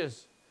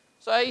judges.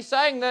 So he's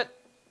saying that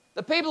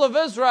the people of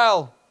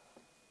Israel,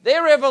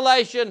 their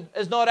revelation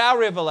is not our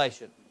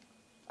revelation.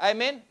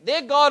 Amen?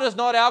 Their God is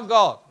not our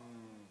God.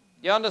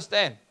 You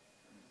understand?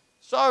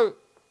 So,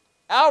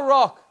 our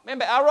rock,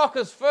 remember, our rock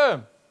is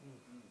firm.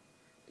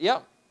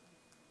 Yep.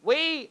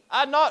 We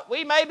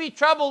may be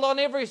troubled on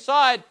every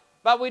side,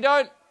 but we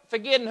don't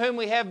forget in whom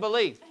we have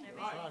believed.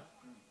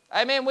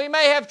 Amen. We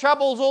may have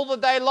troubles all the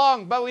day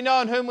long, but we know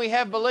in whom we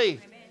have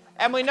believed.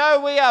 And we know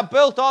we are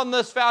built on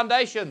this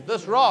foundation,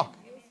 this rock.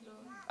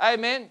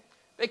 Amen.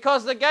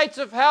 Because the gates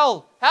of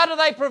hell, how do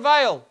they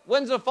prevail?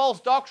 Winds of false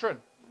doctrine,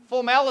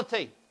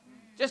 formality,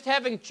 just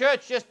having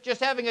church, just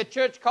having a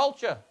church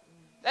culture.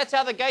 That's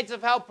how the gates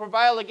of hell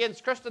prevail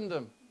against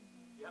Christendom.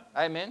 Yep.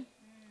 Amen.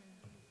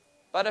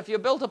 But if you're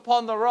built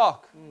upon the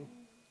rock,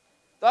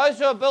 those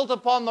who are built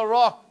upon the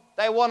rock,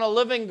 they want a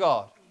living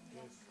God.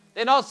 Yes.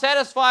 They're not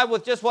satisfied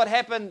with just what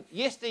happened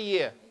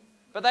yesteryear,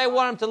 but they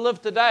want Him to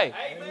live today.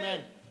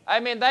 Amen.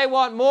 Amen. They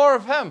want more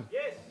of Him.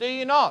 Yes. Do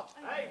you not?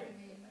 Amen.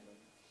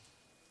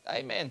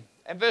 Amen.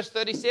 And verse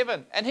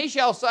 37, and he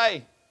shall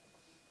say,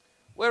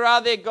 where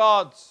are their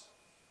gods,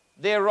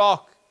 their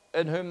rock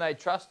in whom they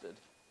trusted?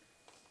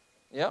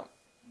 Yeah.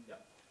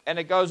 And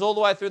it goes all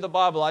the way through the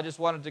Bible. I just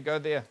wanted to go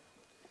there.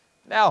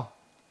 Now,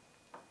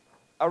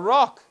 a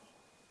rock,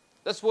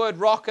 this word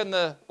rock in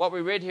what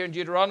we read here in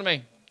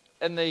Deuteronomy,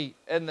 in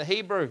the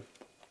Hebrew,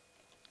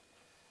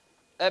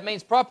 it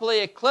means properly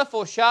a cliff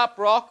or sharp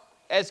rock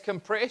as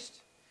compressed.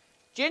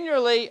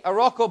 Generally a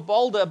rock or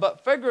boulder,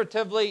 but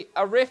figuratively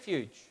a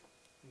refuge.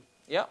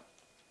 Yeah.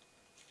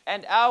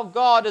 And our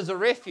God is a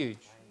refuge.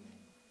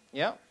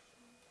 Yeah.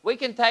 We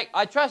can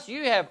I trust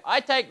you have, I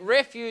take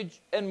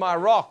refuge in my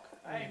rock.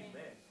 Amen.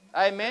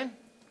 Amen.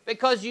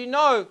 Because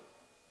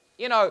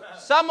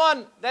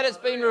someone that it's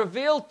been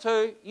revealed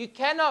to, you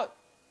cannot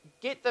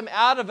get them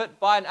out of it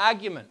by an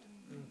argument.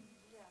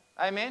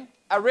 Amen.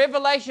 A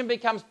revelation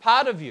becomes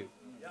part of you.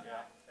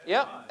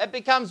 Yep. It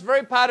becomes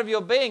very part of your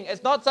being.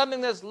 It's not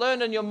something that's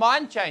learned and your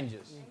mind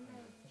changes.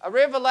 A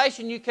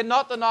revelation, you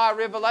cannot deny a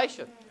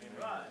revelation.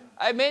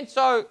 Amen.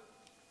 So,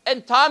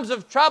 in times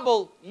of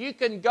trouble, you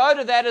can go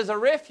to that as a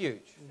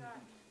refuge.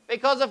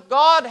 Because if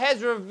God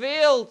has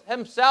revealed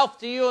Himself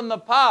to you in the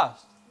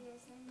past,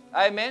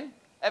 amen.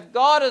 If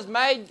God has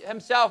made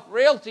Himself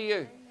real to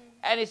you,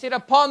 and He said,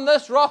 upon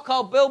this rock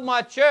I'll build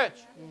my church,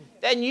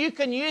 then you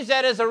can use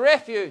that as a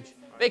refuge.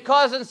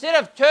 Because instead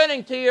of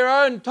turning to your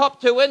own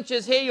top 2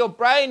 inches here, your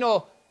brain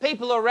or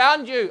people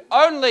around you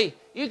only,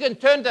 you can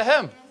turn to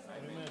Him.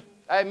 Amen.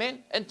 Amen.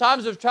 In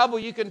times of trouble,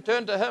 you can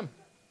turn to Him.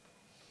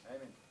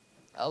 Amen.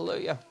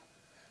 Hallelujah.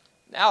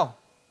 Now,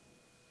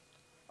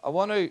 I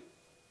want to,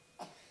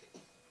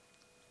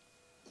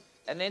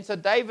 and then so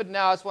David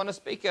now, I just want to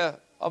speak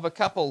of a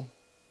couple.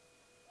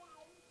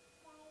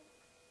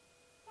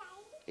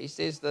 He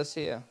says this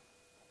here.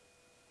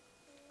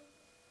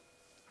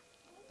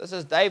 This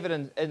is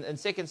David in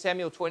 2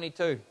 Samuel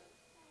 22.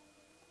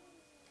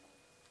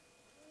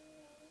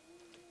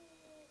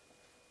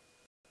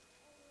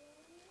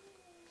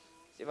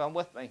 Is everyone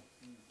with me?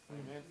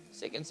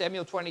 2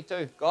 Samuel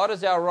 22. God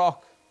is our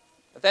rock.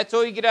 If that's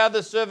all you get out of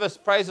this service,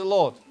 praise the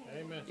Lord.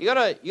 Amen. You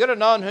gotta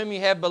know in whom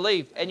you have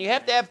believed. And you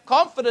have to have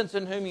confidence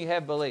in whom you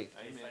have believed.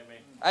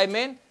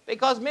 Amen.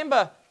 Because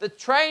remember, the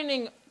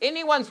training,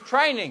 anyone's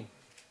training,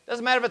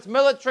 doesn't matter if it's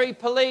military,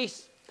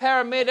 police,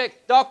 paramedic,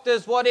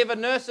 doctors, whatever,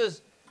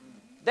 nurses,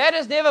 that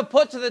is never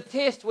put to the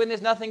test when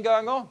there's nothing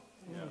going on.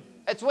 Yeah.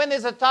 It's when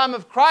there's a time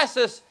of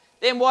crisis,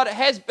 then what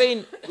has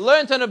been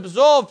learnt and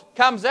absorbed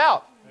comes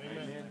out.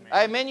 Amen.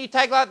 Amen. You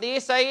take like the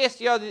SAS,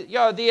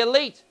 the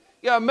elite,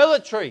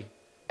 military.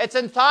 It's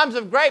in times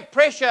of great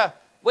pressure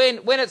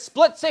when it's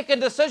split-second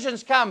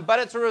decisions come, but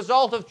it's a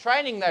result of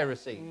training they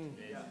receive.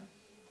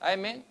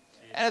 Amen.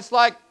 And it's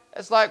like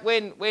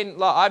when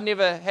I've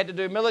never had to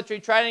do military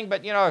training,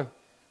 but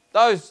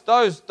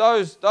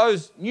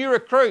those new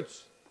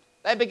recruits,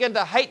 they begin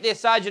to hate their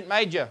sergeant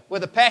major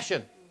with a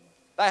passion.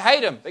 They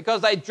hate him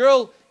because they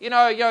drill, he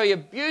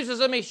abuses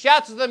them, he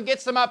shouts at them,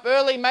 gets them up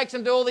early, makes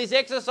them do all these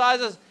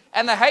exercises,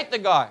 and they hate the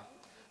guy.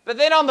 But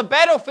then on the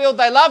battlefield,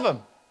 they love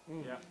him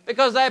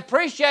because they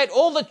appreciate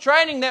all the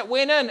training that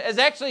went in is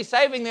actually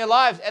saving their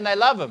lives, and they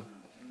love him.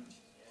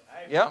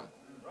 Yeah.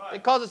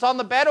 Because it's on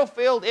the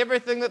battlefield,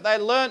 everything that they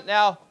learnt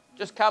now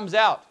just comes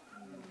out.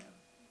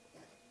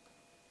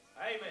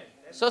 Amen.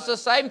 So it's the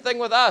same thing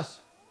with us.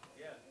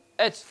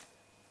 It's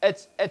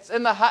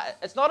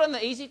not in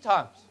the easy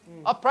times.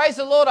 I praise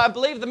the Lord, I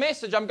believe the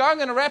message, I'm going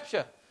in a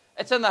rapture.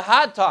 It's in the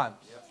hard times.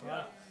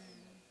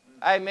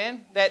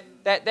 Amen.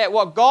 That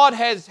what God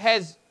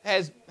has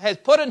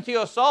put into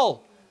your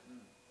soul,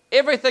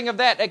 everything of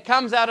that, it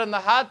comes out in the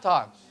hard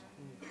times.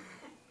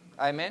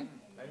 Amen.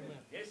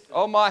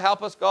 Oh my,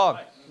 help us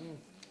God.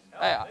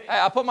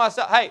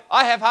 Hey,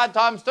 I have hard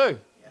times too.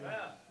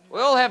 We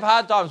all have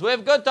hard times. We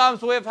have good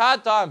times, we have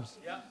hard times.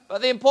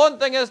 But the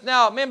important thing is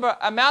now, remember,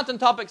 a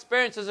mountaintop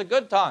experience is a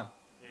good time.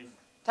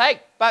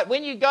 But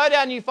when you go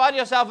down and you find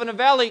yourself in a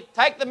valley,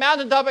 take the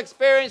mountaintop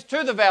experience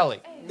to the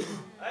valley.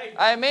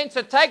 Amen.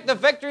 So take the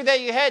victory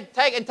that you had,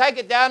 take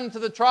it down into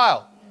the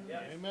trial.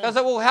 Because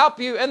it will help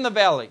you in the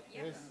valley.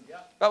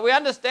 But we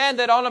understand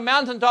that on a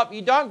mountaintop,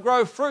 you don't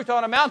grow fruit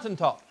on a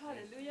mountaintop.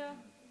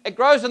 It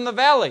grows in the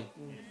valley.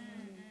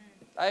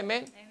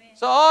 Amen.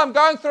 So I'm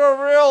going through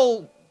a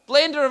real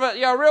blender of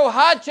it, a real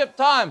hardship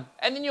time.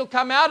 And then you'll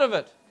come out of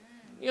it.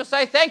 You'll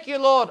say, thank you,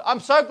 Lord. I'm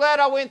so glad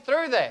I went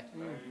through that.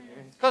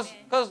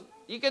 Because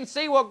you can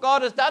see what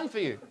God has done for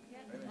you.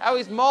 How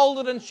He's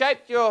molded and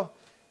shaped your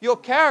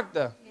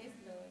character.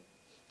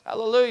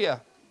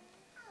 Hallelujah.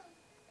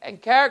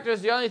 And character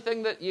is the only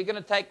thing that you're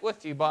going to take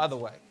with you, by the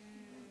way.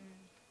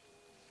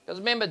 Because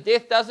remember,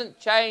 death doesn't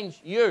change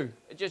you.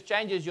 It just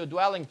changes your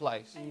dwelling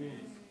place.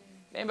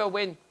 Remember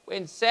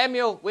when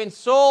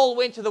Saul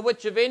went to the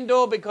witch of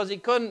Endor because he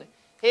couldn't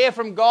hear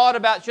from God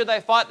about should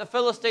they fight the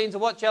Philistines or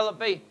what shall it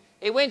be.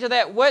 He went to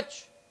that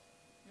witch,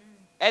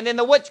 and then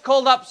the witch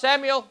called up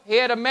Samuel. He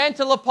had a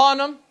mantle upon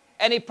him,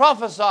 and he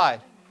prophesied.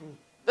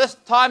 This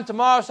time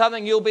tomorrow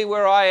something, you'll be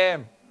where I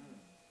am.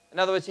 In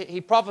other words,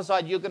 he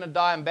prophesied you're going to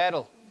die in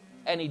battle.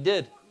 And he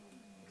did.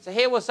 So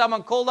here was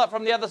someone called up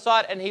from the other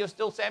side, and he was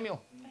still Samuel.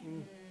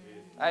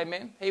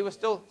 Amen. He was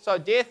still, so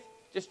death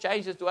just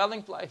changed his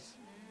dwelling place.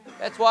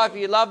 That's why if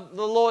you love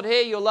the Lord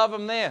here, you'll love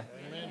Him there.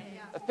 Amen.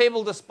 If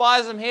people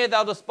despise Him here,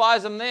 they'll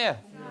despise Him there.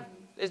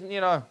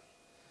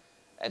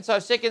 And so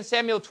 2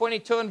 Samuel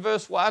 22 and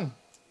verse 1.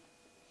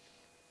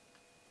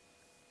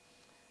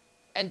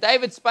 And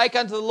David spake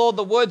unto the Lord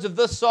the words of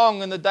this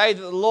song in the day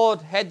that the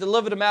Lord had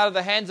delivered him out of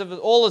the hands of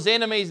all his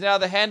enemies and out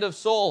of the hand of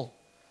Saul.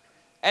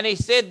 And he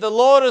said, the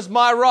Lord is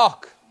my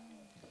rock,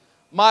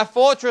 my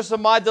fortress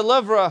and my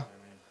deliverer,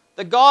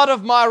 the God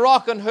of my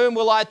rock in whom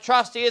will I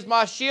trust. He is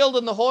my shield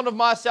and the horn of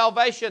my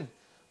salvation,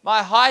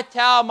 my high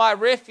tower, my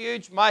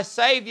refuge, my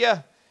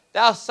Saviour.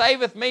 Thou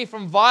savest me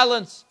from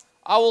violence.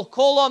 I will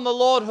call on the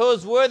Lord who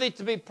is worthy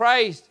to be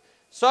praised.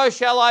 So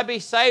shall I be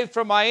saved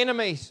from my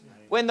enemies.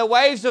 When the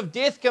waves of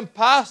death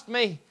compassed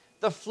me,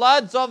 the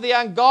floods of the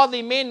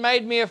ungodly men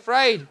made me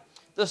afraid.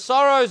 The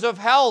sorrows of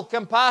hell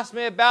compassed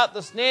me about.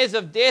 The snares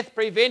of death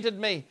prevented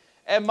me.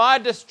 In my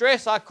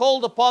distress I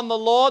called upon the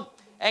Lord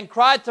and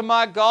cried to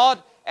my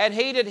God, and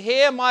He did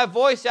hear my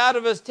voice out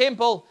of His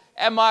temple,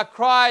 and my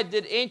cry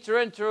did enter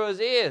into His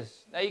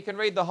ears. Now you can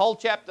read the whole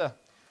chapter.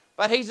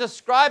 But he's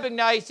describing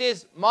now, he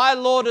says, my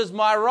Lord is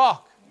my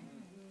rock.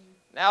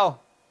 Now,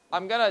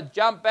 I'm going to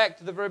jump back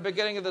to the very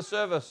beginning of the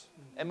service,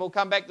 and we'll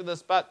come back to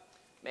this. But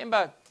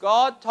remember,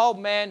 God told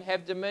man,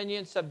 have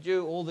dominion,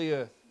 subdue all the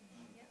earth.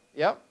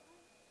 Yep.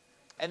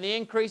 And the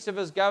increase of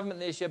His government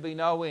there shall be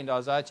no end,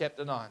 Isaiah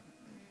chapter 9.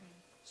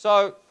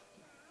 So,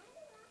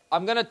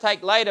 I'm going to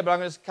take later, but I'm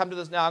going to come to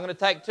this now. I'm going to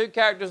take two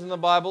characters in the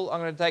Bible. I'm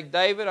going to take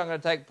David, I'm going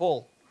to take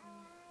Paul.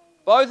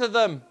 Both of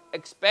them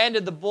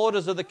expanded the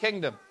borders of the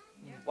kingdom.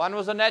 One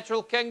was a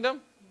natural kingdom,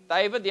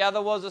 David. The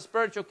other was a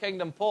spiritual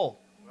kingdom, Paul.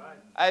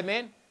 Right.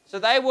 Amen. So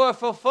they were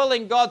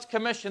fulfilling God's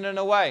commission in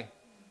a way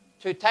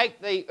to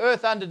take the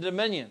earth under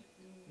dominion.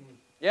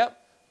 Yep.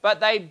 But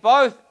they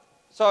both,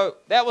 so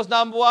that was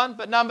number one.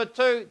 But number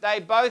two, they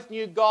both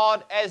knew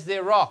God as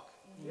their rock.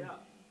 Yeah.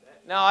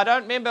 Now, I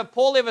don't remember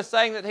Paul ever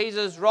saying that he's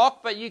his rock,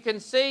 but you can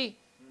see,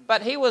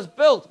 but he was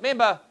built.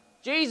 Remember,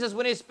 Jesus,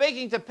 when he's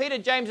speaking to Peter,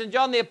 James, and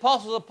John, the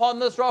apostles, upon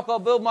this rock I'll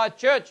build my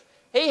church,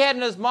 he had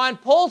in his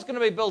mind Paul's going to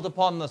be built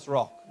upon this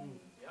rock.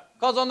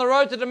 Because on the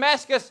road to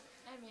Damascus,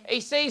 he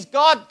sees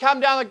God come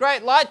down, the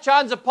great light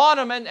shines upon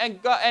him,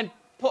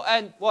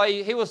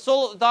 he was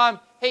Saul at the time.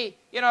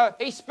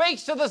 He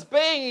speaks to this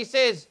being. He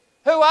says,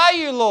 "Who are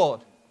you, Lord?"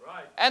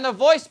 Right. And the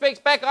voice speaks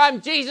back, "I'm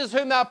Jesus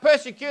whom thou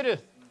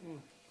persecutest."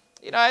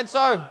 And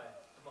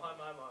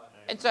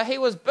so he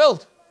was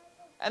built.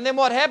 And then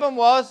what happened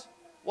was,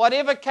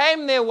 whatever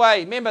came their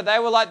way, remember, they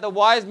were like the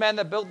wise man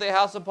that built their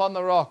house upon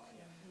the rock.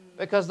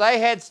 Because they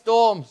had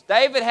storms.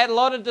 David had a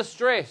lot of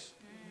distress.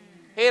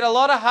 He had a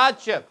lot of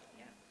hardship.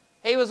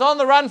 He was on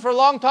the run for a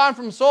long time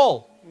from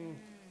Saul.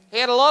 He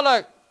had a lot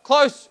of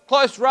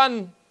close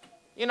run,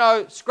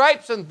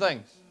 scrapes and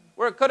things,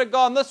 where it could have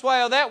gone this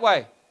way or that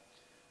way.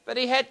 But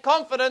he had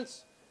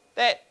confidence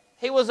that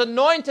he was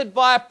anointed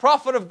by a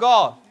prophet of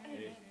God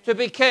to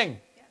be king.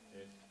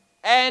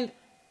 And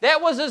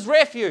that was his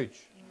refuge.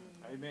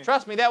 Amen.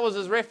 Trust me, that was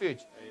his refuge.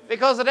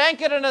 Because it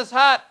anchored in his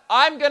heart,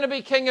 I'm going to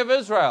be king of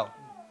Israel.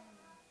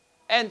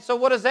 And so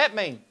what does that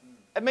mean?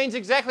 It means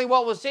exactly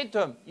what was said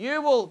to him.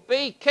 You will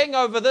be king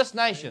over this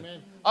nation,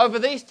 over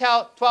these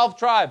 12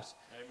 tribes.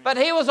 But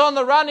he was on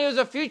the run. He was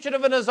a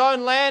fugitive in his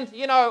own land,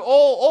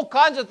 all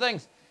kinds of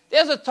things.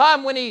 There's a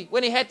time when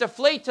he had to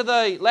flee to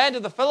the land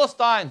of the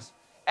Philistines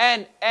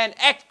and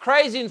act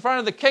crazy in front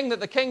of the king that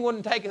the king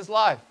wouldn't take his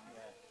life.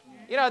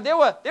 There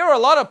were a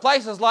lot of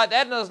places like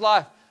that in his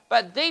life.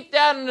 But deep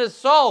down in his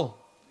soul,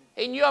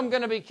 he knew, I'm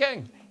going to be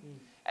king.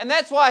 And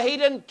that's why he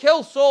didn't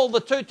kill Saul the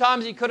 2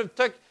 times he could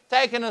have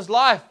taken his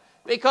life.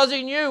 Because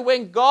he knew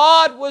when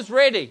God was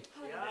ready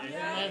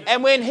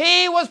and when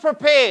he was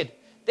prepared,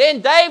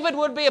 then David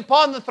would be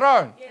upon the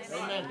throne.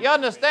 You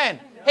understand?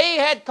 He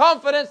had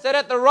confidence that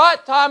at the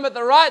right time, at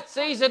the right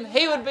season,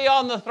 he would be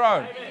on the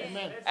throne.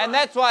 And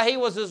that's why he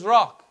was his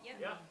rock.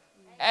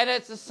 And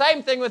it's the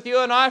same thing with you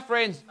and I,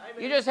 friends.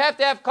 You just have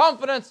to have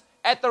confidence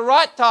at the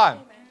right time.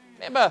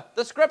 Remember,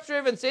 the scripture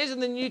even says in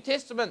the New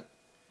Testament,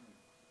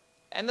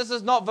 and this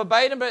is not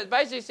verbatim, but it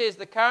basically says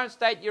the current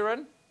state you're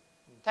in,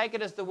 take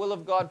it as the will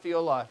of God for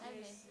your life.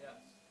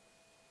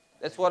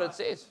 That's what it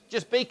says.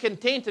 Just be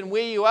content in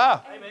where you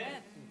are.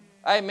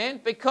 Amen.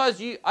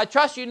 Because I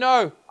trust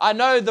I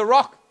know the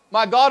rock.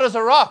 My God is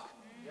a rock.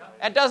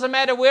 It doesn't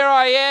matter where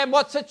I am,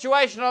 what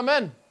situation I'm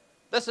in.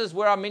 This is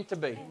where I'm meant to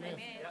be.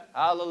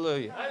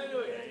 Hallelujah.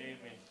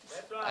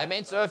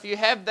 Amen. So if you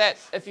have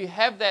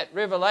that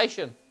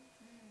revelation,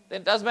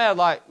 then it doesn't matter.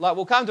 Like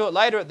we'll come to it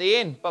later at the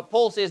end. But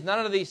Paul says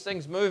none of these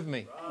things move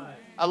me.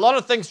 A lot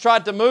of things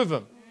tried to move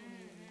him.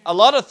 A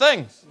lot of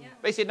things.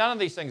 But he said none of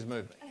these things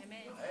move me.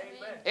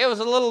 He was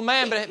a little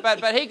man,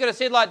 but he could have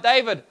said like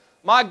David,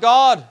 my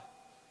God,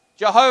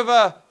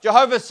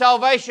 Jehovah's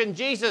salvation,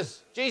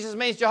 Jesus. Jesus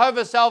means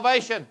Jehovah's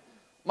salvation.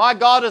 My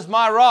God is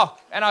my rock,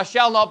 and I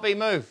shall not be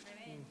moved.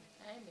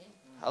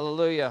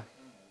 Hallelujah.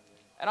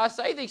 And I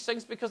say these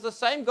things because the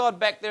same God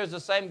back there is the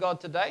same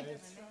God today.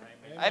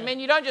 Amen.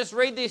 You don't just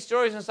read these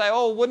stories and say,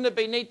 oh, wouldn't it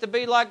be neat to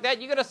be like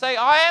that? You've got to say,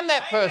 I am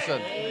that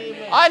person.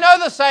 I know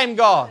the same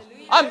God.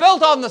 I'm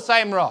built on the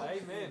same rock.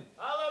 Amen.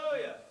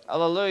 Hallelujah.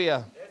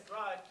 Hallelujah. That's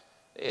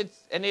right.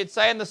 And he'd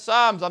say in the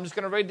Psalms, I'm just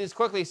going to read this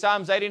quickly,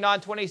 Psalms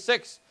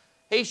 89:26,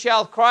 he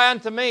shall cry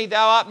unto me,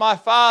 thou art my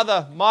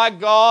Father, my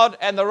God,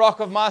 and the rock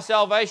of my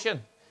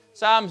salvation.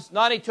 Psalms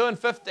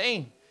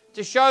 92:15,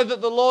 to show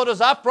that the Lord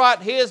is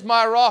upright, he is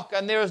my rock,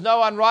 and there is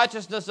no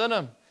unrighteousness in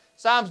him.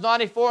 Psalms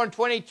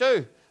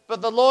 94:22,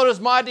 but the Lord is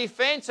my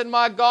defense, and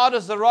my God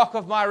is the rock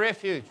of my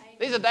refuge.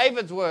 These are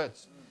David's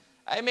words.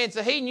 Amen.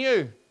 So he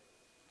knew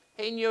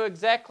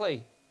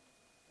exactly.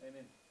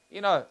 Amen.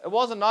 It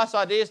wasn't nice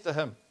ideas to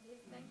him.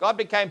 God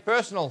became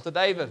personal to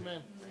David.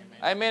 Amen.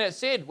 Amen. It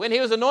said, when he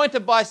was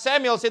anointed by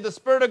Samuel, it said the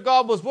Spirit of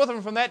God was with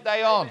him from that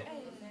day on. Amen.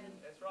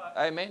 That's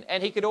right. Amen.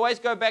 And he could always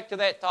go back to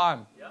that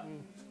time. Yep.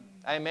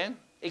 Amen.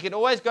 He could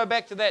always go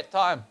back to that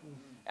time.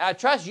 And I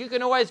trust you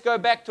can always go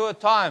back to a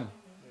time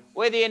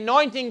where the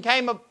anointing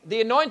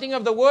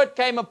of the word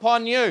came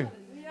upon you,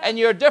 and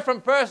you're a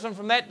different person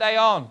from that day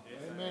on.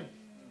 Amen.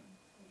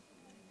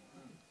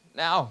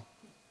 Now,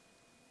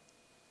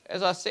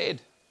 as I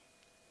said,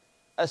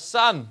 a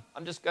son,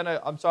 I'm just going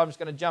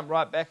to jump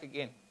right back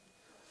again.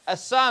 A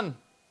son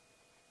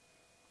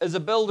is a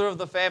builder of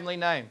the family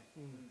name.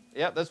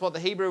 Yep, that's what the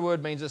Hebrew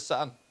word means, a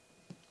son.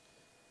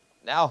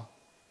 Now,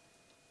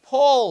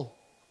 Paul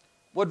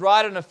would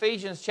write in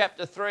Ephesians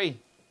chapter 3,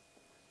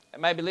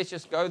 and maybe let's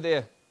just go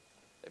there,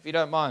 if you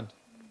don't mind.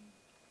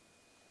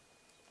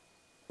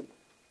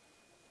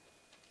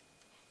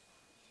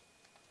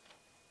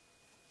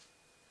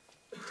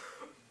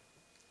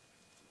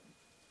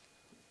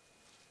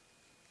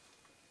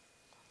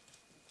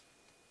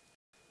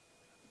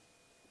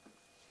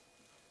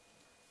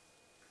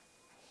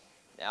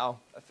 Now,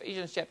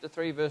 Ephesians chapter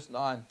 3, verse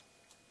 9. It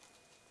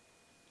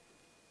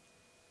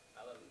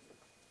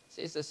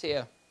says this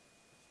here.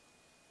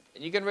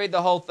 And you can read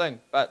the whole thing,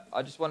 but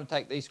I just want to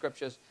take these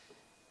scriptures.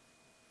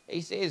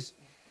 He says,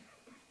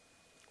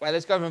 Wait,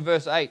 let's go from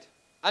verse 8.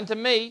 Unto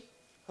me,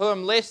 who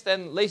am less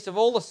than least of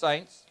all the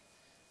saints,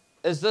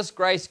 is this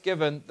grace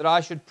given, that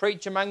I should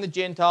preach among the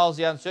Gentiles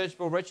the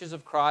unsearchable riches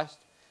of Christ,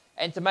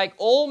 and to make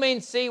all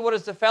men see what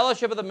is the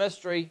fellowship of the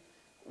mystery,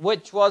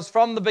 which was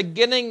from the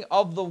beginning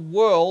of the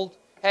world,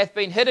 hath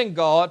been hid in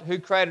God, who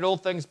created all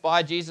things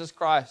by Jesus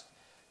Christ,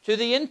 to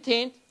the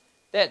intent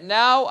that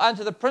now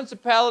unto the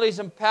principalities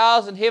and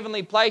powers in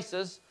heavenly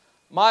places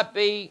might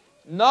be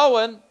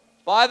known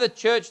by the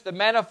church the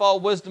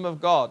manifold wisdom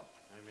of God,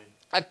 Amen.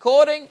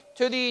 According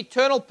to the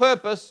eternal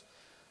purpose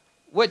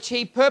which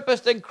he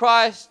purposed in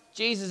Christ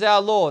Jesus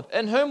our Lord,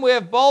 in whom we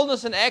have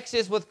boldness and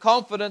access with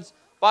confidence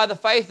by the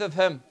faith of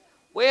him.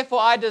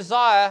 Wherefore I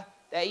desire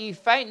that ye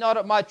faint not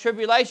at my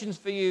tribulations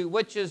for you,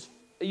 which is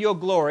your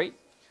glory.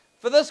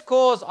 For this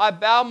cause I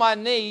bow my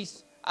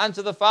knees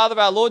unto the Father of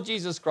our Lord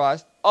Jesus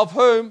Christ, of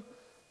whom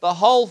the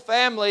whole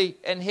family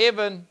in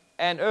heaven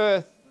and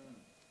earth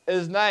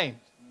is named,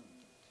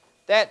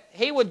 that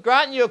he would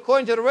grant you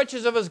according to the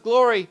riches of his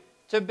glory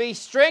to be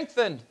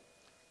strengthened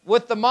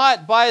with the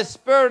might by his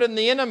Spirit in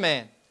the inner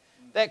man,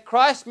 that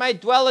Christ may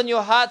dwell in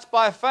your hearts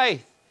by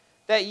faith,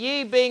 that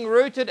ye, being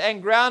rooted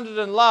and grounded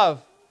in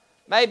love,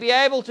 may be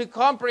able to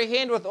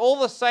comprehend with all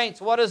the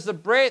saints what is the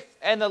breadth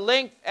and the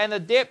length and the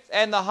depth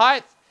and the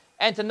height,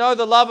 and to know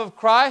the love of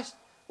Christ,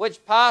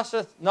 which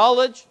passeth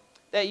knowledge,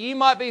 that ye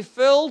might be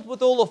filled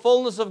with all the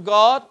fullness of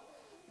God.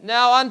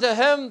 Now unto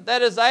him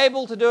that is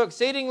able to do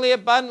exceedingly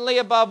abundantly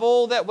above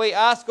all that we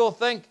ask or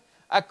think,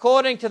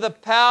 according to the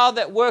power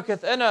that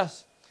worketh in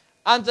us,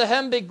 unto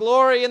him be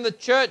glory in the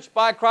church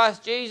by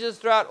Christ Jesus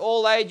throughout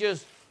all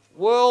ages,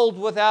 world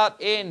without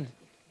end.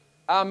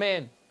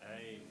 Amen.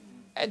 Amen.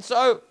 And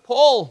so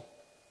Paul's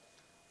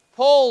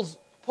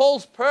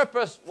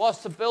purpose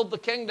was to build the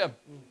kingdom,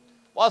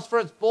 was for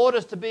its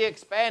borders to be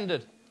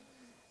expanded,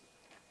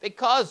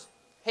 because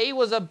he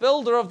was a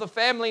builder of the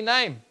family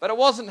name. But it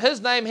wasn't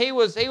his name he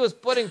was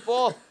putting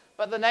forth,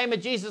 but the name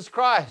of Jesus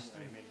Christ.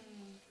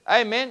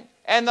 Amen. Amen.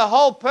 And the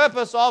whole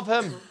purpose of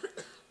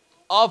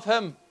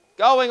him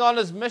going on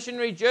his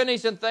missionary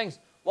journeys and things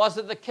was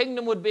that the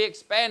kingdom would be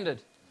expanded,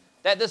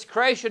 that this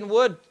creation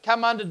would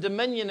come under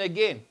dominion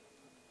again.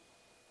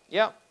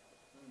 Yeah.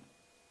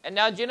 And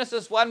now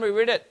Genesis 1, we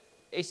read it.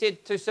 He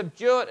said to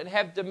subdue it and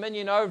have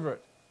dominion over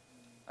it.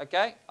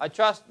 Okay? I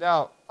trust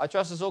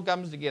this all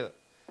comes together.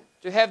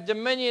 To have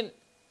dominion,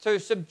 to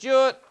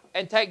subdue it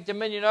and take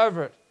dominion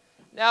over it.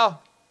 Now,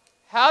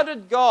 how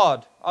did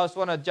God, I just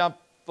want to jump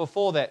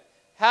before that,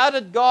 how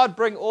did God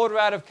bring order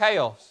out of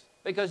chaos?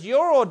 Because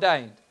you're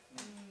ordained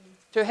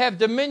to have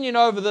dominion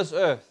over this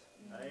earth.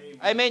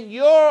 Amen.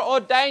 You're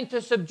ordained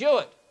to subdue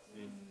it.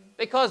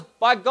 Because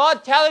by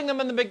God telling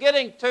them in the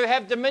beginning to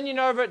have dominion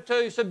over it,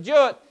 to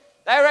subdue it,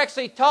 they were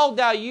actually told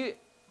now,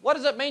 what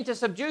does it mean to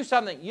subdue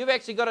something? You've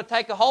actually got to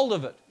take a hold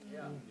of it.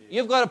 Yeah.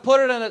 You've got to put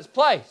it in its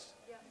place.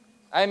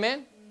 Yeah.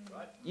 Amen.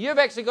 Right. You've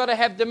actually got to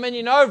have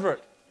dominion over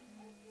it.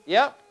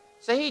 Yeah.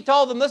 So he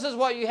told them this is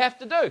what you have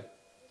to do.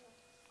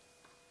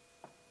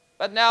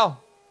 But now,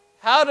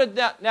 how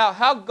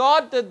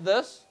God did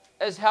this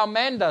is how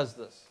man does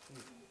this.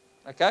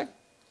 Okay?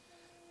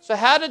 So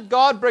how did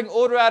God bring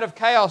order out of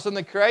chaos in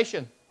the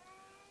creation?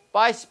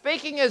 By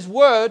speaking his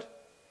word,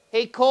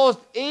 he caused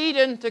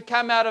Eden to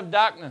come out of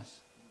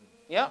darkness.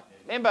 Yeah?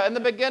 Remember, in the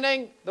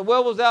beginning, the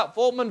world was out,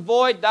 form and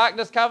void,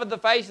 darkness covered the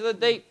face of the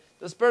deep.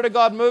 The Spirit of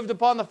God moved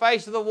upon the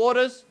face of the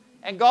waters,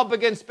 and God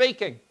began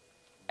speaking.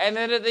 And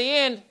then at the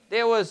end,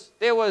 there was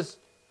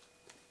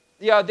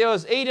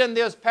Eden,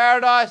 there was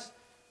paradise,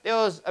 there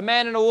was a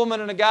man and a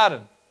woman in a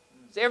garden.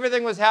 So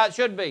everything was how it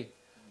should be.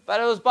 But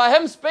it was by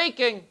him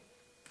speaking,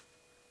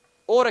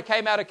 order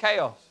came out of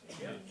chaos.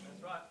 Yeah,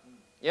 that's right.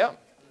 Yeah.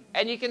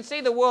 And you can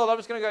see the world. I'm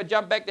just going to go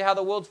jump back to how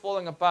the world's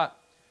falling apart.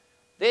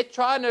 They're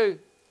going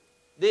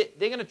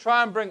to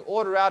try and bring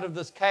order out of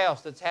this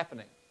chaos that's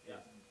happening. Yeah,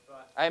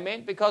 right.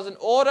 Amen. Because in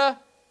order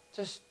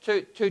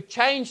to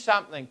change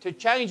something, to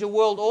change a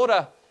world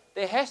order,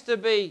 there has to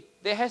be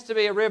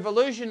a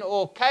revolution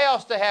or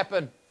chaos to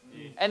happen.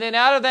 Yeah. And then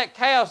out of that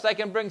chaos, they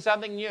can bring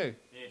something new.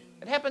 Yeah.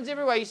 It happens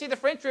everywhere. You see the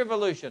French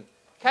Revolution.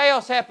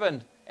 Chaos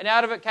happened, and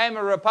out of it came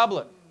a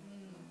republic.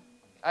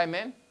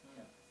 Amen.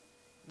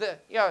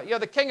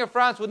 The King of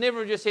France would never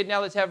have just said,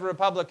 now let's have a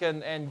republic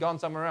and gone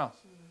somewhere else.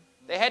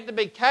 There had to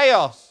be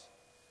chaos,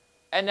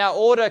 and now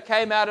order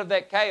came out of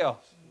that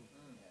chaos.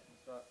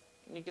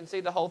 And you can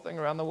see the whole thing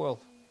around the world.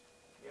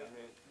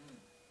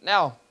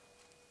 Now,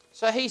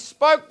 so he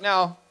spoke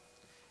now,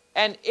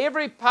 and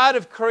every part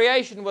of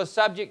creation was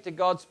subject to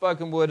God's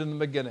spoken word in the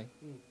beginning.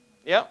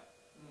 Yeah?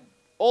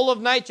 All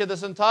of nature,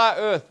 this entire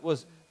earth,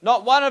 was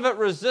not one of it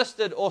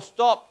resisted or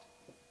stopped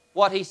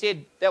what he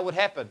said that would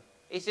happen.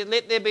 He said,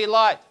 let there be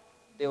light.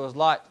 There was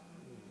light.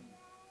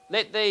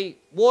 Let the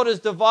waters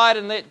divide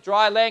and let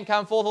dry land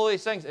come forth, all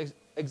these things.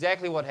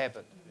 Exactly what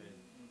happened.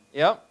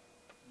 Yeah?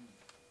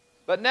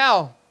 But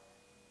now,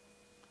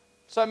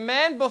 so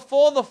man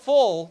before the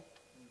fall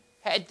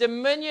had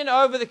dominion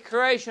over the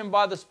creation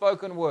by the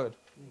spoken word.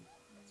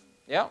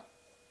 Yeah?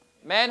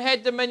 Man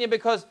had dominion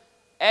because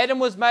Adam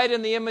was made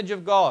in the image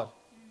of God.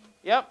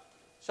 Yep.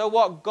 So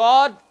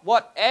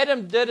what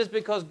Adam did is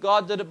because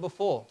God did it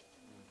before.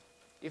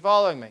 You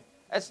following me?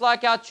 It's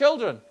like our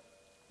children.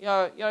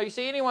 You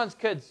see anyone's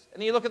kids,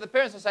 and you look at the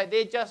parents and say,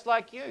 they're just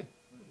like you.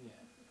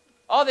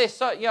 Oh, they're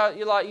so,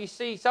 you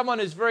see someone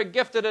who's very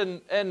gifted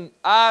in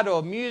art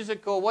or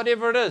music or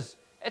whatever it is.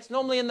 It's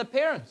normally in the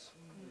parents.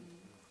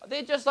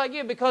 They're just like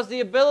you because the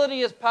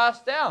ability is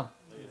passed down.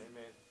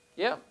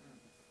 Yeah.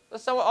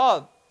 There's someone,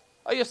 oh,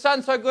 your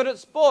son's so good at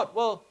sport.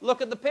 Well,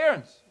 look at the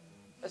parents.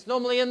 It's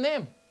normally in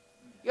them.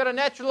 You got a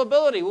natural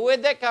ability. Well,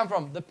 where'd that come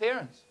from? The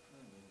parents.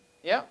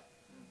 Yeah.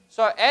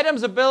 So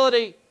Adam's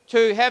ability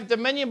to have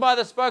dominion by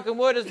the spoken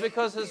word is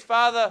because his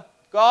father,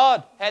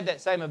 God, had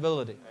that same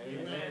ability.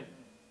 Amen.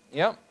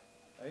 Yeah.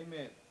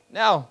 Amen.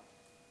 Now,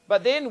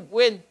 but then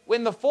when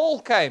the fall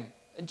came,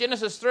 in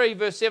Genesis 3,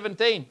 verse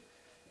 17,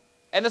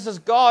 and this is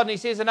God, and he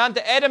says, and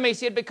unto Adam he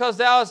said, because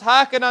thou hast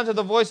hearkened unto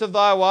the voice of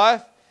thy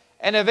wife,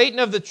 and have eaten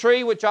of the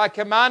tree which I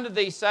commanded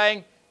thee,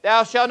 saying,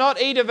 thou shalt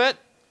not eat of it,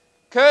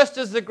 cursed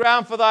is the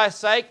ground for thy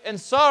sake, in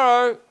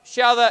sorrow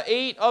shalt thou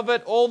eat of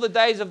it all the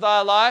days of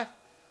thy life.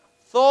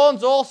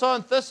 Thorns also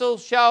and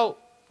thistles shall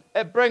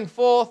it bring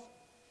forth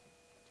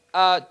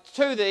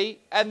to thee,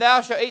 and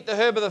thou shalt eat the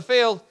herb of the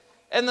field.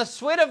 In the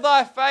sweat of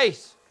thy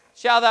face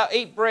shalt thou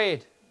eat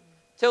bread,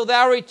 till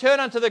thou return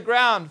unto the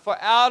ground, for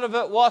out of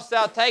it wast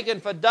thou taken,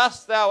 for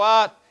dust thou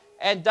art,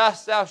 and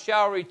dust thou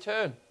shalt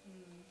return.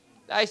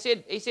 Now he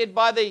said,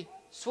 by the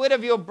sweat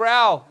of your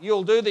brow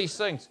you'll do these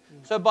things.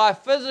 So by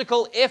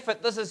physical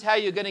effort, this is how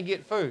you're going to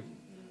get food.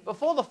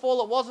 Before the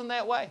fall, it wasn't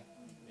that way.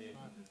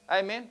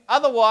 Amen.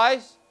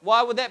 Otherwise,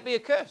 why would that be a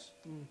curse?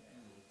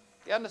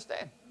 You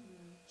understand?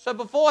 So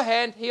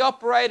beforehand, he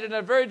operated in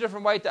a very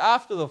different way to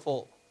after the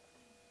fall.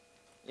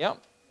 Yep.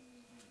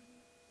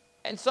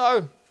 And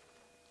so,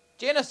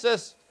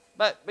 Genesis,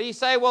 but you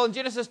say, well, in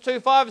Genesis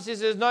 2:5 it says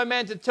there's no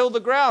man to till the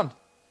ground.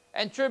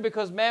 And true,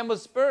 because man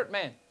was spirit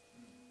man.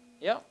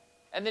 Yep.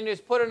 And then he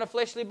was put in a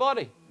fleshly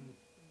body.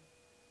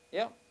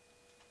 Yep.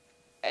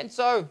 And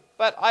so,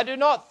 but I do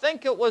not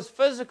think it was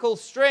physical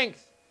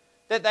strength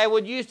that they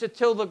would use to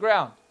till the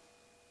ground.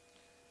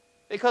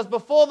 Because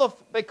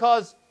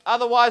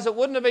otherwise it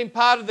wouldn't have been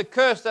part of the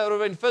curse. That would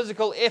have been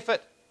physical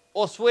effort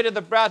or sweat of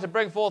the brow to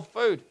bring forth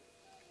food.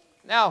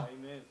 Now,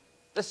 Amen.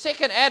 the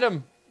second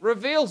Adam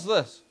reveals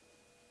this.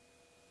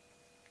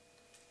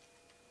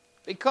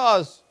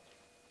 Because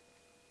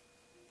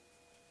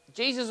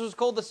Jesus was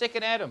called the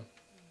second Adam.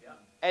 Yeah.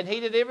 And he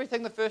did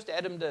everything the first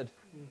Adam did.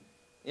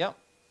 Yep.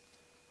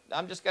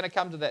 I'm just going to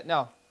come to that.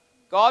 Now,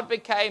 God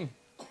became...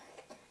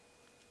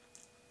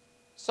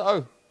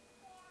 So,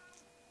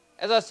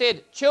 as I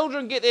said,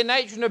 children get their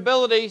nature and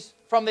abilities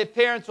from their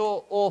parents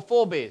or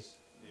forebears.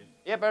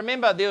 Yeah, but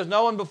remember, there was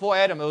no one before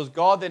Adam. It was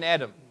God, then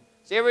Adam.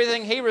 So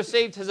everything he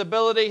received, his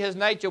ability, his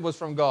nature was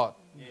from God.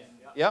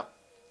 Yeah.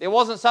 There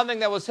wasn't something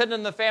that was hidden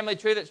in the family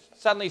tree that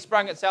suddenly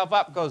sprung itself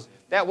up, because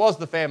that was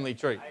the family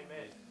tree.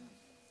 Amen.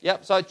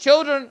 Yep. So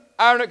children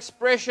are an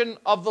expression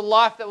of the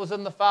life that was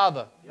in the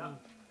Father.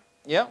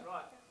 Yeah.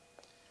 Right.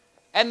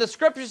 And the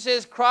scripture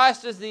says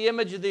Christ is the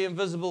image of the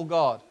invisible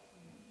God.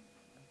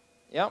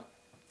 Yep.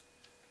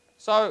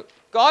 So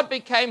God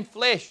became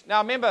flesh.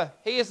 Now remember,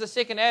 he is the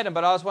second Adam,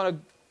 but I just want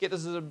to get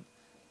this as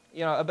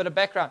a bit of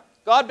background.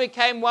 God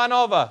became one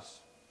of us.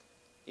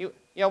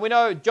 We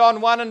know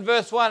John 1 and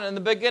verse 1, in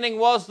the beginning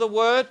was the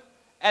Word,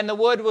 and the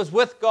Word was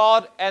with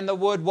God, and the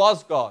Word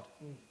was God.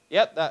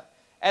 Yep.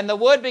 And the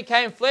Word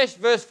became flesh,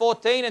 verse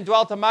 14, and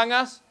dwelt among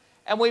us,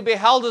 and we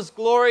beheld his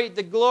glory,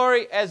 the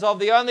glory as of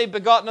the only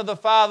begotten of the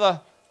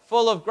Father,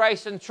 full of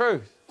grace and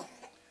truth.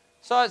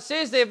 So it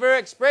says there very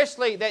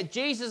expressly that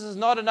Jesus is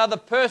not another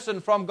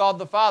person from God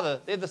the Father.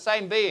 They're the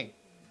same being.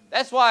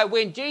 That's why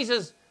when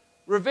Jesus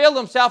revealed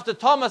himself to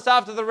Thomas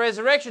after the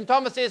resurrection,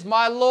 Thomas says,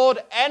 my Lord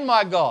and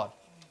my God.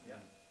 Yeah.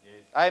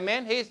 Yes.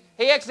 Amen.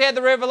 He actually had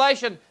the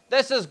revelation.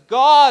 This is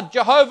God,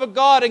 Jehovah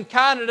God,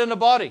 incarnate in a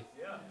body.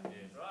 Yeah. Yes.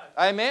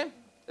 Right. Amen.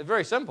 It's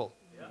very simple.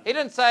 Yeah. He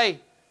didn't say,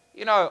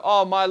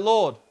 oh, my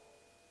Lord.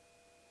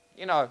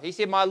 He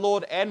said, my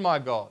Lord and my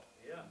God.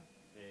 Yeah.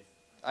 Yes.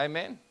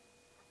 Amen.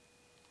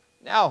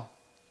 Now,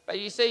 but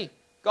you see,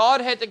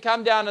 God had to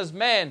come down as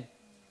man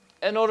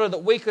in order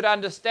that we could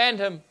understand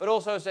him, but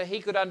also so he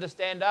could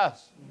understand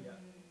us.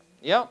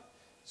 Yeah.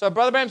 So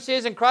Brother Branham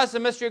says in Christ the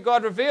mystery of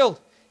God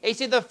revealed. He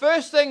said the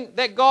first thing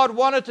that God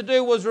wanted to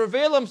do was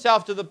reveal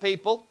himself to the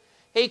people.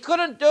 He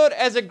couldn't do it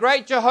as a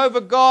great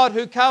Jehovah God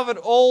who covered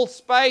all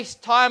space,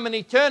 time, and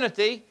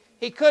eternity.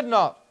 He could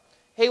not.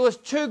 He was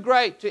too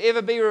great to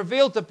ever be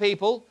revealed to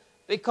people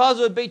because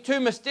it would be too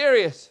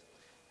mysterious.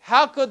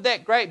 How could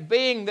that great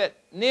being that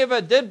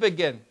never did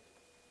begin,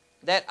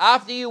 that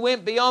after you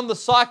went beyond the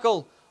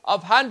cycle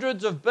of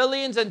hundreds of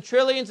billions and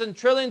trillions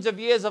of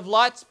years of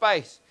light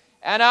space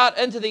and out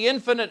into the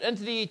infinite,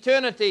 into the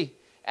eternity,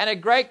 and a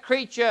great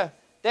creature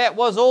that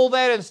was all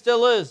that and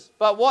still is.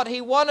 But what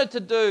he wanted to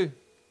do,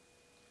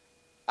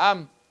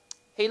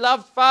 he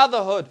loved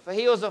fatherhood, for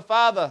he was a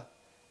father.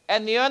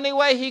 And the only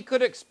way he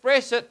could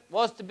express it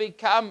was to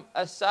become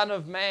a son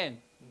of man.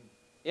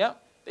 Yeah?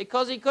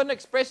 Because he couldn't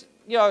express,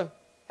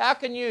 how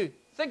can you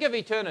think of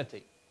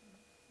eternity.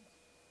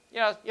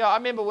 I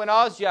remember when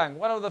I was young,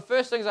 one of the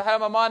first things I had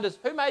in my mind is,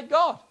 who made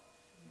God?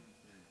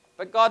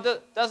 But God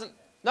doesn't,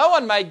 no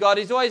one made God,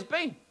 He's always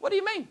been. What do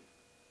you mean?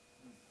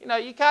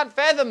 You can't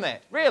fathom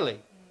that, really.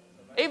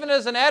 Even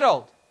as an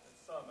adult.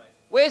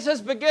 Where's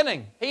His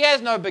beginning? He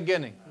has no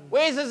beginning.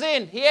 Where's His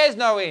end? He has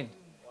no end.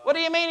 What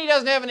do you mean He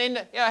doesn't have an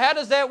end? How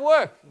does that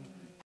work?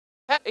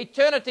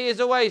 Eternity is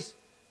always,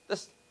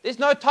 there's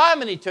no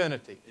time in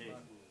eternity.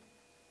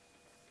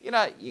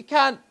 You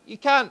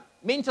can't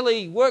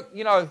mentally work,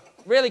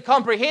 really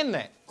comprehend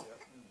that.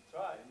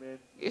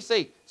 You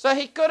see, so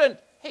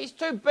he's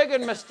too big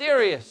and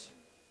mysterious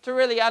to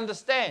really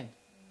understand.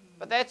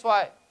 But that's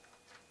why,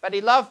 but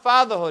He loved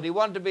fatherhood. He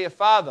wanted to be a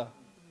father.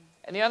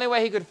 And the only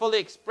way He could fully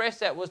express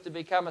that was to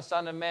become a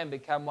son of man,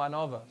 become one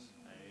of us.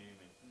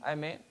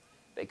 Amen.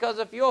 Because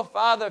if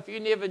you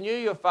never knew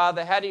your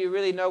father, how do you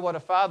really know what a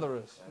father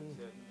is?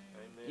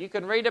 You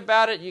can read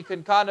about it, you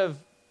can kind of,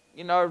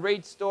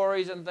 read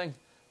stories and things,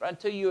 but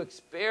until you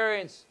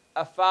experience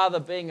a father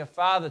being a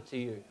father to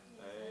you,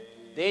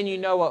 then you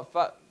know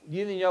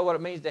what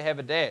it means to have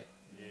a dad.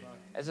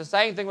 It's the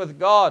same thing with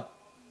God.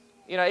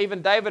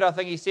 Even David, I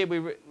think he said, we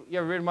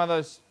read one of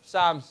those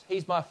Psalms,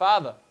 He's my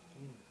father.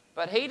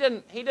 But he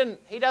didn't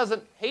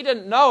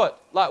know it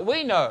like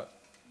we know it.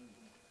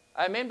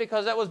 Amen,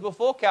 because that was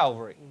before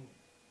Calvary.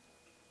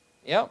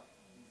 Yep.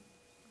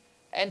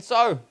 And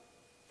so,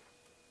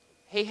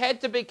 He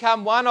had to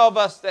become one of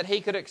us that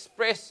He could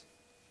express.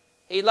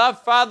 He loved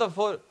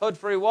fatherhood,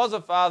 for He was a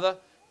father.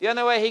 The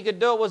only way He could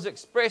do it was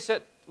express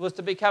it, was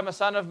to become a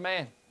son of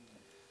man.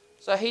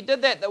 So He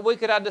did that we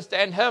could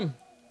understand Him.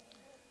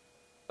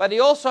 But He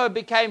also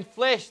became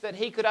flesh that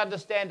He could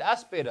understand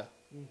us better.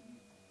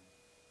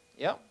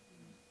 Yep.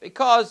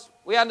 Because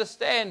we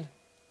understand,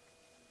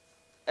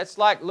 it's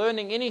like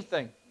learning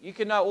anything. You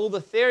can know all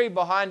the theory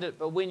behind it,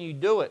 but when you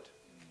do it,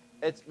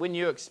 when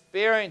you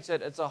experience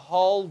it, it's a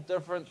whole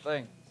different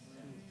thing.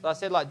 So I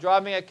said, like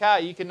driving a car,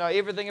 you can know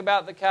everything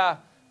about the car,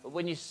 but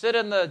when you sit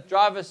in the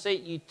driver's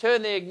seat, you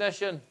turn the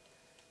ignition,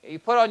 you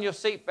put on your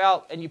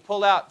seatbelt, and you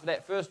pull out for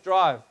that first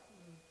drive,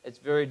 it's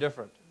very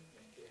different.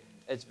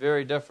 It's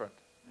very different.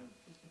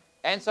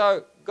 And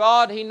so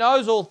God, He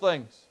knows all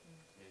things,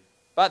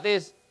 but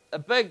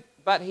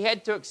He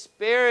had to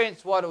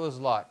experience what it was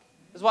like.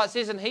 That's why it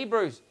says in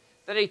Hebrews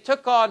that He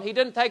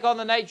didn't take on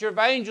the nature of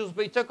angels,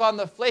 but He took on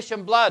the flesh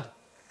and blood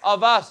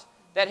of us,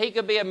 that He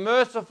could be a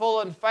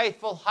merciful and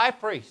faithful high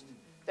priest,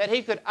 that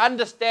He could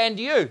understand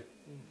you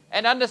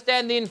and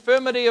understand the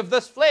infirmity of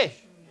this flesh,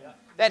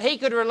 that He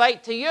could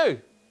relate to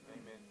you.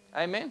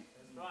 Amen.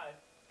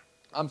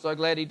 I'm so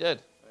glad He did.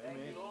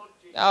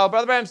 Now,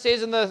 Brother Branham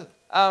says in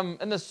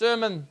the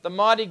sermon, The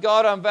Mighty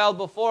God Unveiled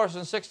Before Us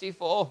in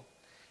 64,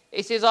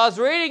 he says, I was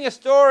reading a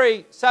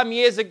story some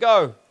years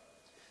ago,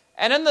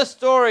 and in the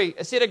story,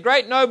 it said a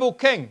great noble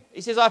king. He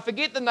says, I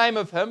forget the name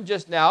of him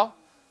just now.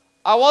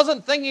 I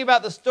wasn't thinking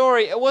about the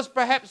story. It was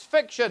perhaps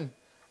fiction,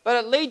 but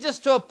it leads us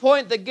to a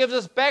point that gives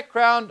us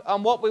background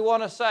on what we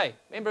want to say.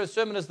 Remember, his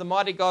sermon is The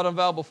Mighty God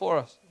Unveiled Before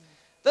Us.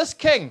 This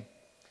king,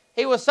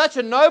 he was such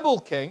a noble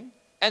king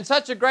and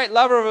such a great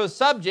lover of his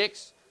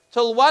subjects,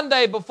 till one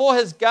day before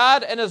his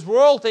guard and his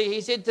royalty, he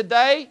said,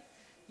 today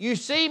you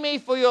see me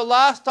for your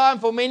last time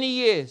for many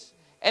years.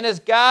 And his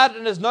guard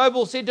and his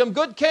nobles said to him,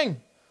 good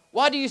king,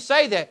 why do you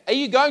say that? Are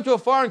you going to a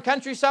foreign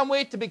country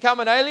somewhere to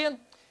become an alien?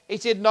 He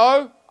said,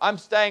 no, I'm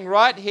staying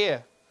right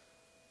here.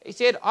 He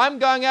said, I'm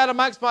going out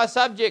amongst my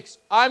subjects.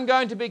 I'm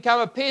going to become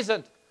a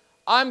peasant.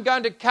 I'm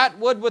going to cut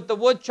wood with the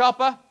wood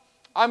chopper.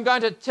 I'm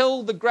going to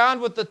till the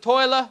ground with the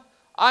toiler.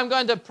 I'm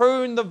going to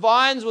prune the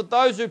vines with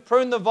those who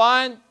prune the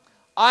vine.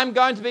 I'm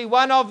going to be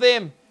one of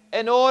them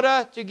in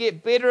order to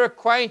get better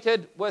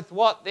acquainted with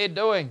what they're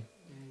doing.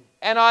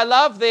 And I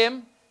love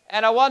them,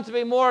 and I want to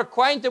be more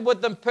acquainted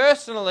with them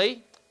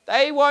personally.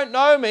 They won't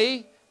know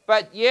me,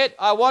 but yet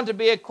I want to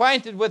be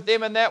acquainted with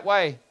them in that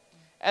way.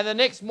 And the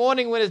next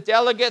morning when his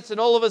delegates and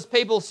all of his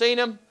people seen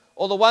him,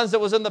 or the ones that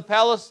was in the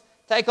palace,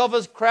 take off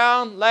his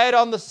crown, lay it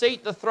on the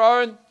seat, the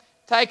throne,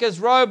 take his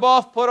robe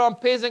off, put on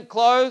peasant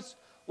clothes,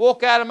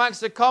 walk out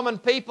amongst the common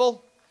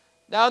people.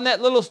 Now in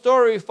that little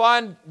story we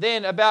find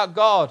then about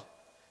God.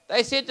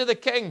 They said to the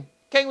king,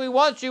 King, we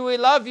want you, we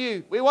love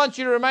you, we want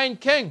you to remain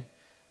king.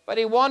 But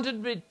he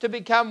wanted to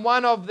become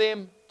one of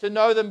them, to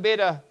know them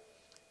better.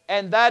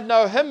 And they'd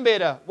know him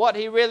better, what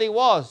he really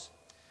was.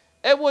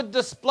 It would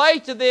display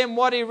to them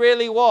what he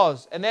really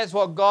was. And that's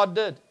what God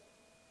did.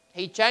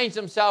 He changed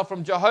himself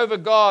from Jehovah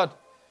God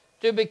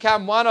to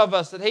become one of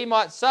us, that he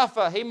might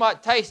suffer, he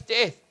might taste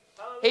death.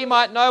 He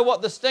might know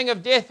what the sting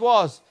of death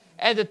was,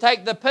 and to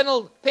take the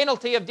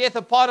penalty of death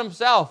upon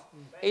himself.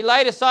 He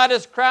laid aside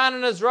his crown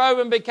and his robe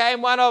and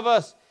became one of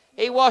us.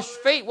 He washed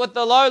feet with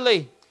the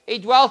lowly. He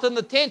dwelt in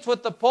the tents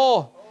with the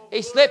poor.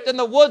 He slept in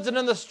the woods and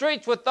in the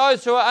streets with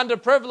those who are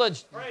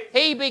underprivileged.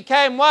 He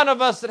became one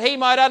of us that he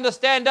might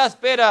understand us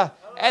better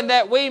and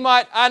that we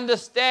might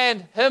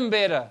understand him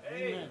better.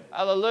 Amen.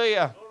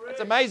 Hallelujah.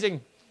 It's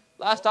amazing.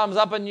 Last time I was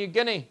up in New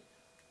Guinea,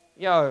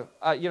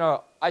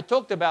 I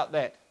talked about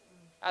that.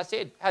 I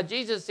said, how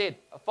Jesus said,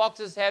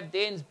 foxes have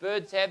dens,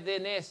 birds have their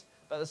nests,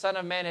 but the Son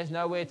of Man has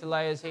nowhere to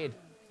lay his head.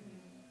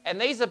 And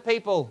these are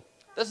people,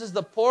 this is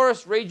the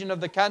poorest region of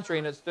the country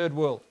in its third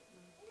world.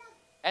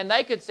 And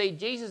they could see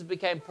Jesus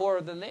became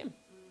poorer than them.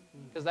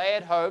 Because they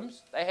had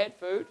homes, they had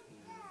food,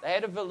 they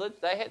had a village,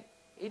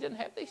 he didn't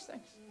have these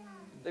things.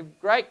 The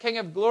great King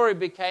of Glory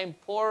became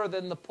poorer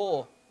than the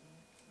poor.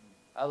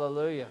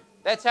 Hallelujah.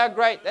 That's how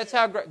great.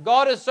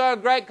 God is so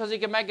great because he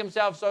can make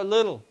himself so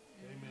little.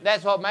 Amen.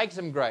 That's what makes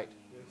him great.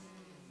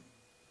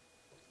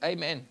 Yes.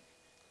 Amen.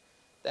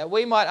 That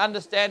we might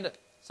understand it,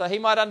 so he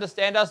might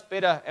understand us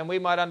better and we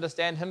might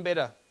understand him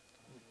better.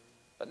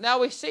 But now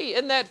we see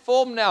in that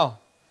form now,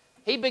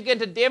 he began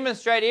to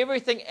demonstrate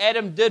everything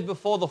Adam did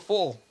before the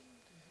fall.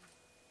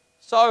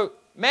 So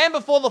man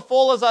before the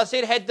fall, as I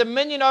said, had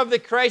dominion over the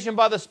creation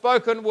by the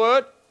spoken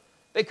word,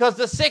 because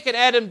the second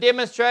Adam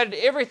demonstrated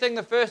everything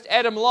the first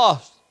Adam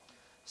lost.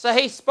 So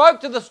he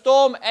spoke to the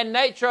storm and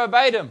nature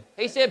obeyed him.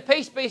 He said,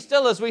 peace be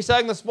still, as we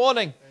sang this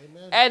morning.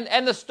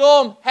 And the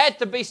storm had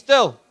to be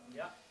still.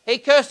 Yeah. He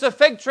cursed a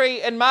fig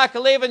tree in Mark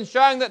 11,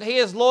 showing that he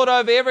is Lord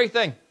over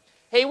everything.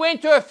 He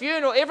went to a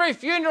funeral. Every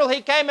funeral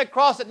he came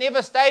across, it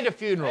never stayed a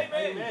funeral.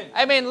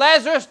 Amen.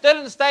 Lazarus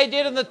didn't stay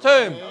dead in the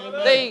tomb.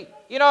 Amen.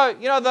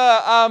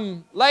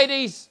 The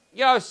lady's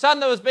son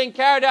that was being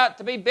carried out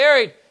to be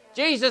buried,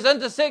 Jesus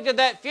intersected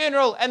that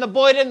funeral and the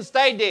boy didn't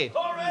stay dead.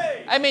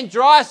 Amen.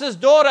 Jairus'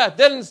 daughter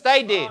didn't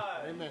stay dead.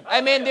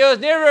 Amen. There was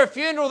never a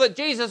funeral that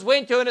Jesus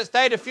went to and it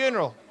stayed a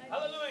funeral.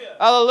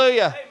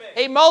 Hallelujah.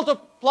 He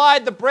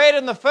multiplied the bread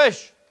and the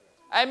fish.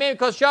 Amen.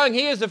 Because showing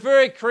he is the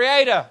very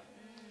creator.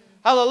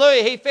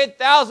 Hallelujah. He fed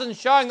thousands,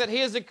 showing that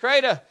he is the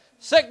creator.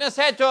 Sickness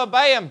had to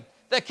obey him.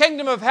 The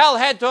kingdom of hell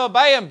had to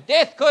obey him.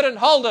 Death couldn't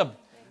hold him.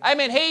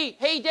 Amen.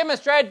 He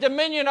demonstrated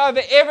dominion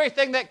over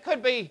everything that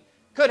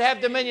could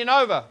have dominion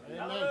over.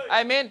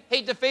 Amen.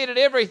 He defeated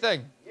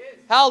everything.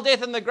 Hell,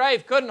 death, and the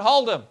grave couldn't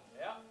hold him.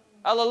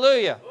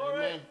 Hallelujah.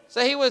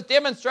 So he was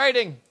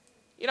demonstrating,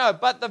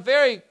 but the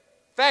very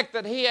fact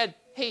that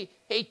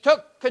he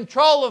took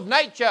control of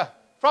nature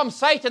from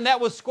Satan that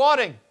was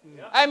squatting.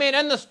 Amen.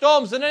 In the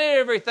storms and in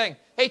everything.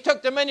 He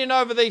took dominion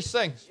over these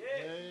things.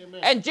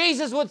 And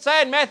Jesus would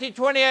say in Matthew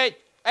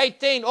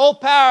 28:18, all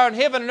power in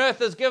heaven and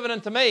earth is given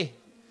unto me.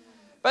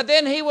 But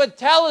then he would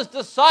tell his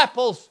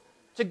disciples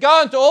to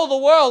go into all the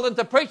world and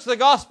to preach the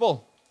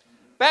gospel,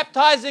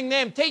 baptizing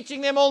them,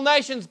 teaching them all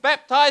nations,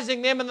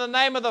 baptizing them in the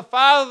name of the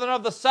Father and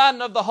of the Son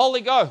and of the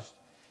Holy Ghost,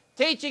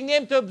 teaching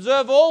them to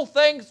observe all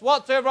things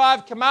whatsoever I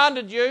have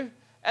commanded you,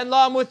 and lo,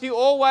 I'm with you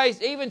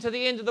always, even to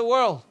the end of the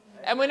world.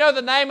 And we know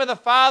the name of the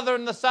Father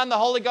and the Son and the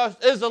Holy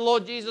Ghost is the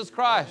Lord Jesus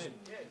Christ.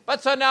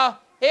 But so now,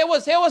 here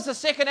was the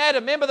second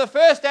Adam. Remember, the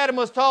first Adam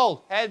was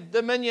told, have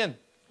dominion,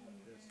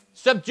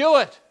 subdue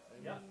it,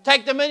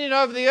 take dominion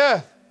over the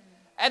earth.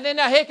 And then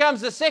now here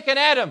comes the second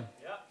Adam.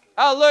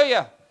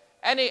 Hallelujah.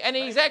 And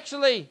he's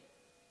actually,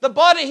 the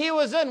body he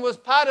was in was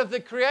part of the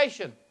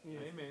creation.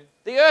 Amen.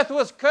 The earth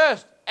was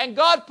cursed. And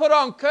God put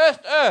on cursed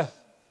earth.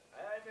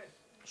 Amen.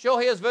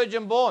 Sure, he was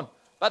virgin born.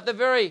 But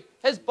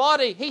his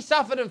body, he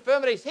suffered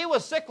infirmities. He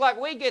was sick like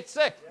we get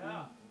sick.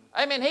 Yeah.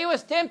 Amen. He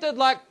was tempted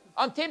like,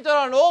 I'm tempted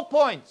on all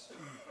points.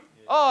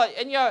 Oh,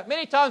 and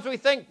many times we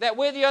think that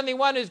we're the only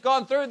one who's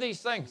gone through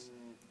these things.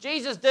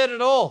 Jesus did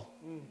it all.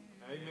 Amen.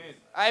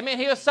 Amen.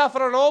 He was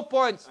suffered on all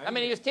points. Amen. I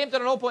mean, he was tempted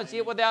on all points,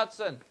 yet without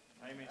sin.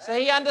 Amen. So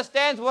he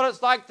understands what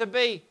it's like to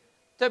be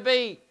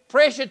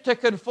pressured to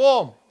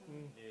conform.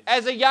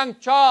 As a young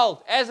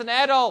child, as an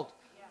adult,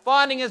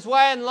 finding his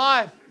way in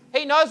life.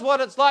 He knows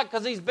what it's like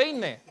because he's been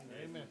there.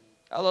 Amen.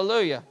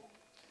 Hallelujah.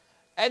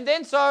 And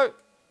then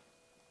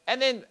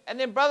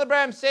Brother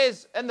Branham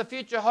says in the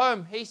future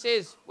home, he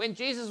says, when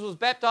Jesus was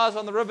baptized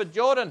on the river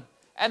Jordan,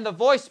 and the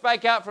voice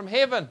spake out from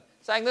heaven,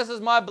 saying, this is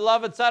my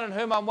beloved Son in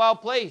whom I'm well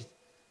pleased.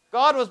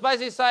 God was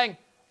basically saying,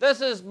 this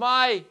is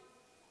my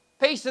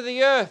piece of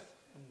the earth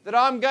that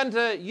I'm going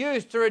to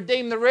use to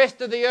redeem the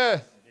rest of the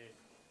earth.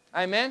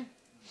 Amen.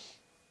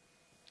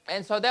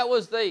 And so that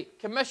was the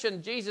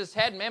commission Jesus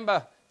had.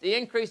 Remember, the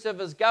increase of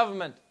his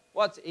government.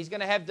 He's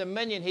going to have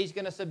dominion. He's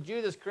going to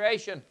subdue this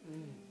creation.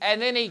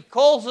 And then he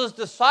calls his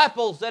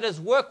disciples that his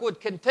work would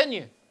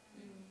continue.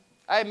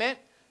 Amen.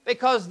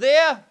 Because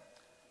their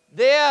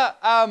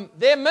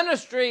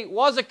ministry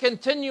was a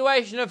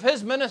continuation of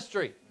his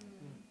ministry.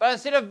 But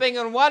instead of being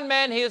in one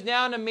man, he is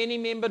now in a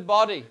many-membered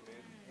body.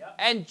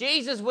 And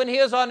Jesus, when he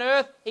was on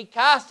earth, he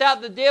cast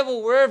out the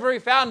devil wherever he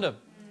found him.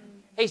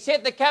 He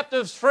set the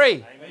captives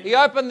free. Amen. He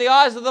opened the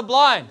eyes of the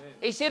blind. Amen.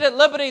 He set at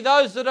liberty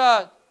those that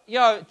are,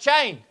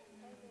 chained.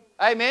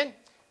 Amen.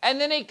 And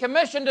then he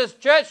commissioned his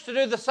church to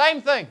do the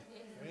same thing.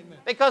 Amen.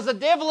 Because the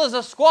devil is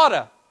a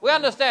squatter. We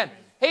understand.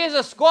 He is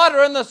a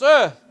squatter in this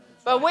earth.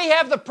 But we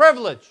have the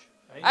privilege,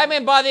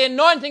 amen, by the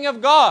anointing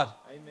of God,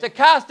 to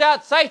cast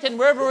out Satan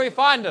wherever we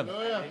find him.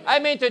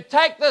 Amen. To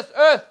take this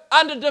earth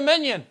under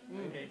dominion.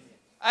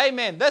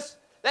 Amen.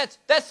 That's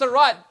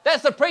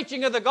the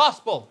preaching of the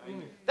gospel.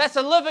 That's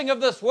the living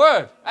of this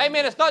word.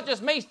 Amen. It's not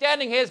just me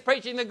standing here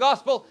preaching the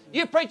gospel.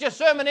 You preach a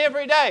sermon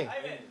every day.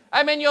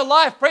 Amen. Your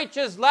life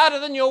preaches louder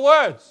than your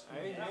words.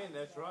 Amen.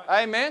 That's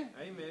right. Amen.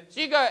 Amen.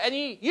 So you go and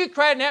you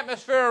create an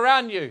atmosphere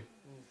around you.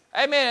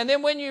 Amen. And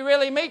then when you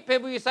really meet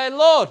people, you say,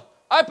 Lord,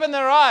 open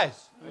their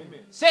eyes. Amen.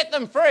 Set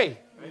them free.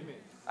 Amen.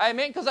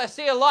 Amen. Because they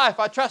see a life.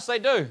 I trust they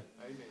do. Amen.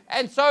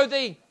 And so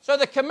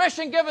the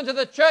commission given to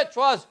the church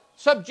was,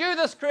 subdue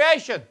this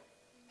creation.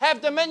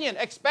 Have dominion.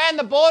 Expand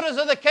the borders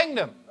of the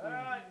kingdom.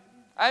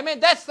 Amen.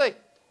 That's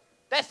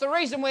the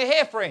reason we're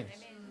here, friends.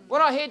 Amen. We're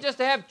not here just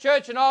to have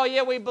church and, oh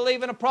yeah, we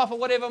believe in a prophet,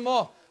 whatever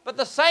more. But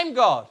the same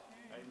God,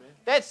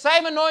 that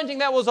same anointing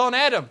that was on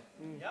Adam,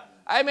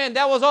 amen,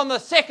 that was on the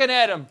second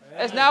Adam,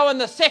 is now in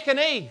the second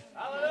Eve,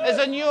 is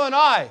in you and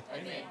I.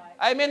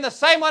 Amen. The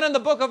same one in the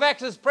book of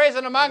Acts is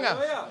present among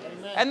us.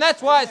 And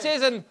that's why it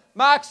says in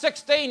Mark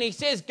 16, he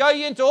says, go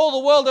ye into all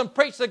the world and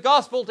preach the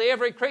gospel to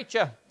every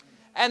creature.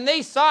 And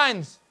these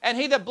signs, and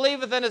he that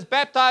believeth and is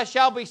baptized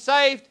shall be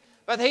saved,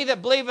 but he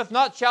that believeth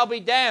not shall be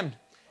damned.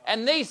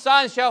 And these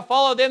signs shall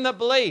follow them that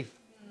believe.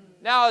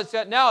 Now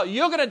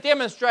you're going to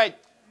demonstrate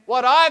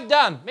what I've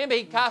done. Remember,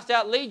 he cast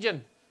out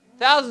legion,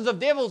 thousands of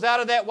devils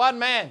out of that one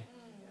man.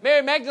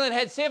 Mary Magdalene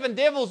had 7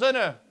 devils in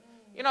her.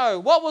 You know,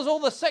 what was all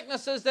the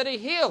sicknesses that he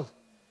healed?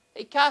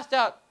 He cast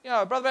out,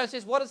 Brother Brown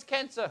says, what is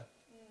cancer?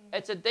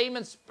 It's a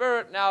demon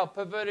spirit now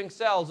perverting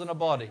cells in a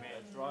body.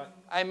 That's right.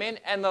 Amen.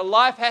 And the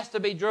life has to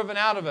be driven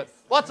out of it.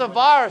 What's a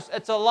virus?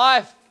 It's a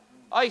life.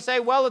 Oh, you say,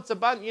 well, it's a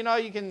bunch,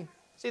 you can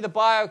see the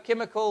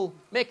biochemical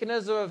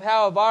mechanism of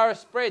how a virus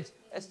spreads.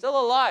 It's still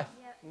a life.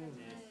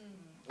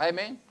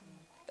 Amen.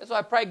 That's why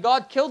I pray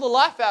God kill the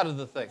life out of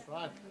the thing.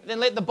 And then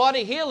let the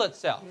body heal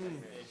itself.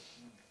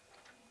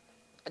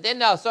 And then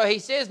now, so he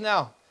says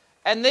now,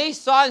 and these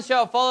signs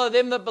shall follow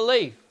them that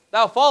believe.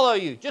 They'll follow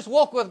you. Just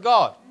walk with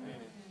God.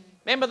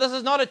 Remember, this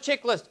is not a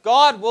checklist.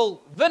 God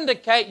will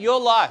vindicate your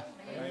life.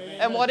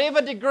 And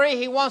whatever degree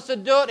he wants to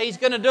do it, he's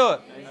going to do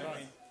it.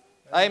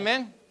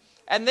 Amen.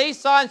 And these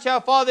signs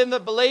shall follow them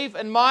that believe.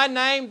 In my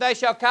name they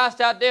shall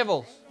cast out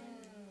devils.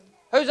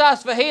 Who's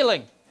asked for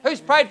healing?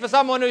 Who's prayed for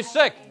someone who's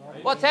sick?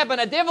 What's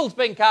happened? A devil's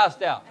been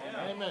cast out.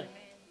 Amen.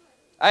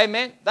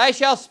 Amen. They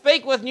shall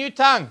speak with new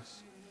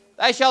tongues.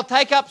 They shall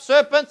take up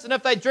serpents, and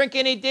if they drink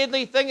any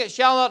deadly thing, it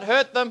shall not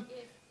hurt them.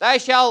 They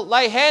shall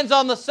lay hands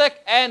on the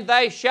sick, and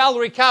they shall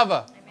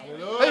recover.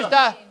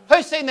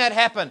 Who's seen that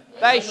happen?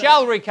 They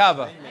shall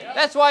recover.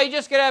 That's why you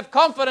just got to have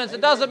confidence.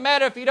 It doesn't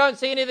matter if you don't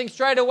see anything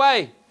straight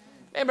away.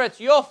 Remember, it's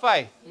your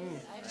faith.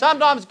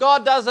 Sometimes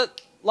God does it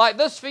like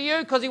this for you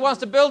because he wants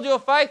to build your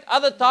faith.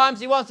 Other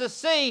times he wants to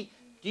see,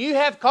 do you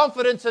have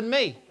confidence in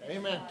me?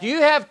 Amen. Do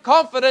you have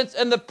confidence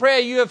in the prayer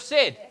you have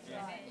said?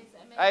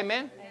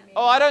 Amen.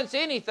 Oh, I don't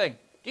see anything.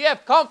 Do you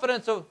have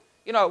confidence of,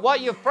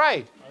 what you've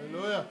prayed?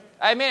 Hallelujah.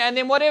 Amen. And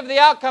then whatever the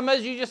outcome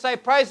is, you just say,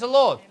 praise the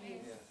Lord.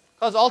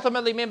 Because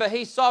ultimately, remember,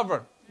 he's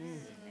sovereign.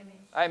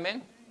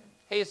 Amen.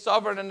 He is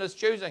sovereign in his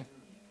choosing.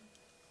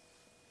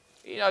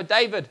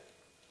 David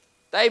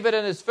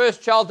and his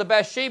first child, the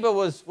Bathsheba,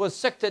 was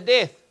sick to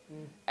death.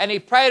 And he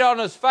prayed on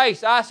his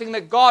face, asking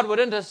that God would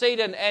intercede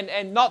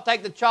and not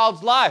take the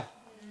child's life.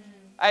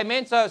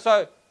 Amen.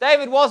 So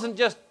David wasn't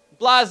just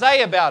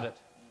blasé about it.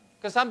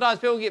 Because sometimes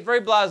people get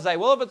very blasé.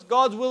 Well, if it's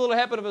God's will, it'll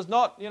happen. If it's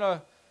not,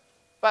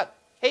 But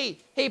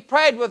he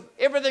prayed with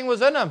everything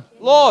was in him.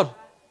 Lord,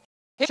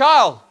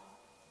 child,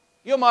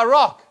 you're my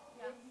rock.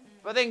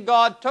 But then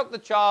God took the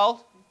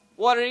child.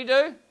 What did he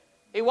do?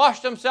 He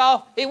washed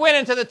himself. He went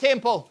into the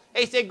temple.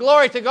 He said,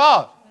 glory to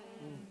God.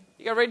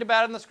 You can read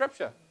about it in the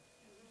scripture.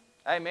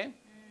 Amen.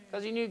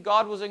 Because he knew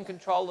God was in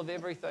control of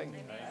everything.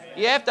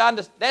 You have to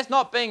understand. That's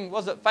not being,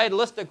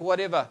 fatalistic or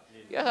whatever.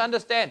 You have to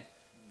understand.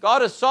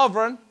 God is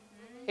sovereign.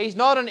 He's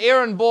not an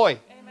errand boy.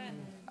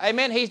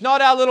 Amen. He's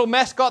not our little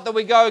mascot that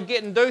we go and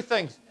get and do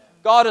things.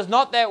 God is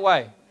not that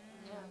way.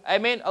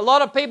 Amen. A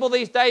lot of people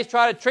these days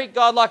try to treat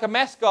God like a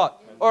mascot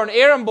or an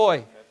errand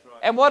boy.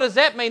 And what does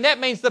that mean? That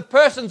means the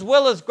person's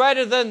will is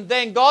greater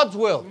than God's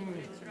will.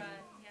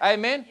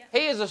 Amen.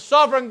 He is a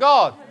sovereign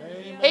God.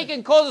 He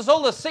can cause us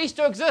all to cease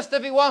to exist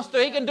if he wants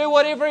to. He can do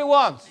whatever he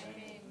wants.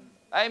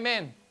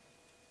 Amen.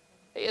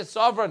 He is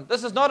sovereign.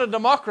 This is not a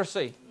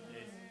democracy.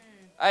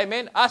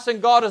 Amen. Us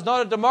and God is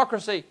not a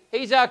democracy.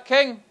 He's our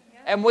king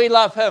and we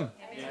love him.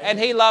 And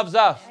he loves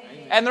us.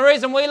 And the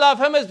reason we love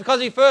him is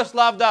because he first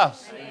loved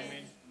us.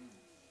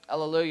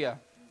 Hallelujah.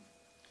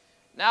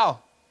 Now,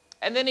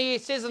 and then he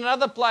says in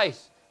another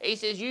place, he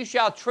says, you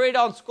shall tread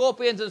on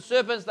scorpions and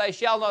serpents, they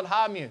shall not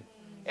harm you.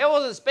 It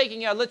wasn't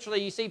speaking,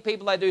 literally, you see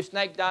people, they do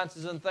snake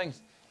dances and things.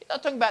 He's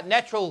not talking about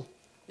natural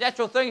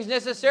things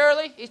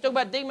necessarily. He's talking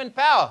about demon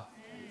power.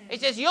 He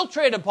says, you'll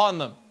tread upon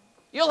them.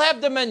 You'll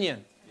have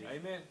dominion.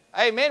 Amen.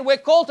 Amen. We're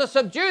called to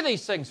subdue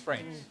these things,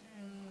 friends.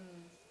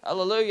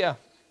 Hallelujah.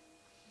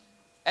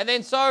 And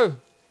then so,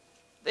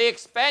 the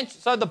expansion,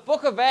 so the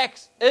book of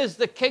Acts is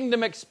the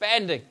kingdom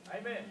expanding.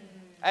 Amen.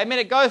 Amen.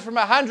 It goes from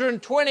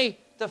 120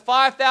 to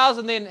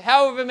 5,000, then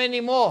however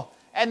many more.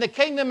 And the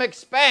kingdom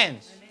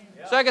expands.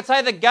 So I could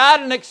say the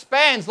garden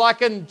expands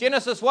like in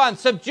Genesis 1.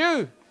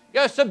 Subdue.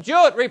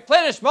 Subdue it,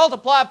 replenish,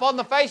 multiply upon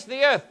the face of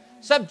the earth.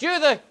 Subdue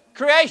the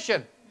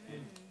creation.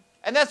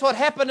 And that's what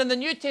happened in the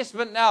New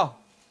Testament now.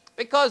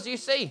 Because you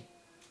see,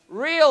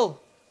 to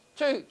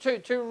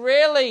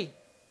really,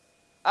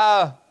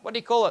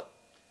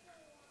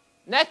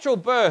 natural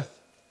birth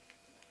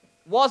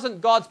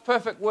wasn't God's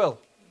perfect will.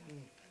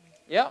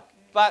 Yeah?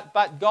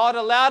 But God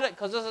allowed it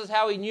because this is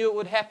how He knew it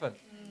would happen.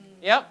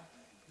 Yeah?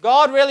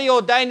 God really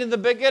ordained in the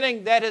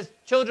beginning that His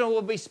children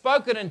will be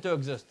spoken into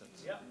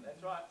existence. Yeah,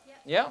 that's right.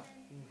 Yeah?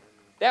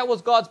 That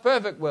was God's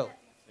perfect will.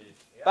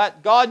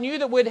 But God knew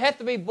that we'd have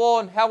to be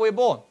born how we're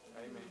born.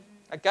 Amen.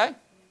 Okay?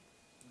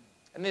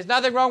 And there's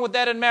nothing wrong with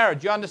that in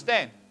marriage, you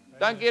understand?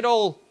 Don't get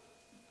all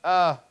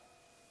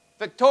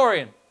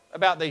Victorian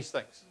about these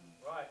things.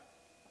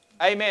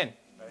 Right. Amen.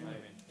 Amen.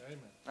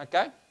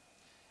 Okay?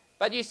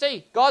 But you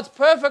see, God's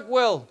perfect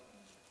will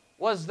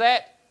was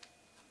that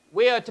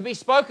we are to be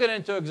spoken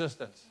into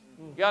existence.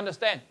 You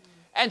understand?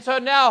 And so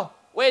now,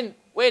 when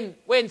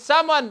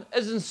someone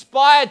is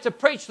inspired to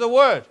preach the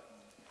word,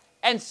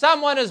 and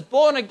someone is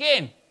born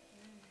again,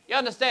 you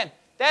understand?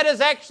 That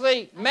is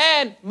actually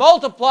man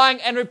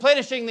multiplying and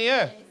replenishing the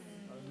earth.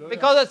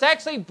 Because it's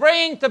actually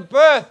bringing to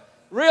birth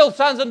real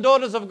sons and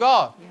daughters of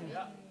God.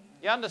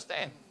 You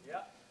understand?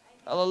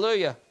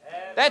 Hallelujah.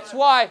 That's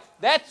why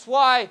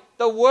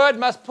the word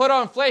must put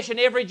on flesh in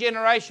every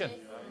generation.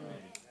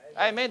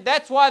 Amen.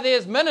 That's why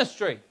there's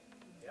ministry.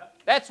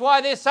 That's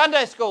why there's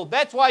Sunday school.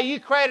 That's why you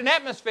create an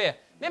atmosphere.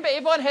 Remember,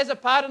 everyone has a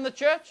part in the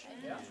church.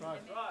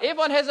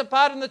 Everyone has a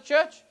part in the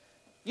church.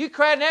 You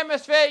create an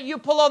atmosphere. You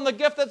pull on the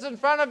gift that's in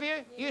front of you.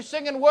 You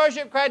sing and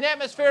worship, create an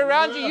atmosphere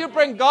around you. You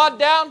bring God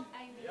down.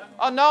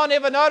 Oh, no one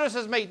ever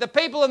notices me. The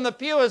people in the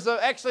pew is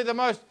actually the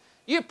most.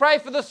 You pray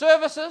for the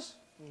services.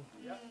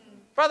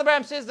 Brother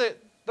Branham says that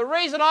the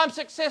reason I'm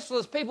successful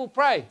is people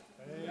pray.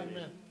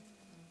 Amen.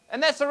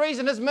 And that's the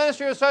reason his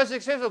ministry was so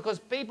successful, because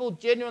people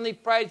genuinely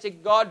prayed to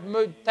God,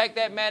 take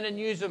that man and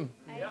use him.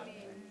 Amen.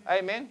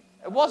 Amen.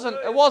 It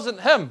wasn't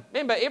him.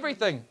 Remember,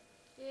 everything.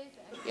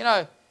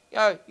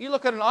 You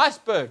look at an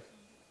iceberg.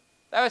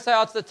 They always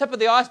say, it's the tip of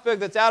the iceberg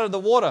that's out of the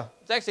water.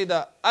 It's actually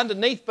the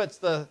underneath bit's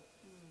the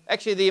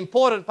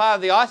important part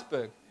of the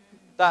iceberg.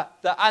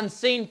 The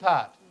unseen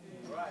part.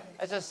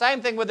 It's the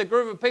same thing with a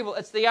group of people.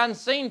 It's the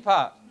unseen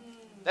part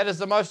that is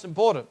the most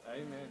important.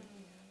 Amen.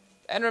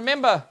 And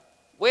remember,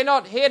 we're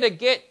not here to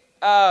get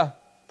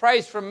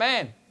praise from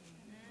man.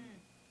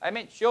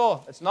 Amen.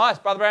 Sure, it's nice.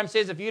 Brother Branham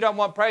says if you don't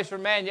want praise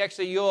from man,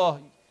 you're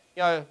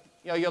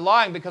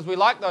lying, because we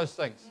like those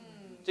things.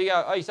 So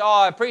you say,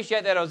 I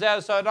appreciate that. That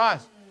was so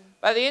nice.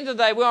 But at the end of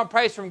the day, we want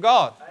praise from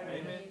God.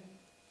 Amen.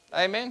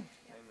 Amen.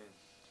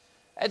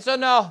 And so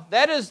now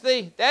that is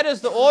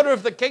the order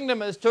of the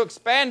kingdom, is to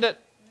expand it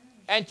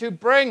and to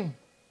bring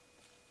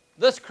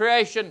this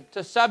creation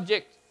to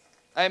subject,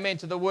 amen,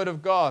 to the word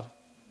of God.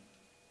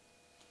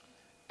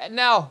 And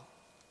now,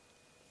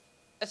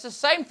 it's the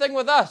same thing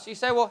with us. You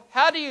say, well,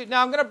 how do you,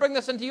 now I'm going to bring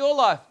this into your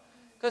life,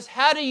 because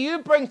how do you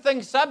bring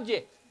things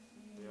subject?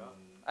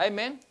 Yeah.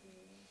 Amen.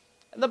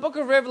 In the book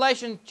of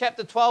Revelation,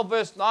 chapter 12,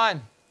 verse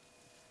 9,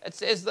 it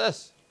says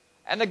this,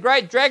 and the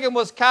great dragon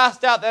was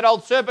cast out, that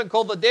old serpent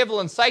called the devil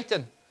and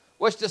Satan,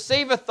 which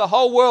deceiveth the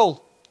whole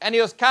world, and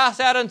he was cast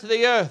out into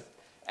the earth,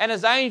 and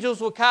his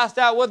angels were cast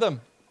out with him.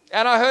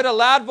 And I heard a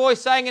loud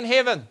voice saying in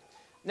heaven,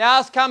 now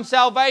has come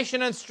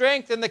salvation and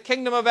strength in the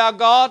kingdom of our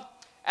God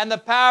and the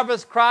power of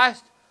his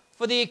Christ,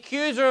 for the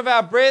accuser of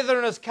our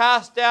brethren is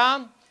cast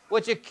down,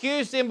 which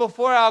accused them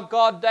before our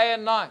God day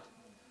and night.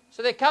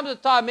 So there comes a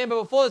time,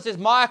 remember before this says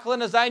Michael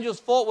and his angels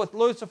fought with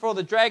Lucifer, or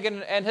the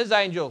dragon, and his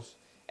angels,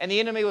 and the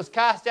enemy was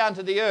cast down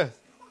to the earth.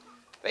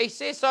 But he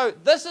says, so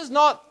this is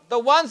not the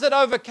ones that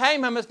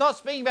overcame him. It's not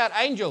speaking about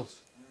angels,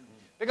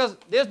 because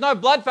there's no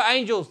blood for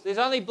angels. There's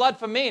only blood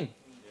for men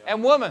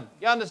and women.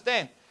 You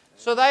understand?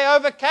 So they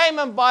overcame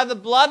him by the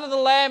blood of the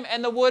Lamb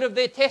and the word of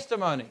their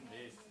testimony.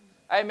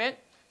 Amen.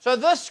 So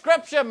this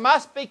scripture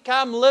must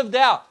become lived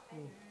out.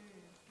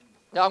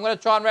 Now I'm going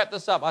to try and wrap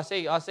this up. I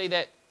see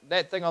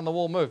that thing on the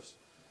wall moves.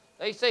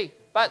 You see,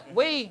 but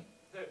we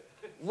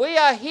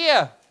are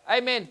here,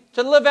 amen,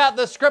 to live out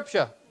this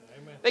scripture.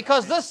 Amen.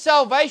 Because this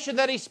salvation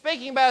that he's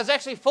speaking about is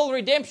actually full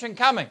redemption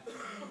coming.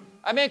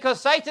 Amen,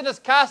 because Satan is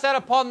cast out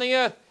upon the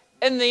earth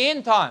in the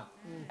end time.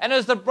 And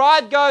as the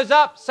bride goes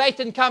up,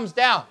 Satan comes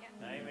down.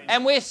 Amen.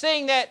 And we're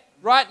seeing that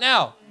right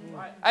now.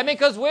 Amen,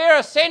 because we're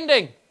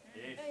ascending.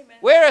 Yes.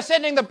 We're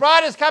ascending. The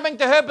bride is coming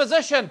to her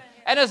position.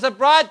 And as the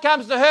bride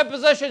comes to her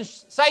position,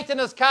 Satan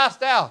is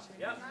cast out.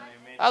 Yep.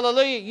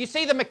 Hallelujah. You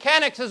see the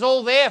mechanics is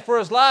all there for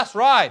his last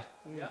ride.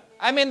 Yep.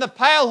 I mean, the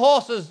pale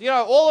horses,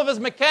 all of his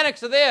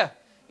mechanics are there.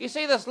 You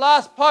see this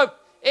last pope,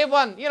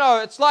 everyone,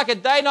 it's like a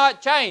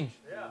day-night change.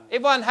 Yeah.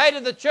 Everyone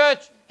hated the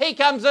church. He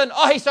comes in,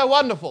 oh, he's so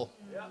wonderful.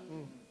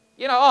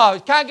 Yeah.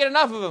 Can't get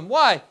enough of him.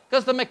 Why?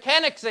 Because the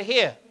mechanics are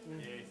here.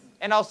 Yes.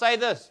 And I'll say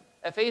this,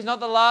 if he's not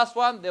the last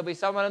one, there'll be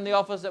someone in the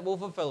office that will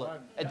fulfill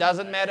it. It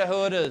doesn't matter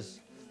who it is.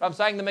 I'm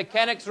saying the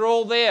mechanics are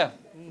all there.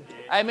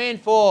 Amen.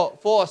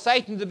 For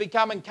Satan to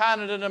become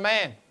incarnate in a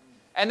man.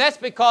 And that's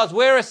because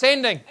we're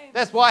ascending.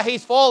 That's why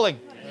he's falling.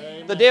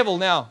 The devil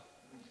now.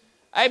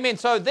 Amen.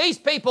 So these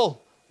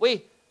people,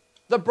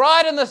 the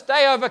bride in this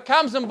day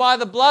overcomes them by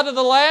the blood of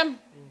the Lamb.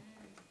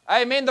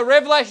 Amen. The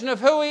revelation of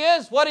who he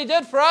is, what he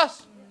did for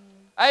us.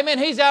 Amen.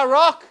 He's our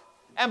rock.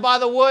 And by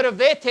the word of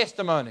their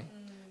testimony.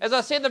 As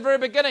I said at the very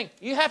beginning,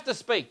 you have to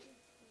speak.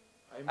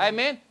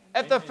 Amen.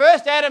 If the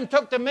first Adam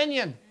took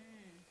dominion,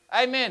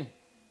 amen.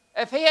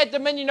 If he had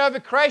dominion over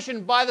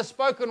creation by the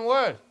spoken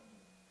word,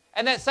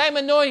 and that same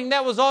anointing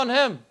that was on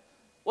him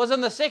was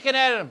in the second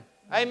Adam,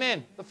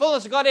 amen. The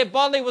fullness of Godhead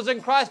bodily was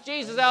in Christ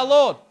Jesus our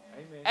Lord.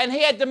 Amen. And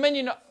he had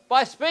dominion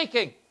by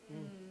speaking.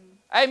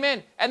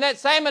 Amen. And that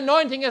same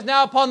anointing is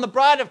now upon the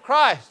bride of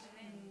Christ.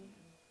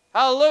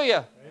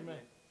 Hallelujah. Amen.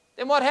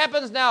 Then what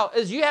happens now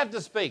is you have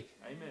to speak.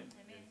 Amen.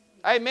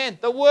 Amen.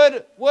 The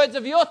words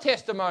of your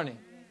testimony.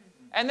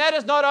 And that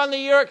is not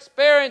only your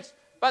experience,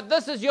 but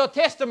this is your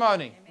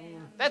testimony.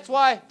 That's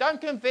why don't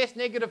confess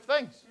negative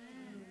things.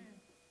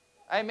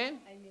 Amen.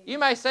 You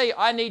may say,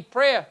 I need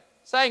prayer.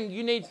 Saying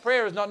you need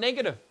prayer is not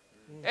negative.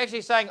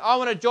 Actually saying, I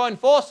want to join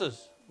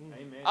forces.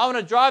 I want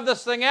to drive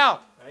this thing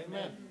out.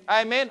 Amen.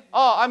 Amen.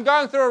 Oh, I'm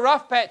going through a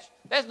rough patch.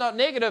 That's not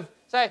negative.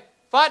 Say,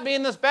 fight me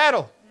in this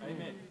battle.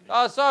 Amen.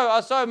 I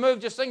was so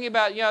moved just thinking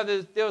about,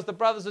 there was the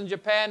brothers in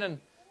Japan and,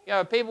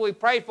 people we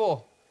prayed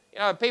for.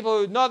 People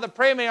who not the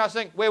prayer meeting, I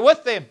think, we're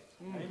with them.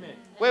 Amen.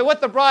 We're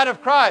with the bride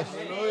of Christ.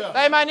 Hallelujah.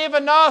 They may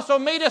never know us or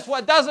meet us.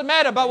 It doesn't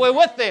matter, but we're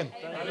with them.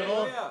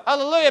 Hallelujah.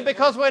 Hallelujah,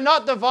 because we're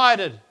not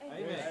divided.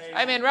 Amen.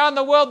 Amen. Around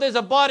the world, there's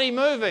a body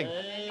moving.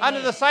 Amen.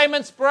 Under the same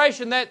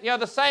inspiration that,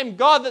 the same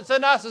God that's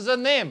in us is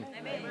in them.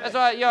 Amen. That's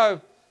why,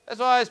 that's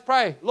why I always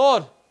pray,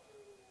 Lord,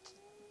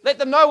 let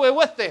them know we're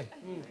with them.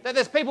 That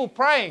there's people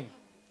praying.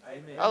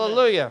 Amen.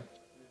 Hallelujah.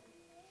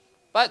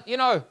 But,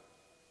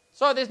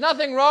 so there's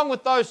nothing wrong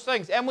with those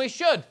things, and we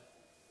should.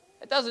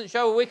 It doesn't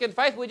show a weakened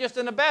faith. We're just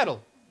in a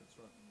battle.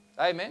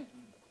 Right. Amen.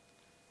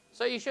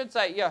 So you should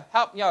say,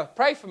 help,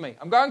 pray for me.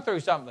 I'm going through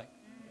something.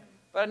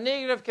 But a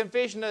negative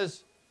confession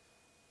is,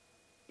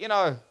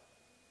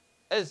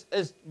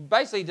 is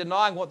basically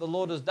denying what the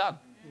Lord has done.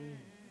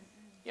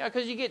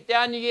 Because you get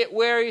down, you get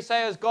weary, you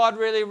say, is God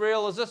really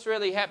real? Is this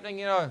really happening?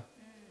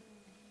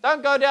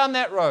 Don't go down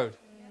that road.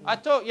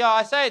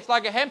 I say it's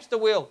like a hamster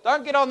wheel.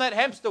 Don't get on that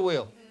hamster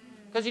wheel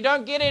because you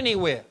don't get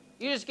anywhere.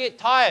 You just get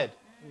tired.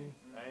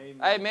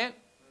 Amen.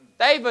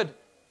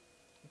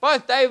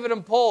 Both David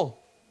and Paul,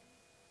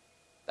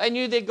 they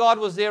knew their God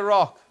was their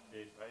rock.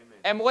 Yes,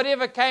 and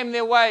whatever came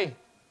their way,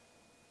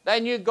 they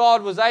knew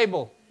God was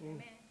able.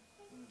 Amen.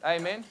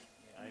 Amen.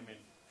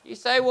 You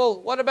say, well,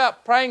 what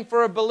about praying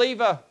for a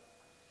believer,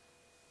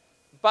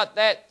 but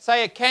that,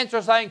 say, a cancer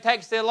or something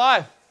takes their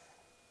life?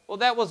 Well,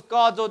 that was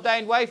God's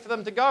ordained way for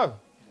them to go.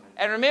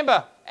 And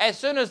remember, as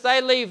soon as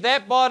they leave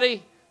that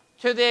body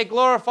to their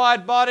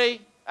glorified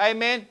body,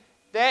 amen,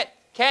 that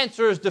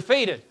cancer is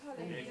defeated.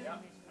 Amen.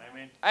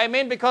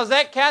 Amen. Because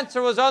that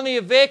cancer was only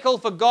a vehicle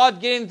for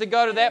God getting to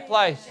go to that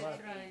place.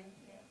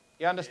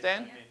 You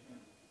understand?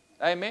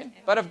 Amen.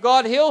 But if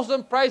God heals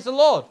them, praise the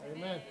Lord.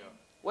 Amen.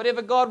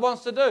 Whatever God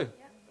wants to do. Amen.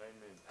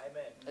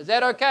 Is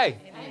that okay?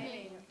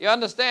 Amen. You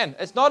understand?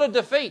 It's not a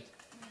defeat.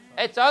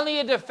 It's only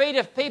a defeat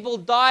if people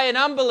die in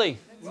unbelief.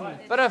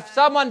 Right. But if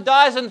someone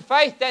dies in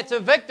faith, that's a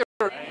victory.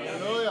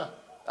 Amen.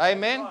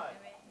 Amen.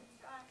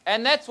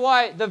 And that's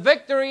why the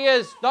victory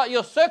is not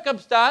your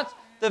circumstance.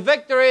 The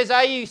victory is,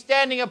 are you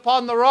standing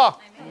upon the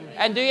rock? Amen.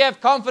 And do you have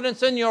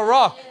confidence in your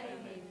rock?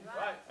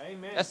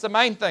 Amen. That's the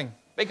main thing.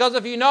 Because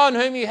if you know in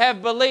whom you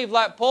have believed,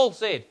 like Paul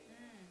said,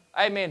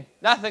 amen,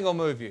 nothing will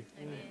move you.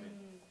 Amen.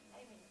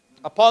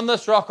 Upon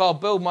this rock I'll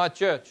build my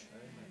church.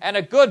 Amen. And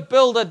a good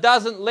builder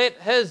doesn't let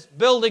his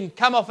building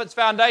come off its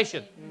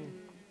foundation.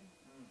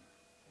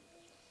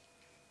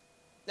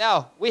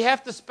 Now, we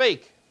have to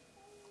speak.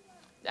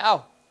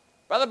 Now,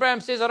 Brother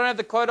Branham says, I don't have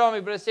the quote on me,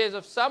 but it says,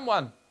 if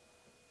someone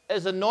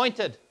is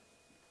anointed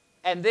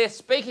and they're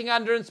speaking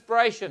under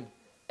inspiration,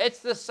 it's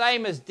the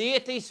same as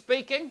deity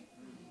speaking.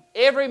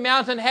 Every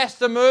mountain has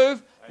to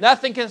move.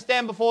 Nothing can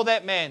stand before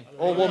that man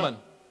or woman.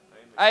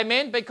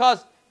 Amen.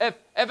 Because if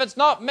it's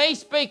not me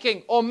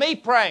speaking or me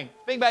praying,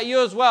 think about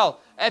you as well.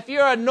 If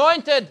you're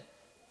anointed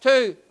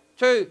to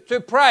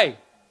pray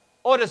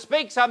or to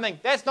speak something,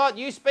 that's not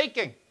you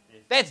speaking.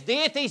 That's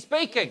deity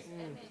speaking.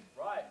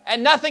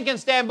 And nothing can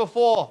stand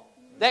before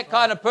that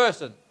kind of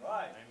person.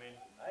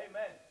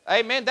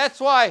 Amen. That's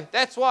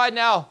why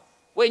now,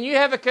 when you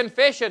have a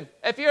confession,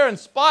 if you're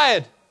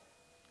inspired,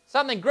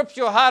 something grips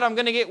your heart, I'm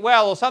going to get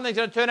well, or something's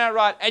going to turn out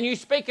right, and you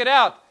speak it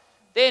out,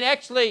 then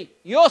actually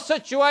your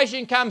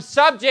situation comes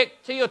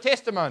subject to your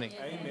testimony.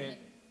 Amen.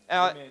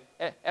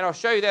 And I'll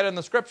show you that in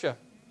the scripture.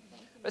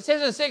 It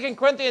says in 2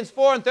 Corinthians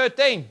 4 and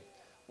 13,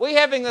 we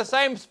having the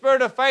same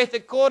spirit of faith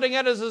according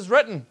as is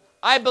written,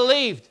 I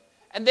believed,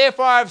 and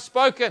therefore I have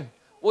spoken.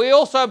 We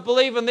also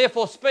believe and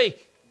therefore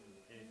speak.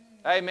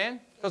 Amen.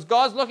 Because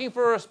God's looking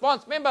for a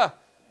response. Remember,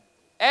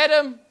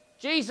 Adam,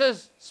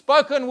 Jesus,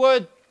 spoken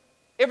word,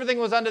 everything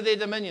was under their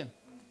dominion.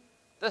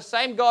 The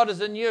same God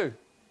is in you.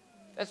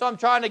 That's what I'm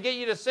trying to get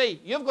you to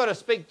see. You've got to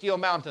speak to your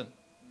mountain.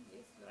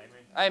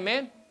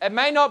 Amen. It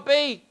may not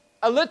be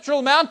a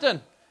literal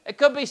mountain. It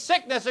could be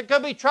sickness. It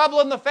could be trouble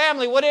in the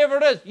family, whatever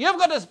it is. You've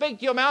got to speak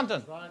to your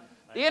mountain.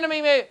 The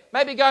enemy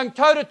may be going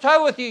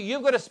toe-to-toe with you.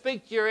 You've got to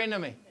speak to your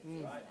enemy.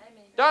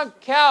 Don't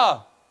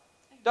cower.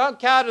 Don't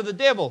cower to the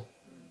devil.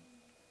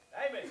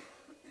 Amen.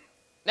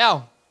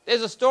 Now,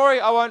 there's a story.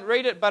 I won't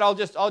read it, but I'll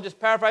just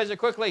paraphrase it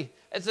quickly.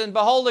 It's in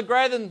Behold, the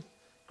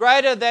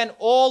greater than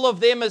all of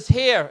them is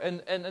here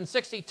in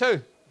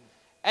 62.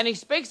 And he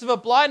speaks of a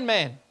blind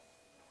man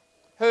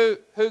who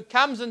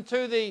comes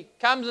into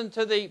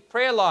the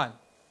prayer line.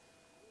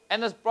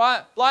 And this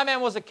blind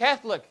man was a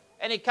Catholic.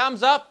 And he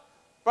comes up.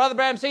 Brother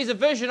Branham sees a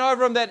vision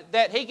over him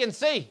that he can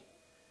see.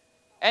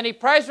 And he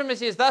prays for him and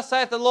says, "Thus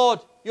saith the Lord,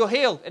 you're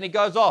healed." And he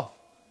goes off.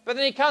 But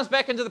then he comes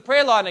back into the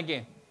prayer line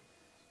again.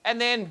 And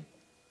then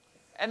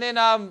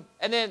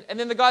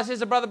the guy says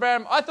to Brother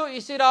Branham, "I thought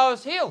you said I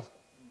was healed."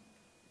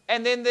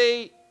 And then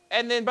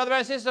Brother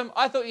Branham says to him,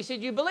 "I thought you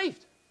said you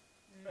believed."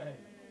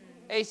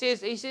 He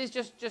says,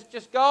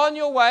 just go on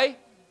your way,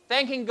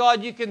 thanking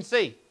God you can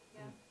see.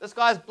 This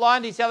guy's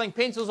blind. He's selling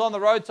pencils on the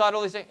roadside,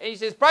 all these things. And he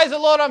says, "Praise the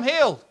Lord, I'm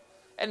healed."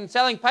 And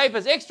selling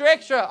papers,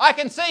 extra, I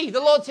can see,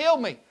 the Lord's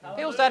healed me.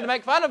 People started to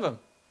make fun of him.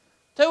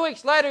 2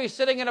 weeks later, he's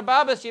sitting in a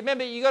barber's chair.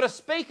 Remember, you've got to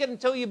speak it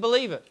until you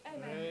believe it.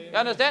 You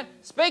understand?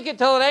 Speak it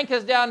till it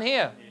anchors down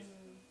here.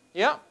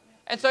 Yeah?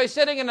 And so he's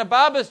sitting in a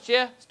barber's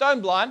chair,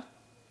 stone blind,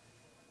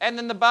 and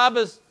then the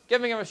barber's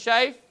giving him a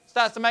shave,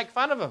 starts to make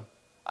fun of him.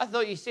 "I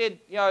thought you said,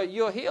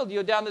 you're healed,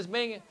 you're down this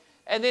meeting."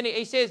 And then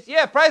he says,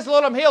 "Yeah, praise the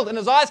Lord, I'm healed." And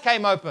his eyes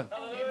came open.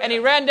 And he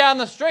ran down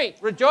the street,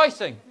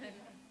 rejoicing.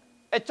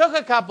 It took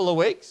a couple of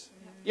weeks,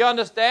 you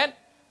understand?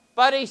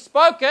 But he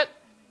spoke it,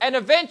 and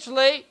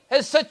eventually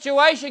his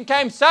situation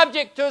came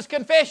subject to his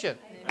confession.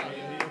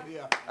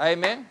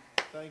 Amen.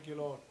 Thank you,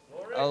 Lord.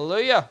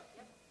 Hallelujah.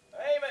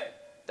 Amen.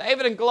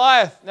 David and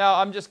Goliath. Now,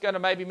 I'm just going to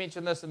maybe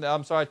mention this, and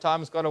I'm sorry,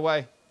 time's got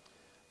away.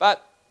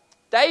 But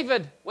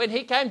David, when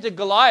he came to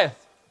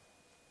Goliath,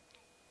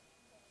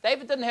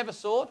 David didn't have a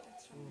sword.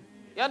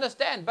 You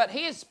understand? But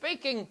he is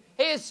speaking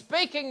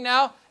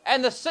now,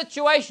 and the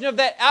situation of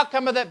that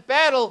outcome of that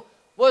battle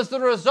was the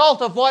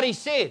result of what he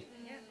said.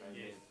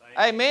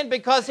 Amen.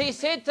 Because he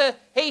said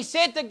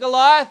to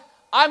Goliath,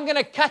 "I'm going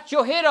to cut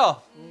your head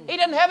off." He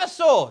didn't have a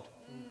sword.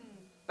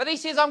 But he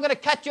says, "I'm going to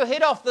cut your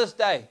head off this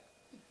day."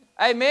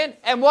 Amen.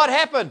 And what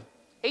happened?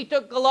 He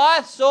took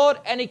Goliath's sword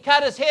and he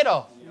cut his head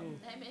off.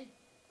 Amen.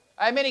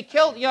 Amen. He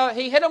killed,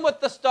 he hit him with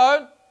the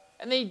stone,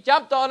 and then he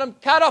jumped on him,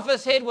 cut off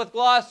his head with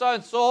Goliath's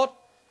own sword.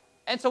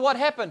 And so what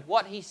happened?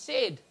 What he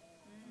said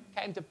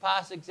came to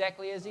pass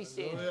exactly as he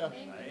said.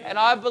 And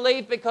I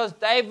believe because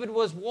David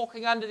was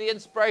walking under the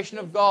inspiration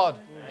of God.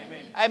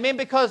 Amen.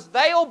 Because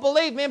they all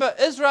believed, remember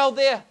Israel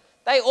there,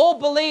 they all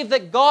believed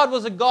that God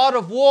was a God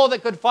of war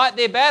that could fight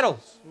their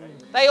battles.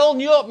 They all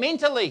knew it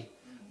mentally.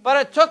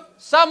 But it took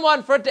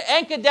someone for it to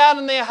anchor down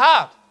in their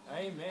heart.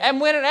 Amen. And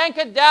when it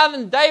anchored down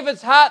in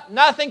David's heart,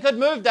 nothing could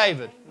move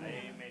David.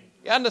 Amen.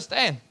 You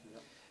understand?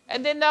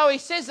 And then now he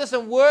says this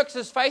in works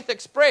as faith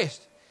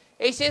expressed.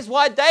 He says,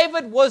 "Why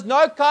David was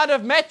no kind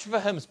of match for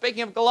him,"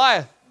 speaking of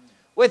Goliath.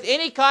 "With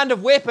any kind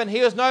of weapon,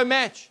 he was no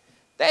match."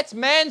 That's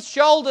man's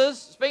shoulders.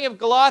 Speaking of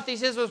Goliath, he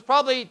says it was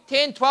probably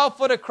 10, 12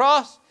 foot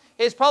across.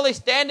 He's probably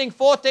standing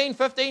 14,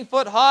 15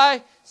 foot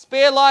high,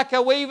 spear like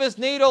a weaver's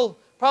needle,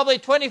 probably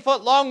 20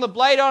 foot long, the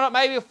blade on it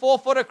maybe 4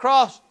 foot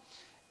across.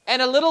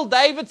 And a little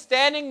David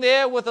standing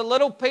there with a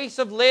little piece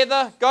of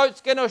leather, goat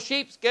skin or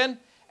sheepskin,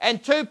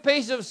 and 2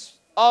 pieces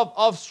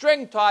of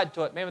string tied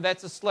to it. Remember,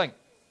 that's a sling.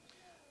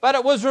 But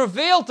it was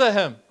revealed to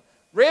him.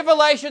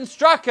 Revelation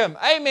struck him.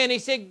 Amen. He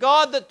said,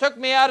 "God that took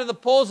me out of the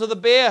paws of the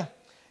bear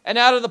and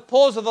out of the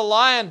paws of the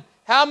lion,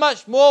 how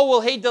much more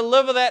will he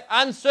deliver that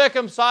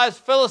uncircumcised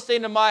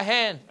Philistine in my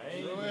hand?"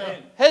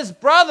 Amen. His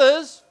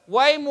brothers,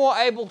 way more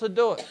able to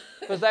do it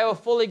because they were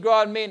fully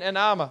grown men in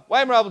armor.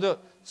 Way more able to do it.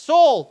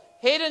 Saul,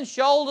 head and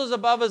shoulders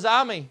above his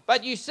army.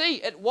 But you see,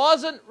 it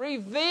wasn't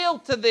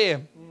revealed to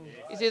them.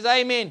 He says,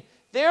 amen.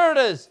 There it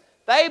is.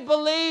 They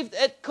believed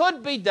it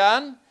could be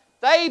done.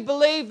 They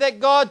believed that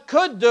God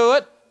could do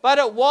it, but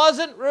it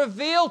wasn't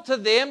revealed to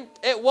them.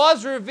 It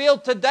was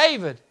revealed to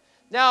David.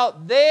 Now,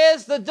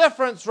 there's the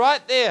difference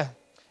right there.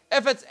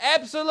 If it's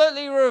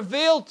absolutely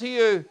revealed to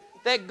you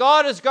that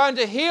God is going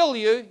to heal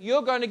you,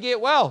 you're going to get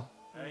well.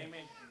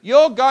 Amen.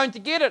 You're going to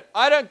get it.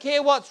 I don't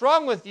care what's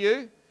wrong with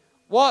you.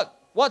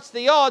 What's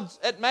the odds?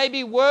 It may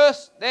be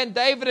worse than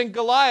David and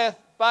Goliath,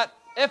 but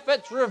if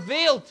it's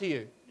revealed to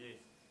you. Yes.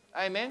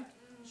 Amen.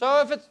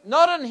 So if it's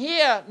not in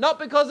here, not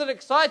because it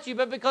excites you,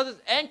 but because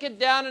it's anchored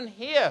down in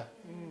here.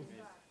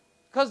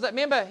 Because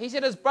remember, he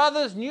said his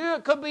brothers knew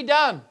it could be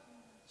done.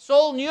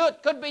 Saul knew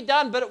it could be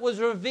done, but it was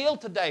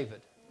revealed to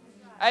David.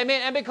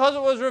 Amen. And because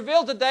it was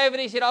revealed to David,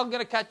 he said, I'm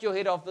going to cut your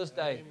head off this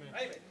day.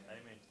 Amen.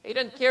 He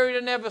didn't care, he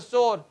didn't have a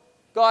sword.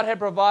 God had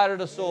provided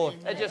a sword.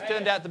 It just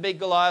turned out to be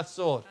Goliath's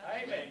sword.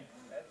 Amen.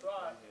 That's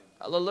right.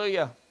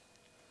 Hallelujah.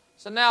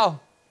 So now,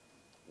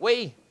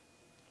 we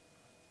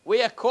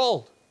are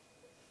called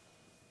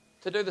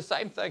to do the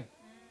same thing.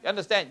 You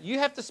understand? You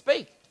have to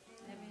speak.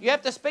 You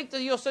have to speak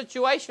to your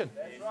situation.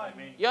 That's right.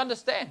 You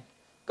understand?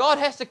 God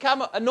has to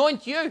come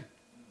anoint you.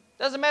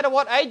 Doesn't matter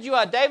what age you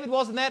are. David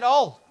wasn't that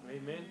old.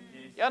 Amen.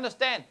 You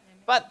understand?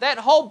 But that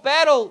whole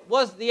battle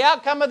was the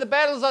outcome of the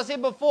battle, as I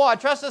said before. I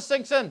trust this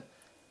sinks in.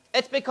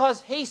 It's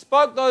because he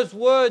spoke those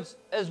words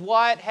is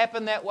why it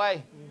happened that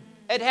way.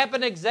 It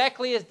happened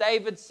exactly as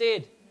David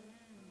said.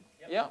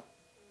 Yeah.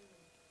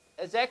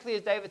 Exactly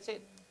as David said.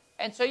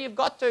 And so you've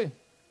got to.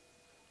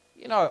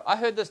 You know, I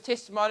heard this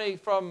testimony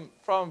from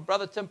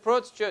Brother Tim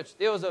Pruitt's church.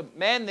 There was a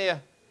man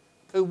there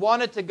who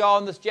wanted to go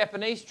on this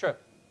Japanese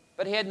trip,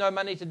 but he had no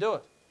money to do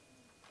it.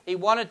 He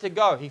wanted to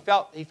go. He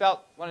felt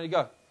wanted to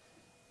go,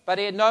 but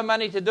he had no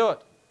money to do it.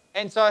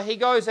 And so he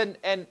goes and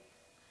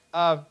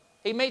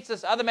he meets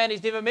this other man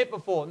he's never met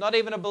before, not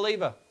even a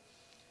believer.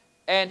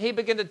 And he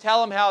began to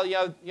tell him how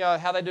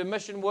how they do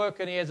mission work,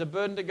 and he has a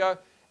burden to go.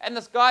 And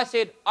this guy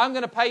said, "I'm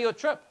going to pay your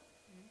trip.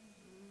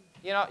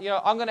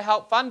 I'm going to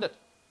help fund it."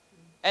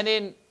 And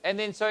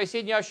then so he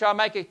said, "Shall I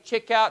make a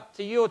check out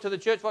to you or to the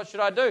church? What should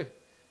I do?"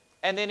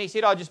 And then he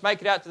said, "I'll just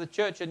make it out to the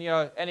church." And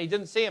and he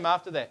didn't see him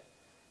after that.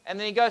 And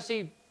then he goes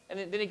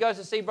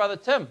to see Brother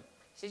Tim.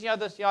 He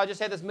says, I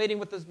just had this meeting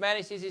with this man.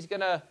 He says he's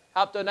going to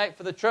help donate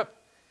for the trip.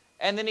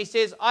 And then he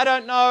says, "I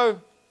don't know,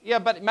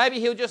 but maybe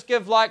he'll just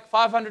give like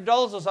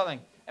 $500 or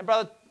something." And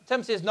Brother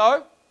Tim says,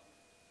 "No,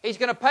 he's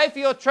going to pay for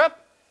your trip,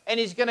 and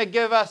he's going to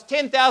give us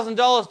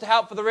 $10,000 to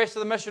help for the rest of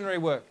the missionary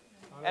work."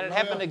 And it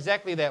happened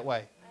exactly that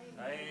way.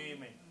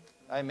 Amen.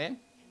 Amen.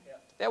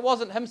 That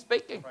wasn't him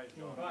speaking. Praise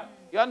God.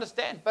 You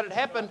understand? But it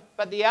happened.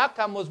 But the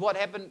outcome was what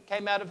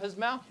came out of his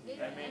mouth.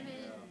 Amen.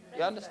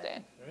 You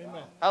understand?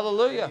 Amen.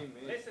 Hallelujah.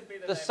 Blessed be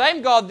The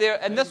same God there,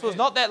 and this was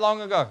not that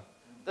long ago.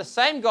 The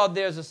same God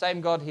there is the same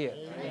God here.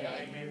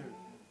 Amen.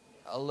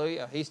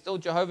 Hallelujah. He's still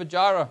Jehovah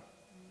Jireh.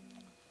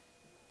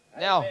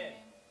 Now,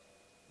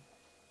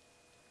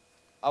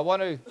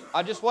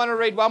 I just want to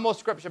read one more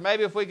scripture.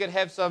 Maybe if we could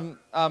have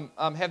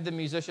have the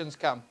musicians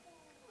come.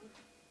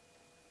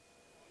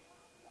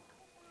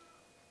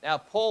 Now,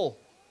 Paul,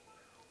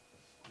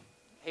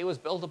 he was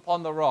built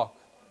upon the rock.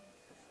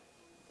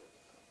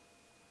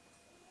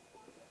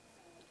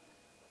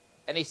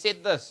 And he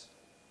said this.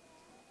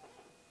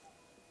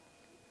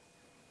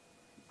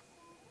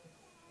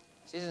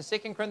 It says in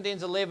 2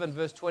 Corinthians 11,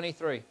 verse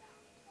 23.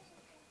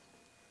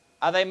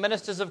 "Are they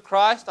ministers of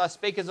Christ? I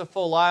speak as a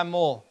fool, I am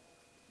more."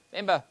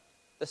 Remember,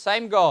 the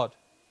same God,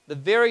 the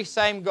very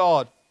same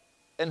God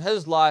in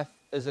his life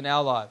is in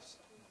our lives.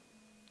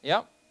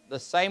 Yep, the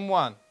same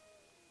one.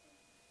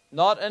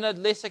 Not in a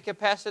lesser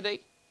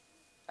capacity.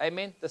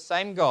 Amen. The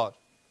same God.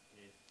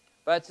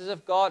 But it's as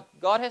if God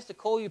has to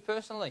call you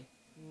personally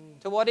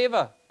to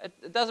whatever.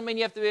 It doesn't mean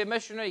you have to be a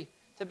missionary,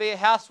 to be a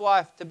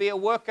housewife, to be a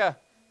worker,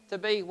 to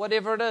be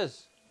whatever it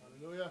is.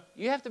 Hallelujah.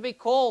 You have to be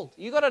called.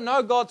 You've got to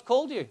know God's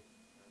called you.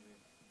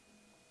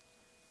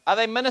 "Are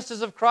they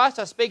ministers of Christ?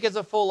 I speak as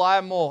a fool, I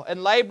am more.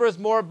 And laborers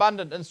more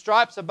abundant, and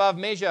stripes above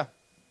measure."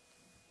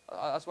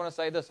 I just want to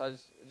say this. It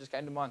just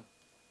came to mind.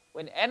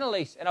 When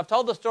Annalise, and I've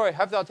told the story,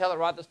 hopefully I'll tell it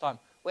right this time.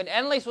 When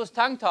Annalise was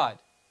tongue-tied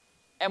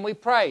and we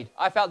prayed,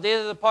 I felt dead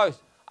as a post.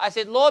 I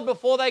said, "Lord,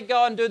 before they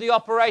go and do the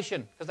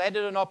operation," because they had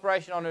to do an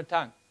operation on her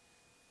tongue,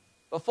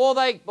 before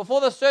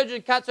the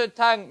surgeon cuts her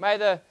tongue, may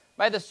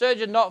the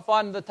surgeon not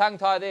find the tongue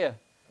tie there.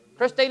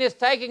 Christina's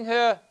taking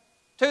her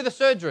to the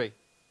surgery.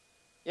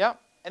 Yeah?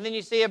 And then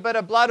you see a bit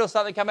of blood or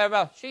something come out of her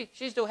mouth.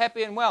 She's still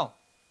happy and well.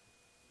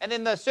 And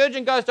then the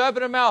surgeon goes to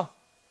open her mouth.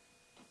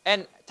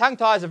 And tongue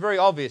ties are very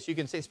obvious. You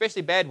can see,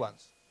 especially bad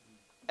ones.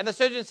 And the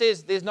surgeon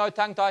says, "There's no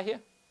tongue tie here."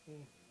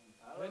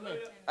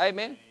 Hallelujah.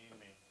 Amen.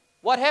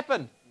 What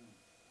happened?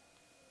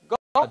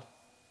 God.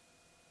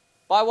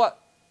 By what?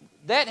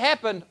 That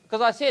happened because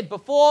I said,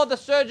 before the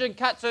surgeon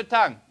cuts her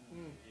tongue.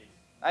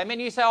 Amen.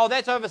 You say, "Oh,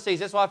 that's overseas."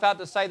 That's why I felt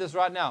to say this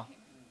right now.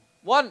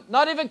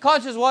 Not even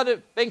conscious what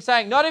it being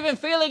saying, not even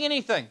feeling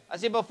anything. I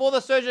said, before the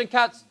surgeon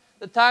cuts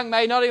the tongue,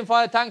 may not even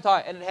find a tongue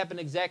tie. And it happened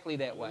exactly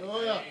that way.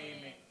 Hallelujah.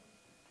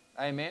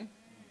 Amen.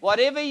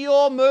 Whatever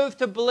you're moved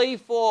to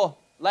believe for,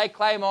 lay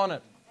claim on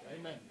it.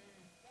 Amen.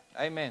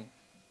 Amen.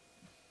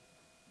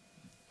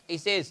 He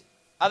says,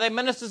 "Are they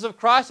ministers of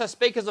Christ? I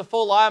speak as a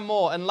fool, I am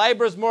more. And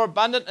laborers more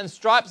abundant, and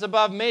stripes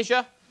above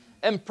measure,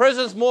 and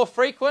prisons more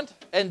frequent,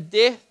 and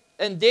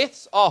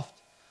deaths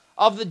oft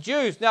of the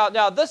Jews." Now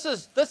this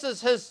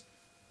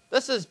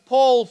is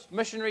Paul's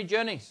missionary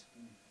journeys.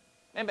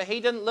 Remember, he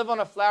didn't live on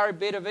a flowery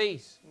bed of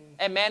ease,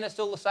 and man is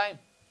still the same.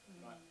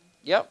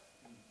 Yep.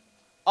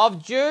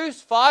 "Of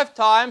Jews, 5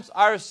 times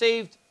I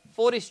received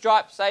 40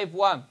 stripes, save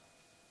 1.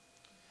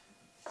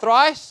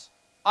 Thrice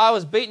I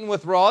was beaten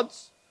with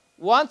rods.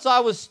 Once I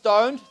was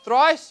stoned.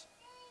 Thrice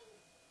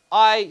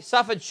I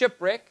suffered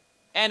shipwreck.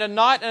 And a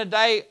night and a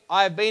day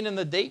I have been in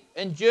the deep.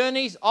 In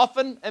journeys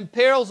often, in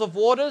perils of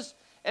waters,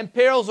 in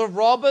perils of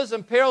robbers,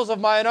 in perils of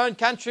my own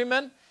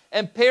countrymen,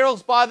 in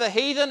perils by the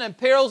heathen, in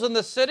perils in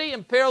the city,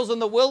 in perils in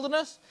the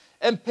wilderness,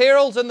 in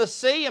perils in the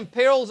sea, in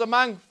perils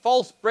among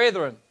false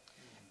brethren.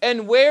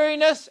 In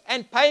weariness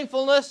and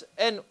painfulness,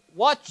 in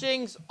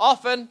watchings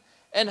often,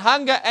 in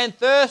hunger and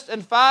thirst,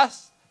 and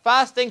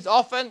fastings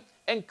often,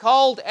 and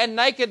cold and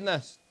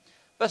nakedness.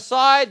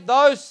 Beside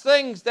those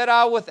things that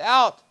are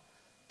without,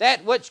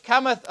 that which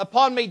cometh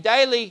upon me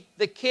daily,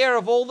 the care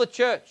of all the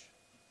church.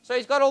 So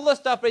he's got all this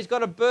stuff, but he's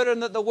got a burden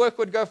that the work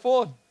would go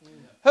forward.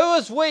 Who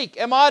is weak?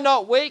 Am I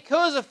not weak?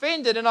 Who is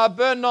offended, and I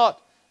burn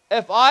not?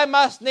 If I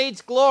must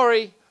needs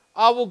glory,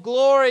 I will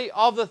glory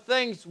of the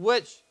things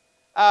which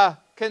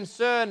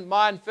concern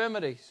my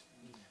infirmities.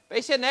 But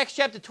he said in Acts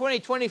chapter 20,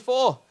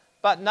 24,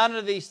 but none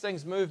of these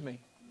things move me.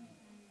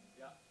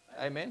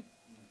 Amen.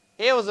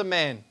 Here was a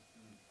man.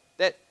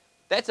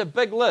 That's a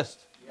big list.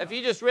 If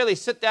you just really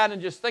sit down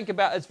and just think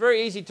about it, it's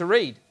very easy to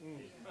read.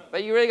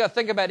 But you really got to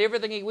think about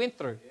everything he went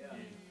through.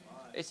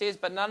 He says,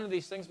 but none of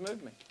these things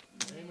move me.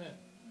 Amen.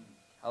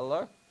 Hello?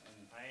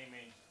 Amen.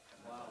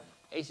 Wow.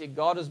 He said,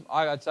 God is,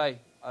 I'd say,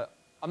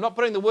 I'm not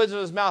putting the words in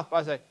his mouth, but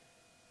I say,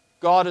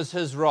 God is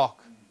his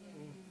rock.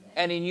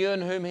 And he knew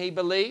in whom he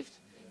believed.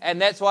 And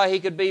that's why he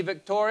could be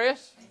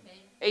victorious.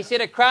 He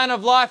said, a crown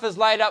of life is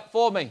laid up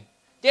for me.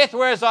 Death,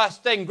 where is thy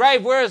sting?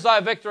 Grave, where is thy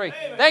victory?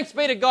 Amen. Thanks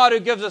be to God who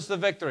gives us the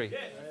victory.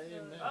 Yes.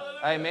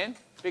 Amen.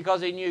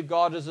 Because he knew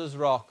God is his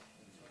rock.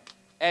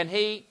 And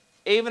he,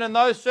 even in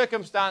those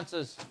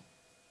circumstances,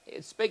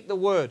 he'd speak the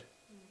word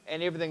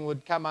and everything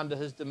would come under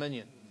his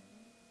dominion.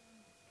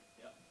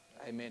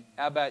 Amen.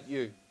 How about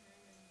you?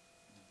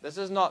 This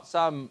is not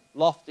some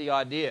lofty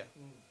idea.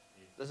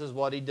 This is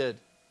what he did.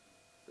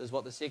 This is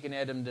what the second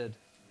Adam did.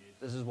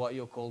 This is what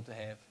you're called to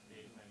have.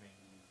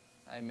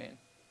 Amen.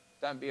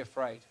 Don't be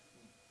afraid.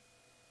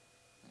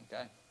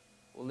 Okay?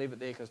 We'll leave it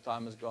there because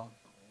time is gone.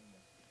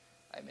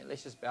 Amen.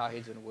 Let's just bow our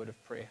heads in a word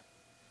of prayer.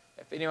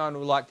 If anyone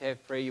would like to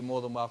have prayer, you're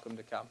more than welcome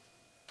to come.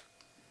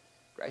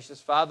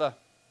 Gracious Father,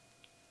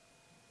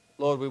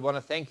 Lord, we want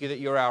to thank you that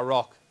you're our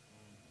rock.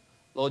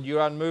 Lord,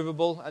 you're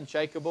unmovable,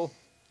 unshakable.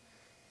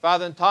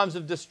 Father, in times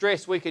of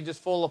distress, we could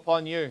just fall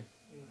upon you.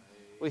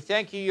 We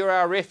thank you, you're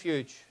our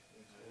refuge.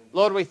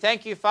 Lord, we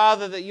thank you,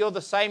 Father, that you're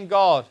the same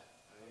God,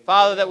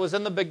 Father, that was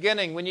in the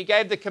beginning when you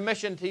gave the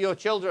commission to your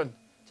children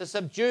to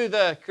subdue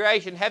the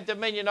creation, have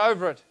dominion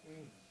over it.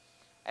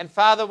 And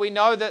Father, we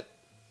know that,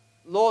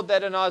 Lord,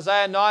 that in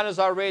Isaiah 9, as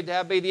I read,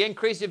 there'll be the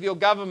increase of your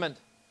government.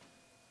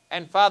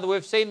 And Father,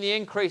 we've seen the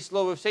increase,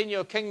 Lord. We've seen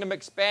your kingdom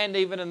expand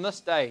even in this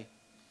day.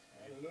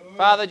 Hallelujah.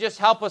 Father, just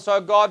help us,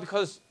 oh God,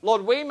 because,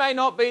 Lord, we may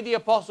not be the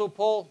Apostle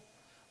Paul.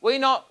 We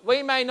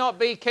may not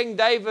be King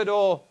David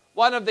or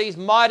one of these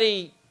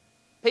mighty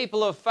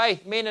people of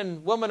faith, men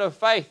and women of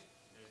faith,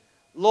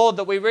 Lord,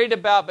 that we read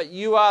about, but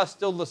you are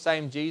still the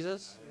same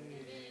Jesus.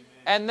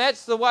 And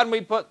that's the one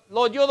we put,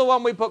 Lord, you're the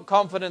one we put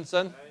confidence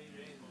in.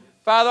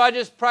 Father, I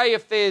just pray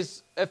if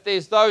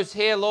there's those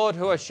here, Lord,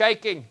 who are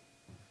shaking,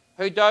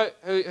 who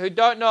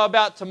don't know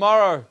about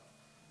tomorrow,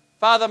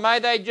 Father, may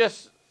they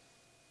just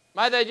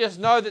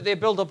know that they're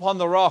built upon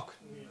the rock.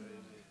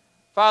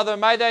 Father,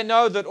 may they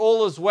know that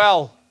all is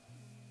well.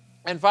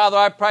 And Father,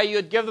 I pray you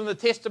would give them the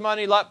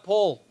testimony like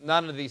Paul.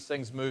 None of these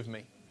things move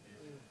me.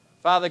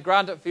 Father,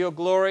 grant it for your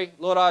glory.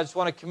 Lord, I just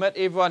want to commit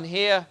everyone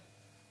here,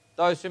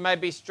 those who may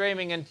be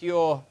streaming into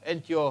your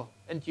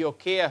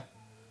care.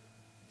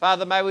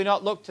 Father, may we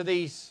not look to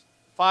these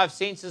five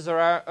senses or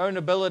our own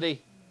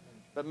ability,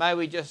 but may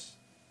we just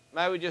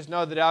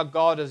know that our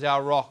God is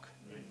our rock.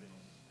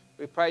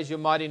 We praise your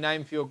mighty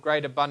name for your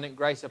great abundant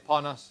grace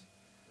upon us.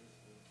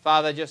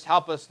 Father, just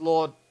help us,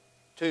 Lord,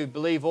 to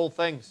believe all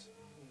things.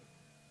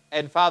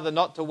 And Father,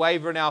 not to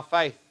waver in our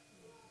faith.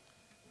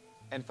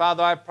 And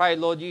Father, I pray,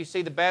 Lord, you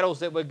see the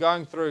battles that we're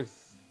going through.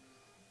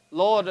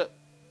 Lord,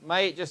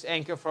 may it just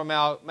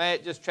may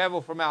it just travel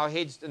from our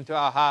heads into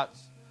our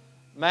hearts.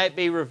 May it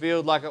be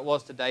revealed like it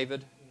was to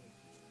David.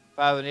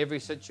 Father, in every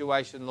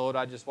situation, Lord,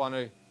 I just want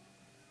to,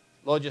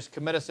 Lord, just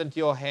commit us into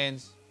your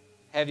hands.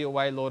 Have your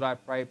way, Lord, I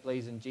pray,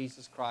 please, in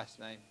Jesus Christ's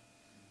name.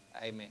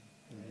 Amen.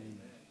 Amen.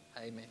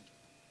 Amen.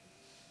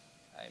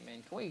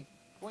 Amen. Can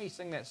we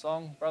sing that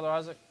song, Brother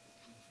Isaac?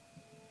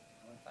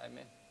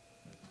 Amen.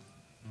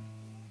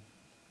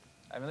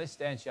 Amen. Let's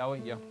stand, shall we?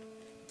 Yeah.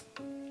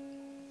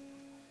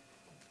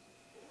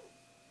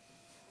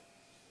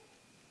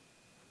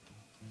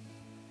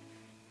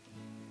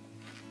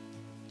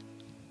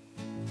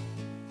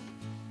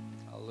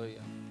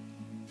 Hallelujah.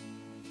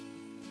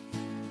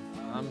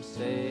 I'm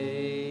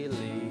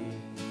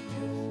sailing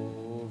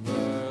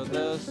over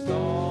the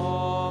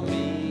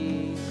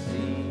stormy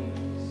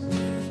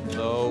seas.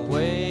 The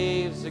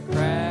waves are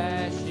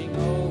crashing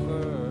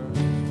over,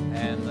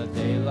 and the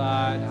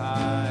daylight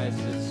hides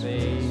its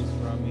face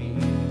from me.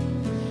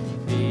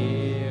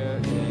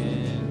 Fear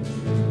enters,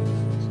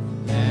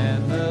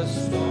 and the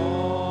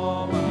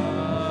storm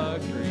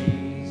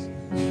agrees.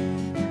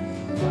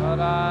 But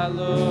I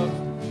look,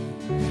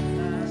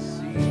 and I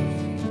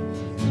see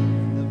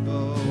the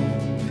boat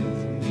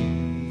with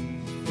me.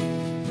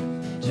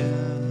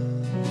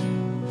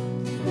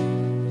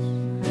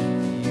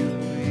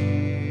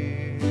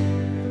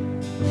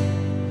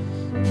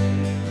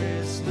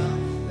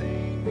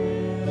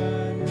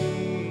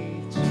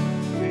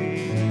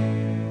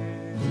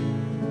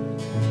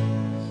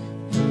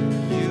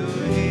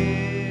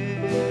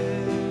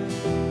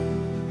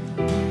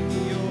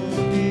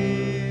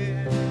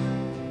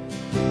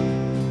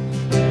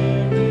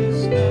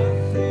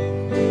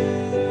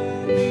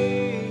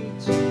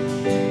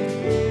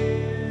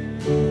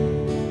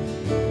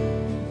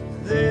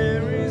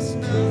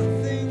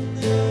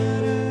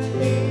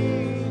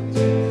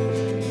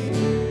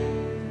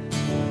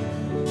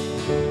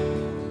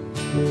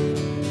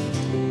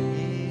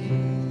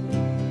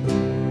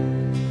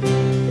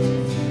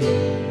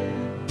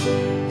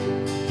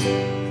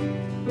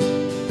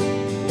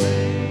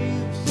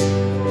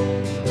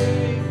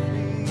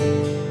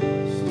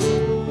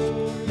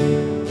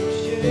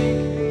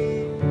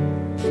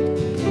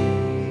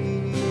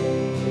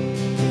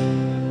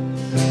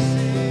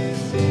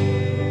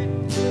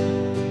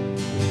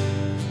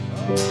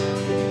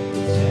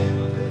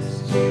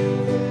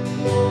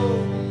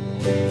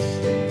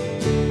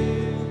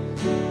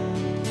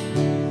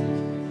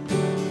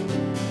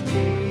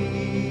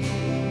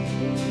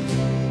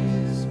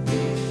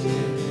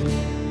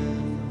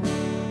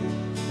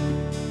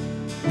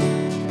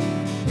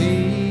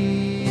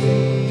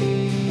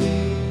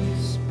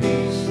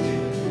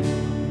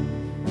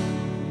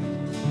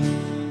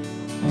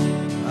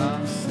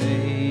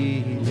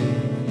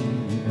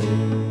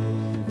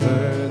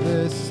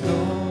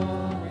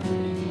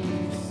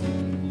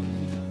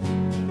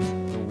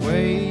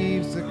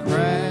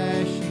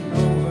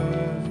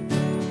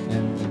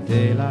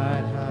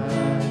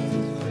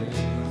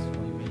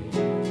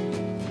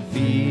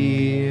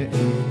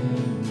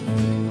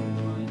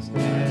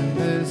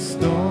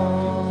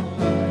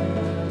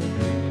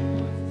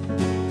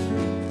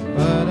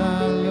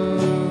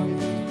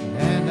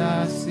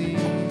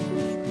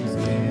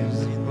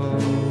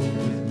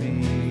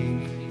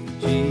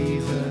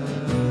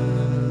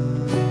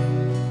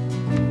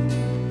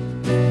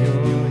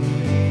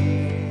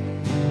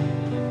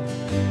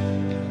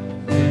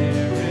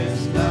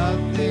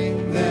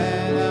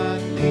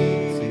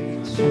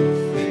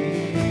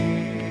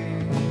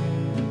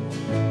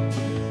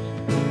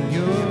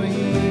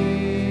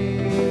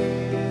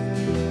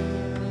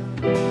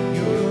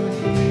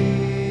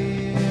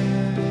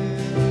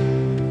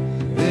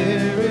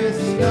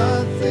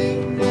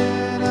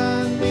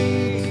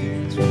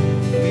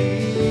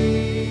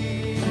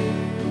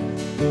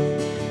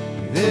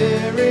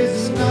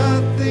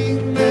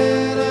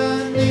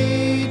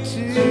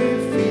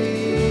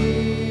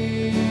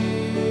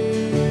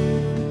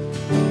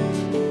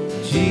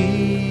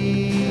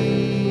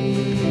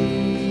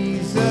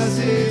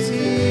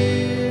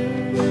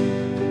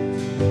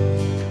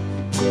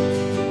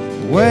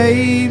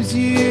 Waves,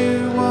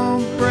 you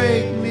won't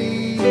break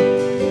me.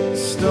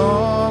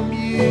 Storm,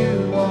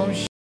 you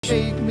won't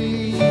shake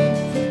me.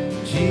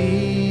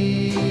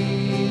 Jesus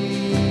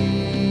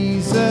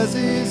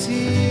is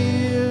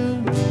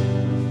here.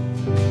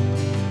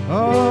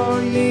 Oh,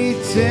 ye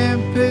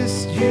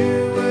tempest,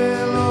 you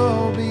will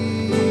all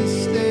be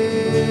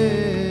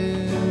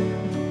still.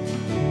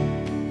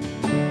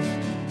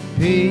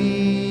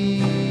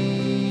 Peace,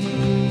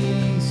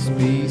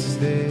 be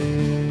still.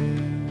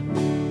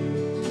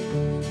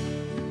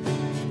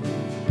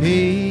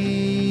 Peace,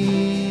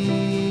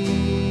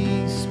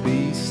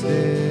 be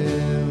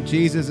still.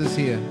 Jesus is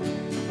here.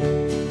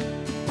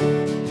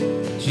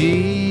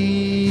 Jesus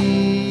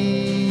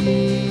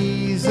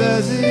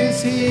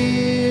is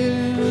here.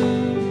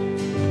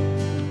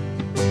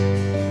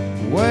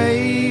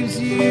 Waves,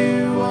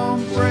 you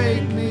won't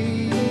break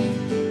me.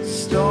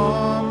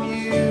 Storm,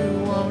 you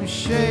won't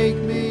shake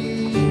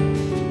me.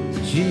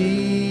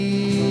 Jesus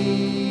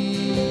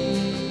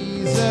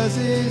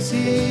is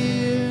here.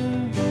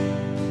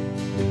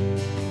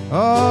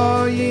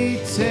 Oh, ye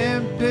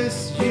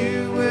tempests,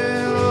 you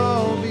will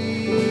all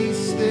be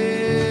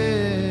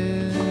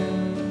still.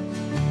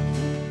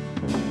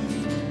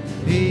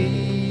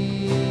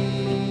 Peace,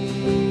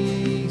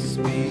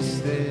 be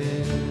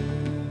still.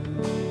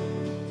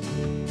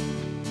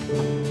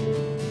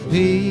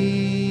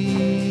 Peace,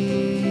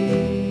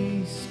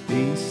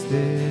 be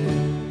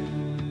still.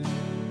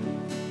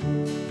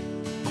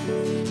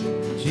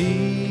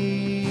 Jesus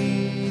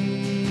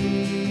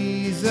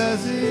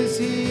is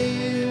here.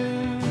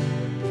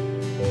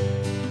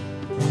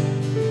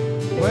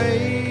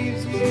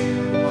 Waves,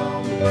 you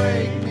won't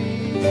break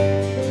me.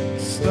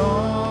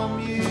 Storm,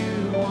 you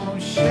won't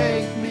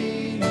shake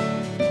me.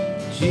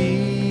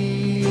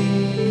 Jesus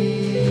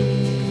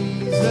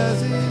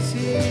is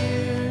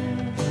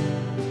here.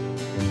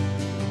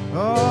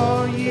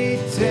 Oh, ye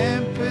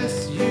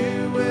tempests,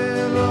 you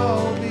will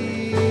all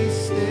be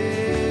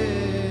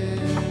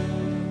still.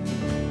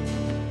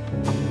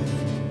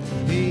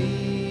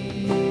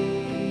 Peace,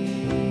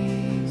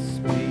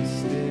 be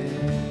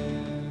still.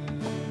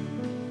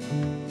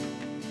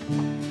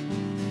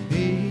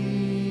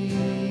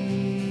 Peace,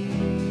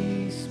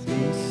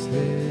 be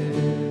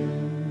still.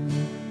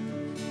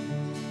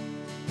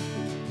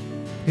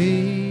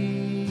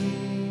 Peace,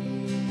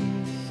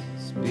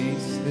 be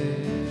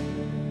still.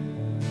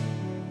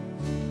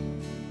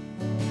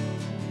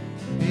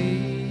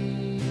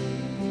 Peace,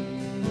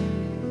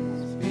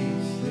 be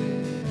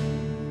still.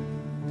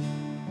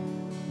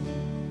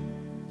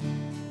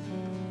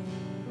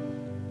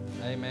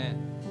 Amen.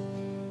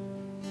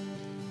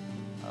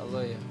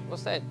 Hallelujah.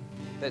 What's that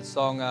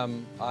song?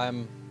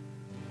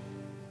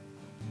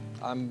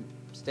 I'm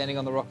standing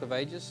on the rock of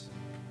ages.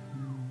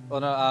 Oh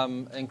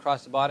no, in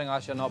Christ abiding, I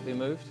shall not be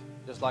moved,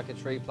 just like a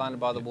tree planted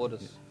by the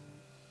waters.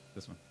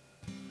 This one.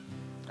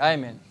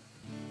 Amen.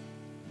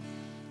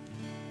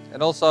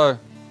 And also,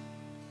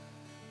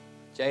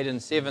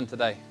 Jaden's 7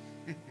 today.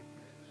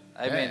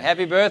 Amen. Yeah.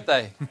 Happy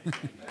birthday.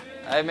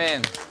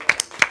 Amen.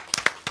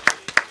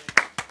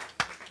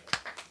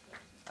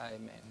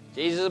 Amen.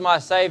 Jesus is my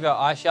Savior.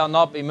 I shall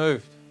not be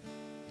moved.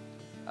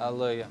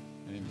 Hallelujah.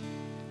 Amen.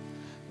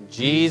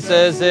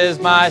 Jesus is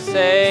my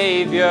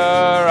Savior.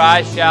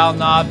 I shall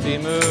not be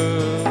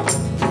moved.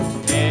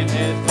 In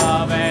His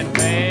love and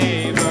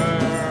favor,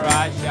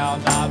 I shall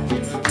not be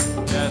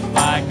moved. Just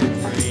like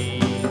a tree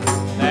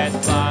that's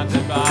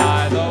planted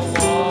by the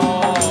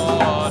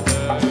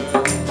water,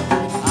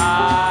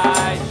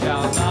 I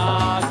shall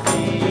not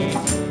be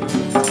moved.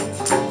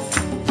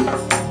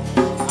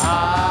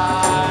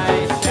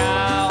 I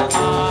shall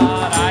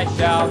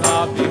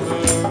not be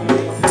moved.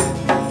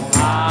 I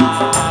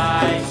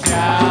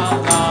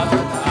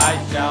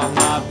shall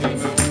not be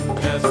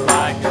moved. Just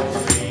like a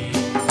tree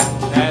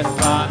that's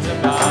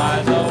planted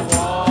by the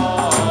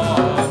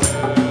waters,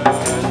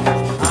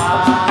 I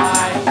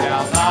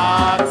shall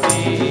not be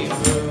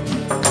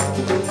moved.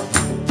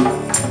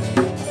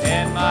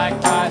 In my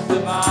Christ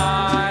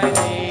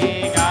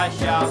abiding, I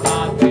shall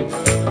not be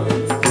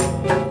moved.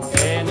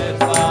 In His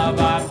love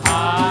I'm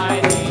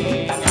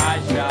hiding, I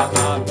shall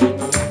not be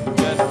moved.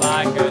 Just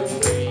like a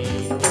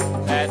tree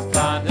that's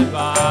planted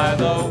by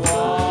the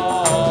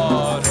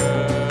waters,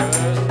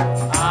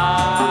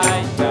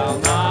 I shall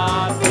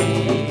not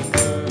be moved.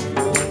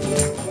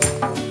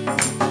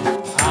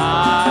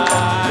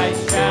 I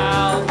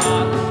shall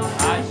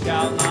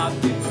not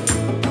be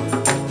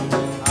moved.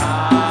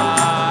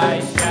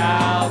 I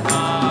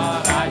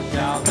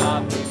shall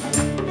not be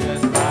moved.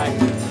 Just like a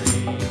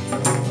tree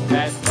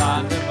that's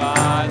planted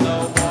by the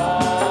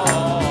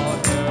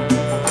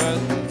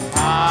waters, I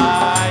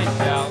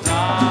shall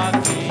not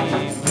be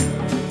moved.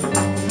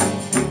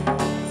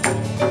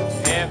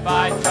 If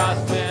I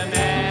trust Him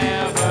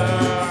ever,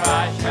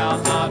 I shall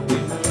not be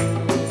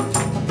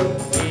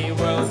moved. He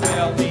will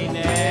fail me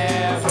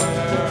never,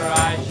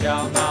 I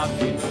shall not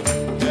be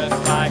moved. Just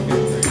like a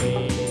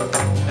tree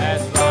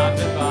that's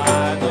planted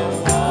by the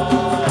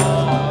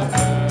waters,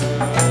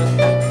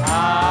 I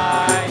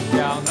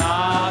shall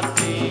not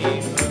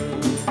be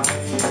moved.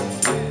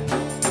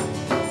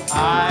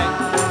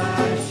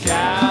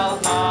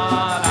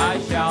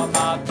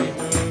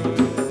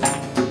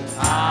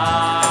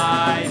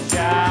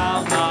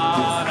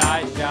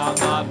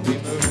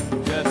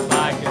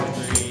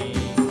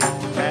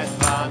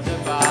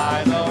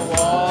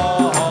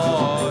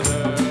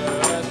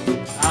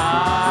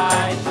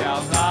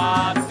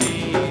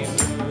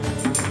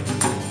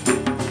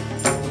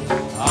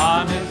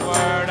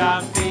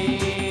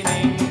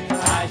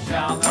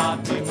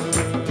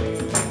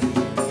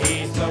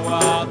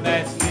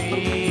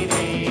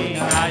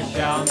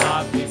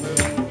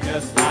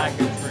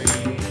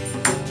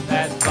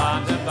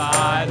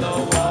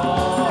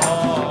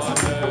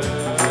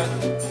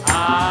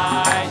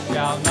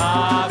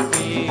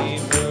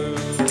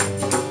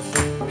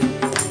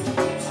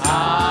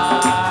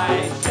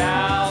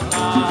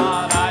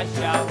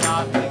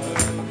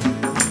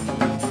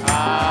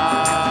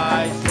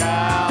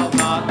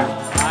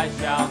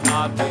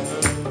 not be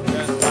moved,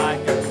 just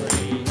like a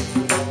tree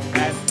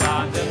that's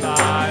planted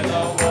by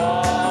the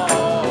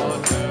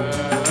waters.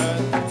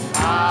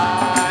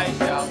 I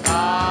shall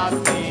not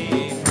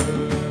be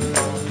moved.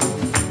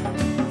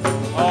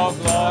 Oh,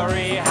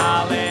 glory,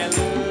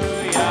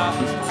 hallelujah,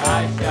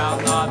 I shall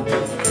not be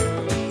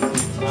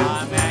moved.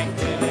 I'm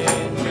anchored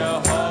in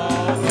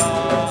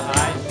Jehovah,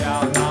 I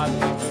shall not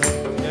be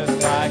moved,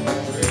 just like a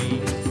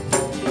tree.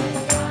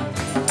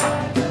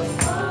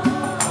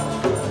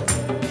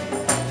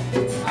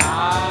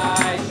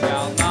 I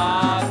shall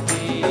not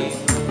be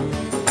moved.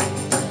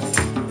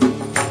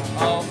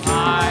 Oh,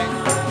 I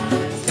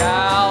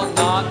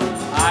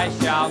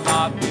shall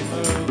not be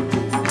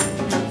moved.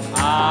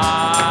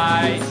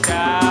 I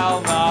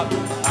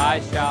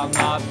shall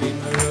not be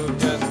moved,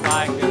 just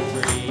like a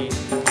tree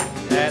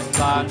that's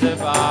planted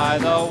by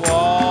the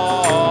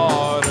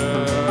waters.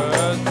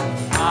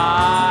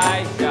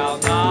 I shall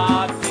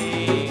not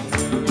be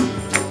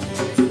moved.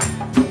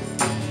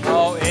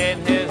 Oh, in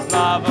His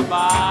love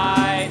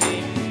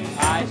abiding,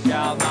 I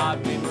shall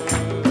not be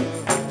moved.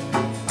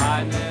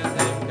 I in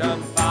Him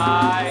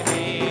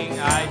confiding,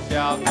 I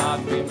shall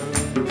not be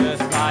moved,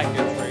 just like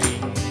a tree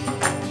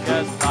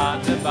just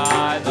planted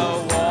by the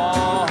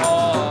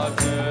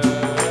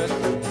waters.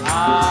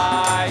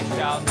 I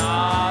shall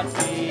not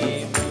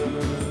be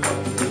moved.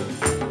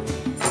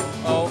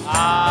 Oh,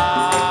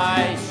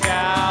 I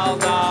shall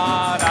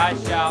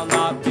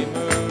not be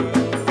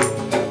moved.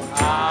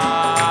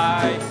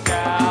 I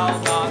shall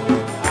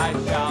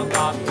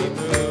not be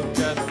moved,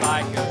 just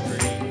like a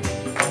tree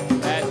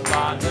that's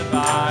planted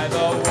by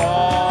the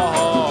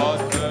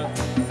water.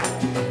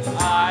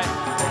 I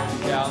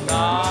shall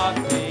not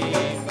be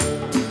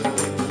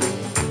moved.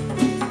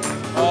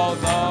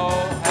 Although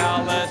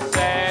hell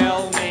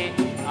assail me,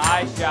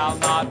 I shall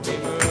not be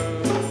moved.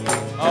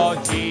 Oh,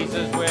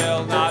 Jesus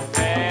will not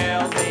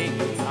fail me.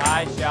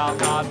 I shall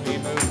not be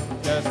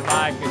moved, just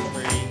like a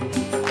tree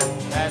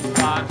that's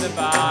planted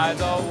by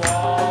the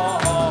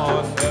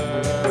waters.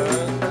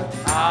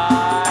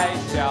 I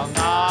shall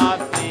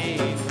not be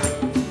moved.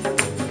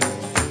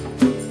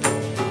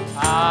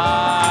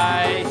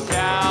 I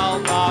shall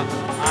not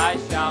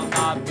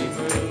be moved.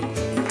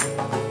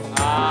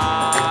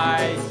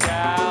 I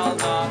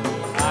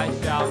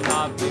shall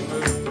not be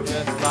moved,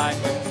 just like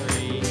a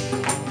tree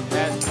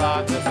that's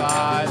planted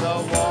by the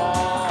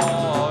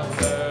waters.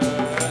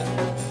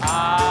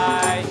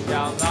 I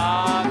shall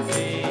not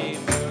be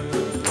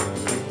moved.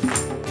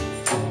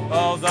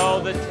 Although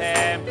the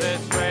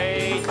tempest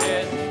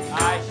rages,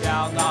 I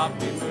shall not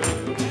be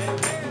moved.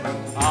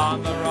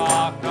 On the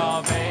rock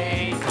of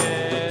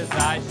ages,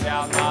 I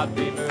shall not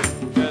be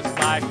moved, just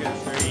like a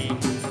tree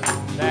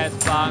that's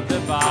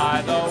planted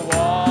by the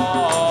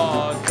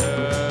waters.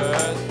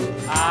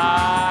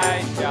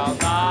 I shall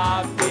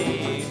not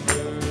be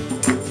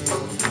moved.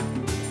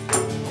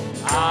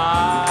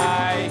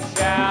 I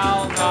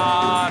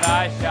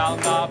shall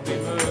not be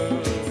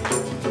moved.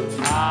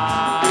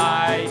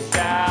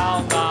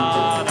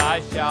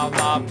 I shall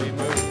not be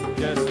moved,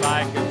 just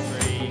like a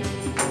tree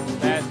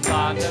that's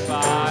planted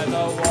by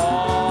the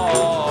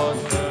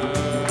waters.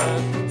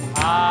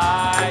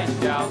 I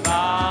shall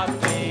not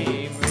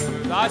be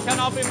moved. I shall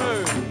not be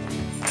moved.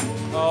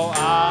 Oh,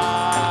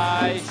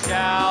 I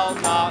shall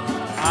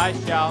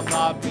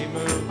not be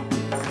moved.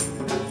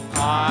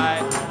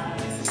 I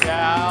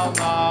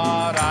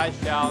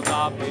shall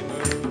not be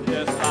moved,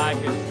 just like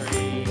a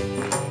tree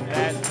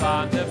that's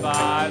planted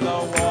by the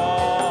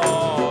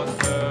waters.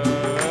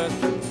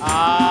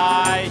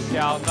 I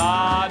shall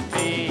not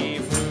be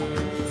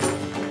moved.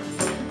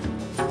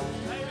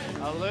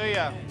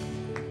 Hallelujah.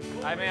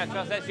 Amen. I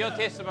trust that's your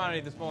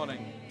testimony this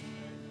morning.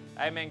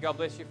 Amen. God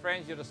bless you,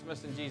 friends. You're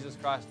dismissed in Jesus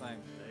Christ's name.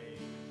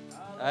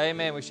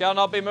 Amen. We shall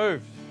not be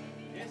moved.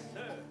 Yes,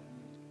 sir.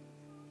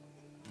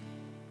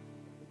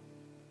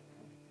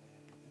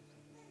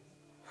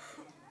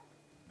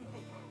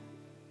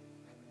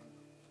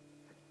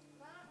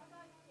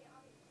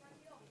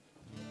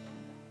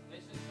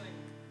 Let's just sing.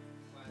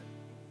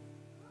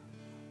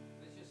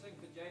 Let's just sing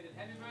for Jaden.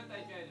 Happy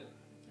birthday, Jaden.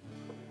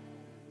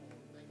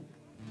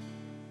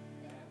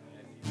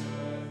 Happy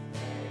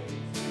birthday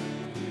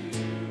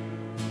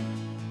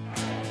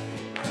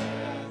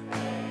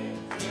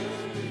to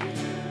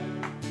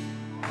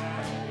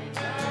you.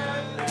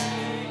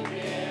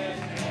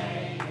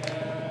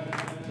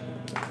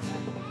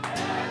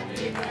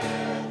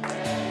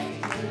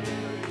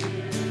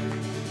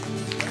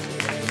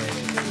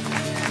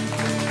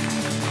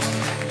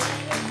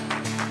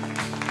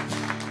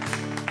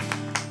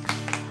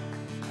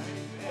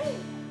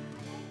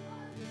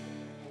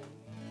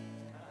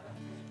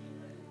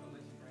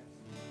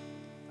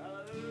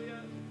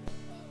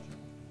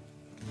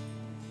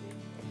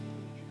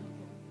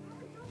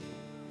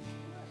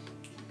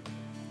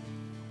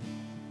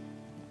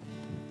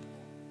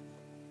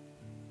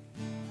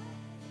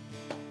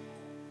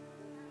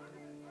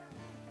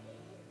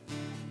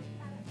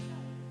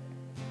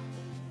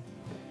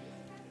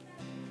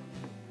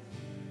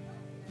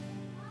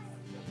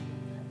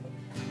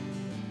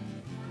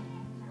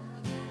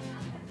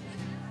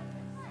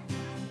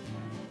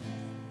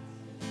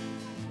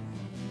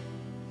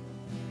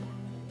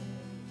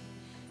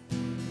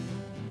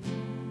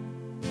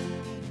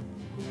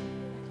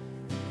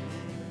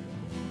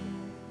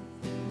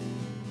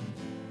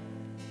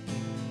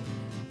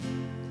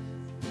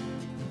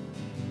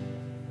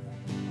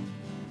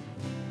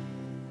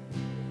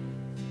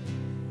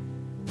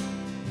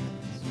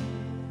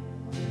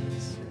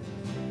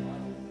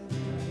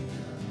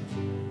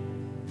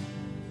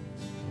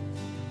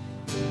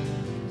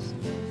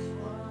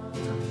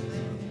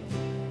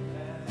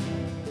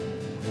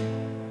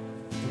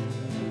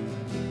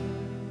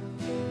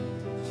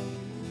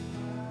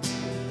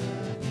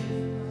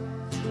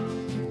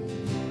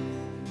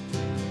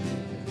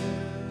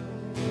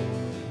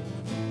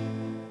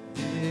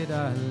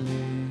 I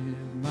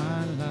live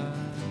my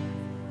life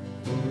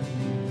for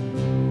you.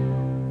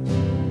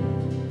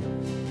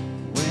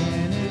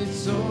 When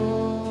it's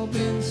all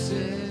been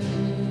said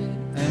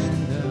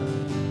and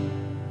done,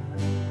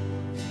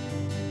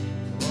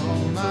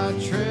 all my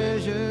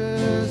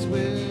treasures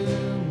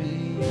will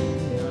mean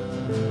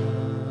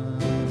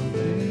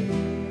nothing.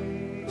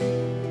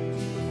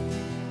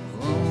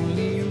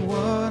 Only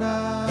what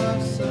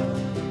I've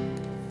sung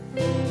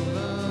for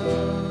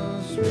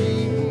love's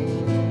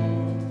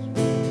rewards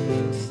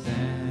will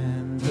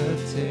stand the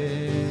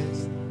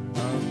test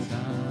of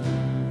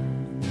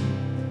time.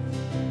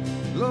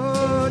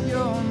 Lord,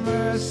 your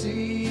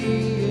mercy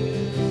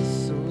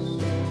is so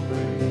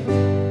great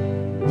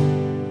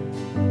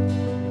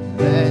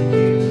that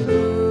you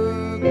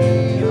look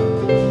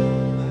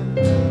beyond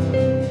the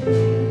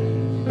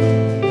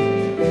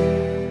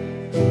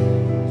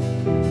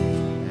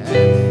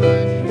and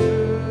find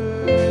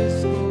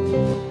purest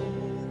gold,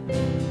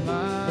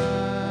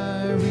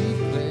 miry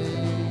clay,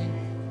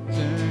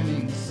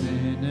 turning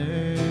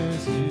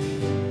sinners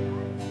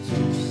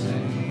into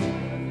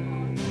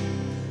saints.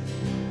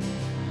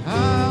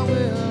 I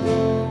will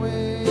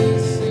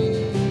always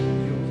sing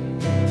your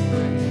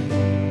praise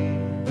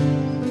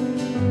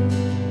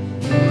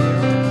here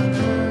on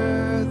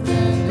earth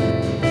and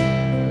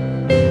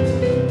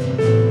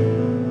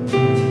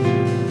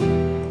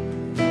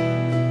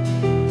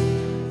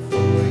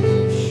for you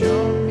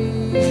show me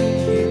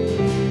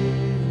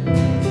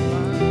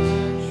my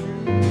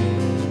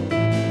truth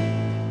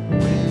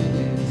when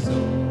it's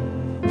all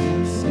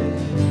been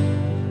said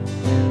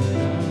and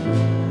done.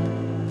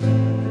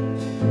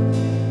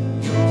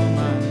 You're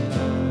my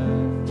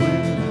life when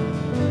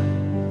life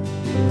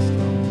is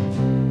gone.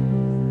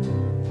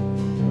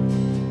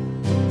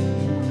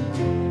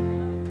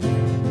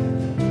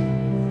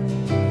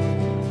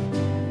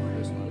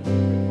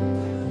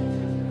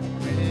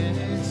 When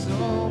it's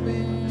all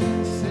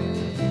been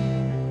said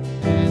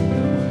and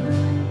done,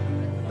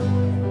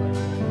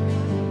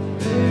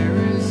 there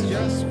is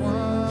just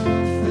one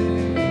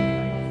thing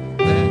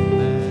that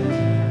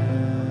matters.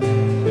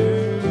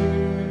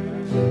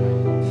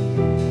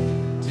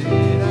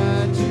 Did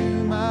I do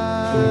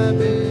my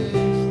best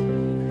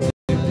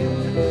to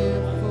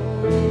live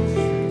for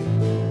you?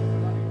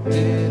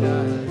 Did I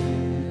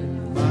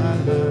live my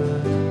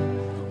life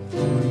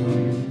for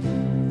you?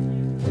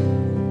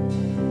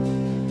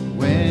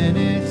 When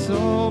it's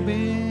all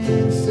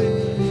been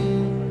said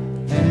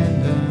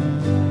and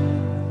done,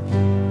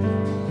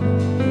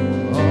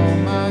 all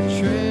my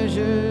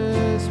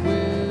treasures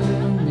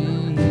will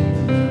mean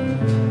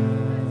nothing.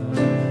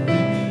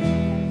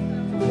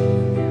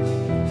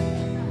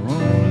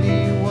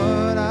 Only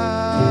what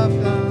I've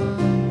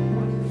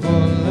done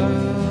for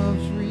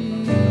love's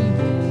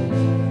reward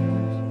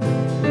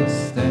will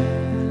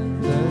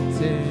stand the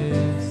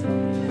test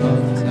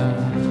of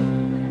time.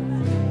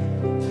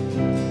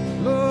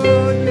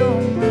 Lord, your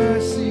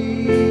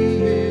mercy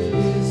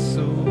is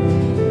so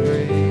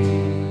great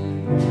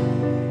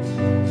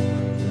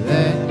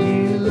that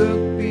you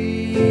look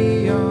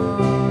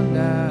beyond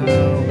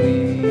our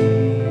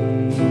weakness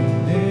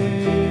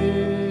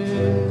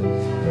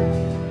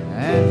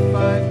and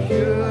find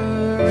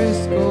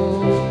purest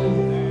gold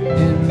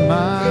in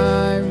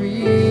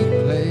miry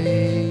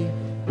clay,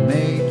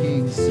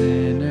 making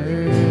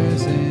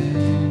sinners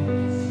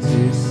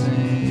into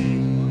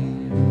saints.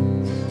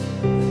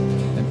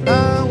 And I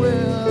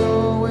will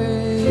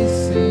always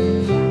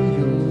sing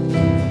your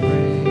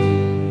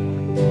praise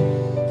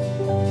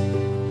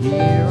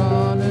here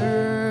on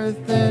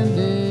earth and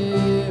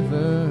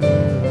ever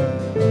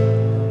after.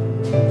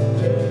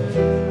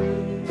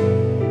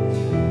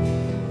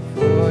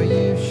 For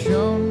you've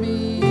shown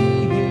me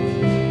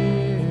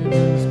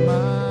here's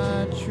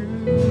my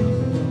truth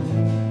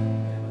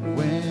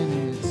when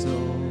it's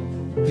all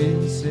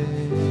been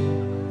said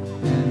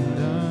and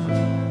done.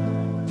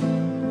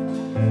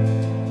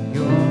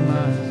 You're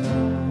my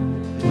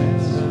life when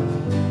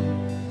love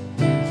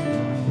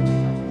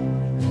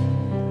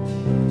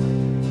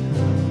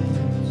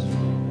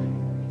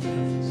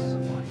is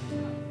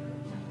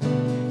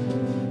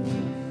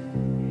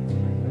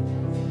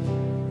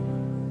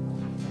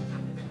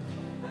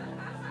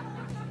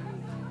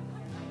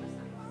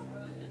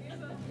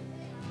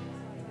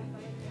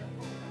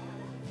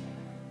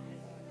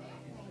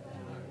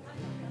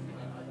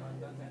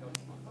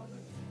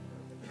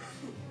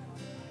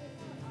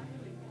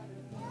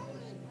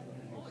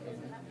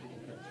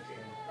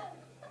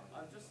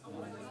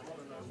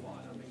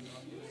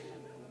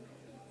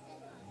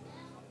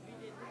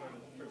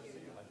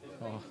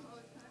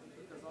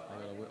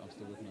I'm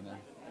still working on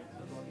that.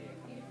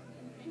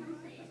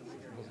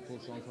 What's the full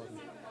song title?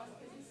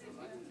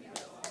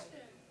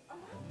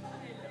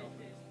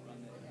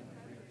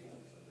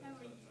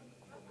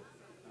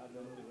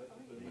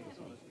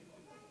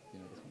 You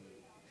know this one?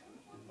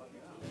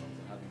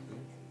 Adam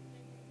Food?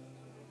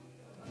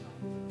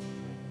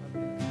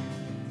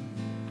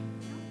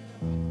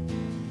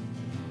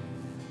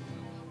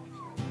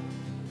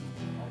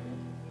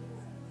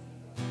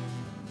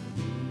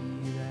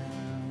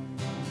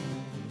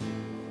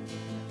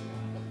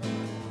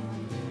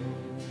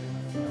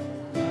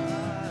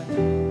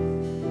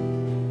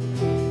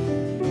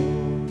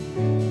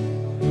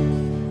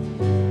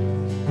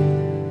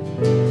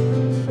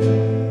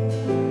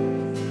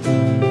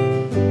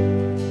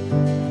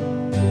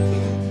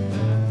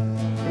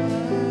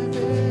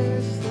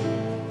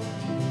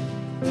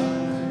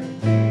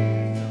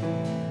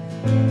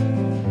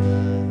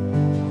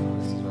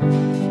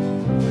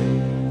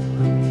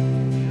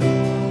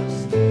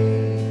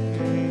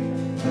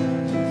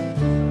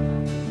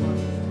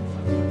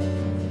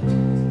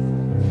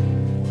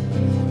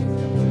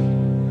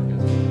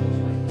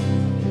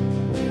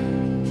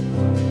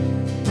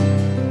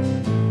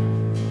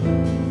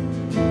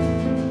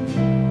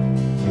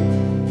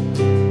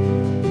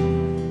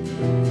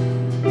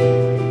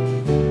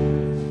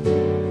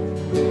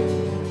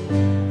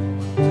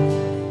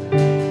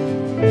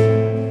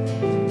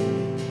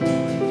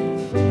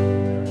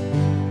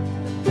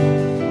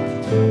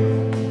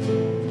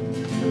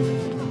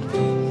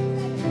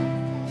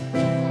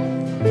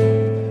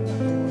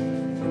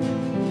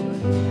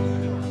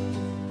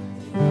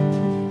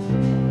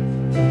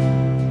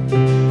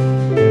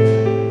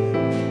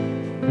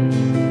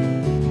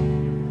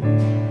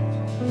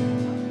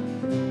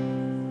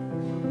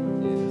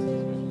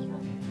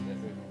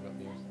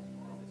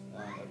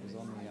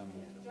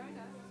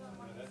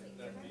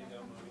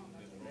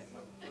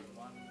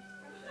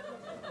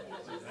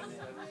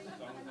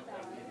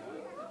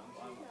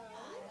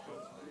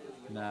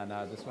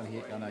 No, this one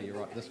here. Oh no, you're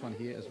right. This one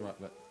here is right,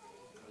 but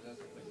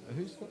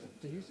who's got?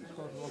 Did you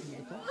subscribe to Welcome to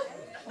the Cross?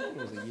 I thought it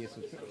was a year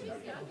subscription.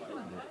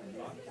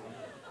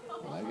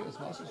 Well, maybe it was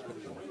my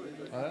subscription.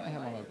 I don't know how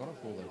long I've got it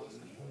for though.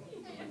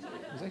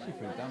 It was actually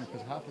pretty dumb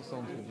because half the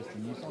songs were just the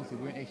new songs. There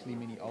weren't actually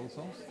many old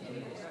songs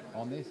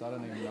on there, so I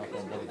don't even know if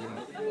I'll bother getting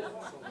it.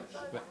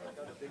 But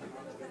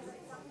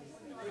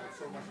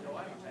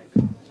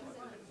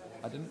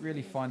I didn't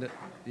really find it.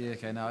 Yeah,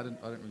 okay, no, I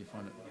didn't really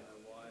find it.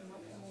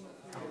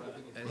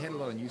 It had a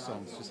lot of new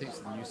songs, just heaps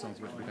of the new songs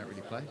which we don't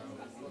really play.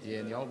 Yeah,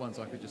 and the old ones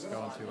I could just go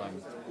onto like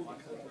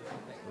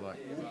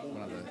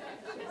one of the.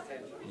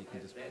 You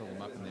can just pull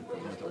them up and then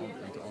put them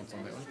into on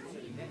song that way.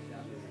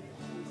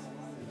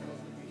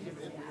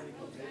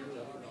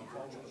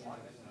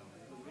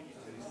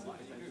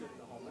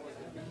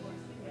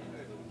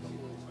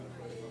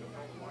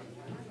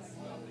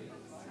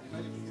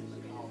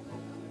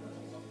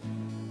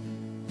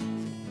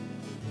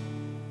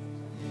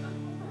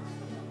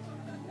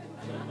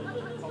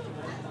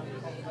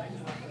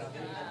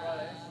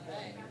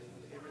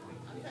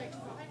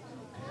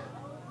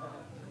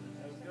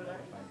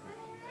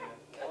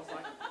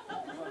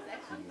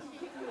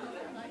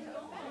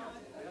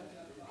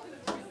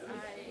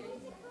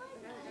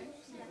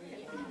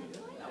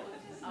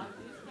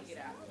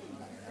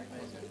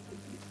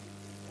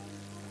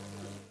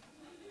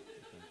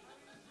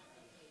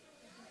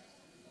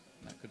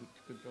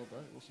 Good job, bro.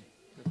 Awesome.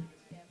 Good.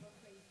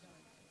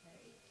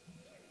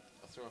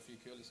 I'll throw a few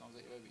curly songs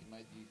at you, but you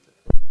made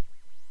the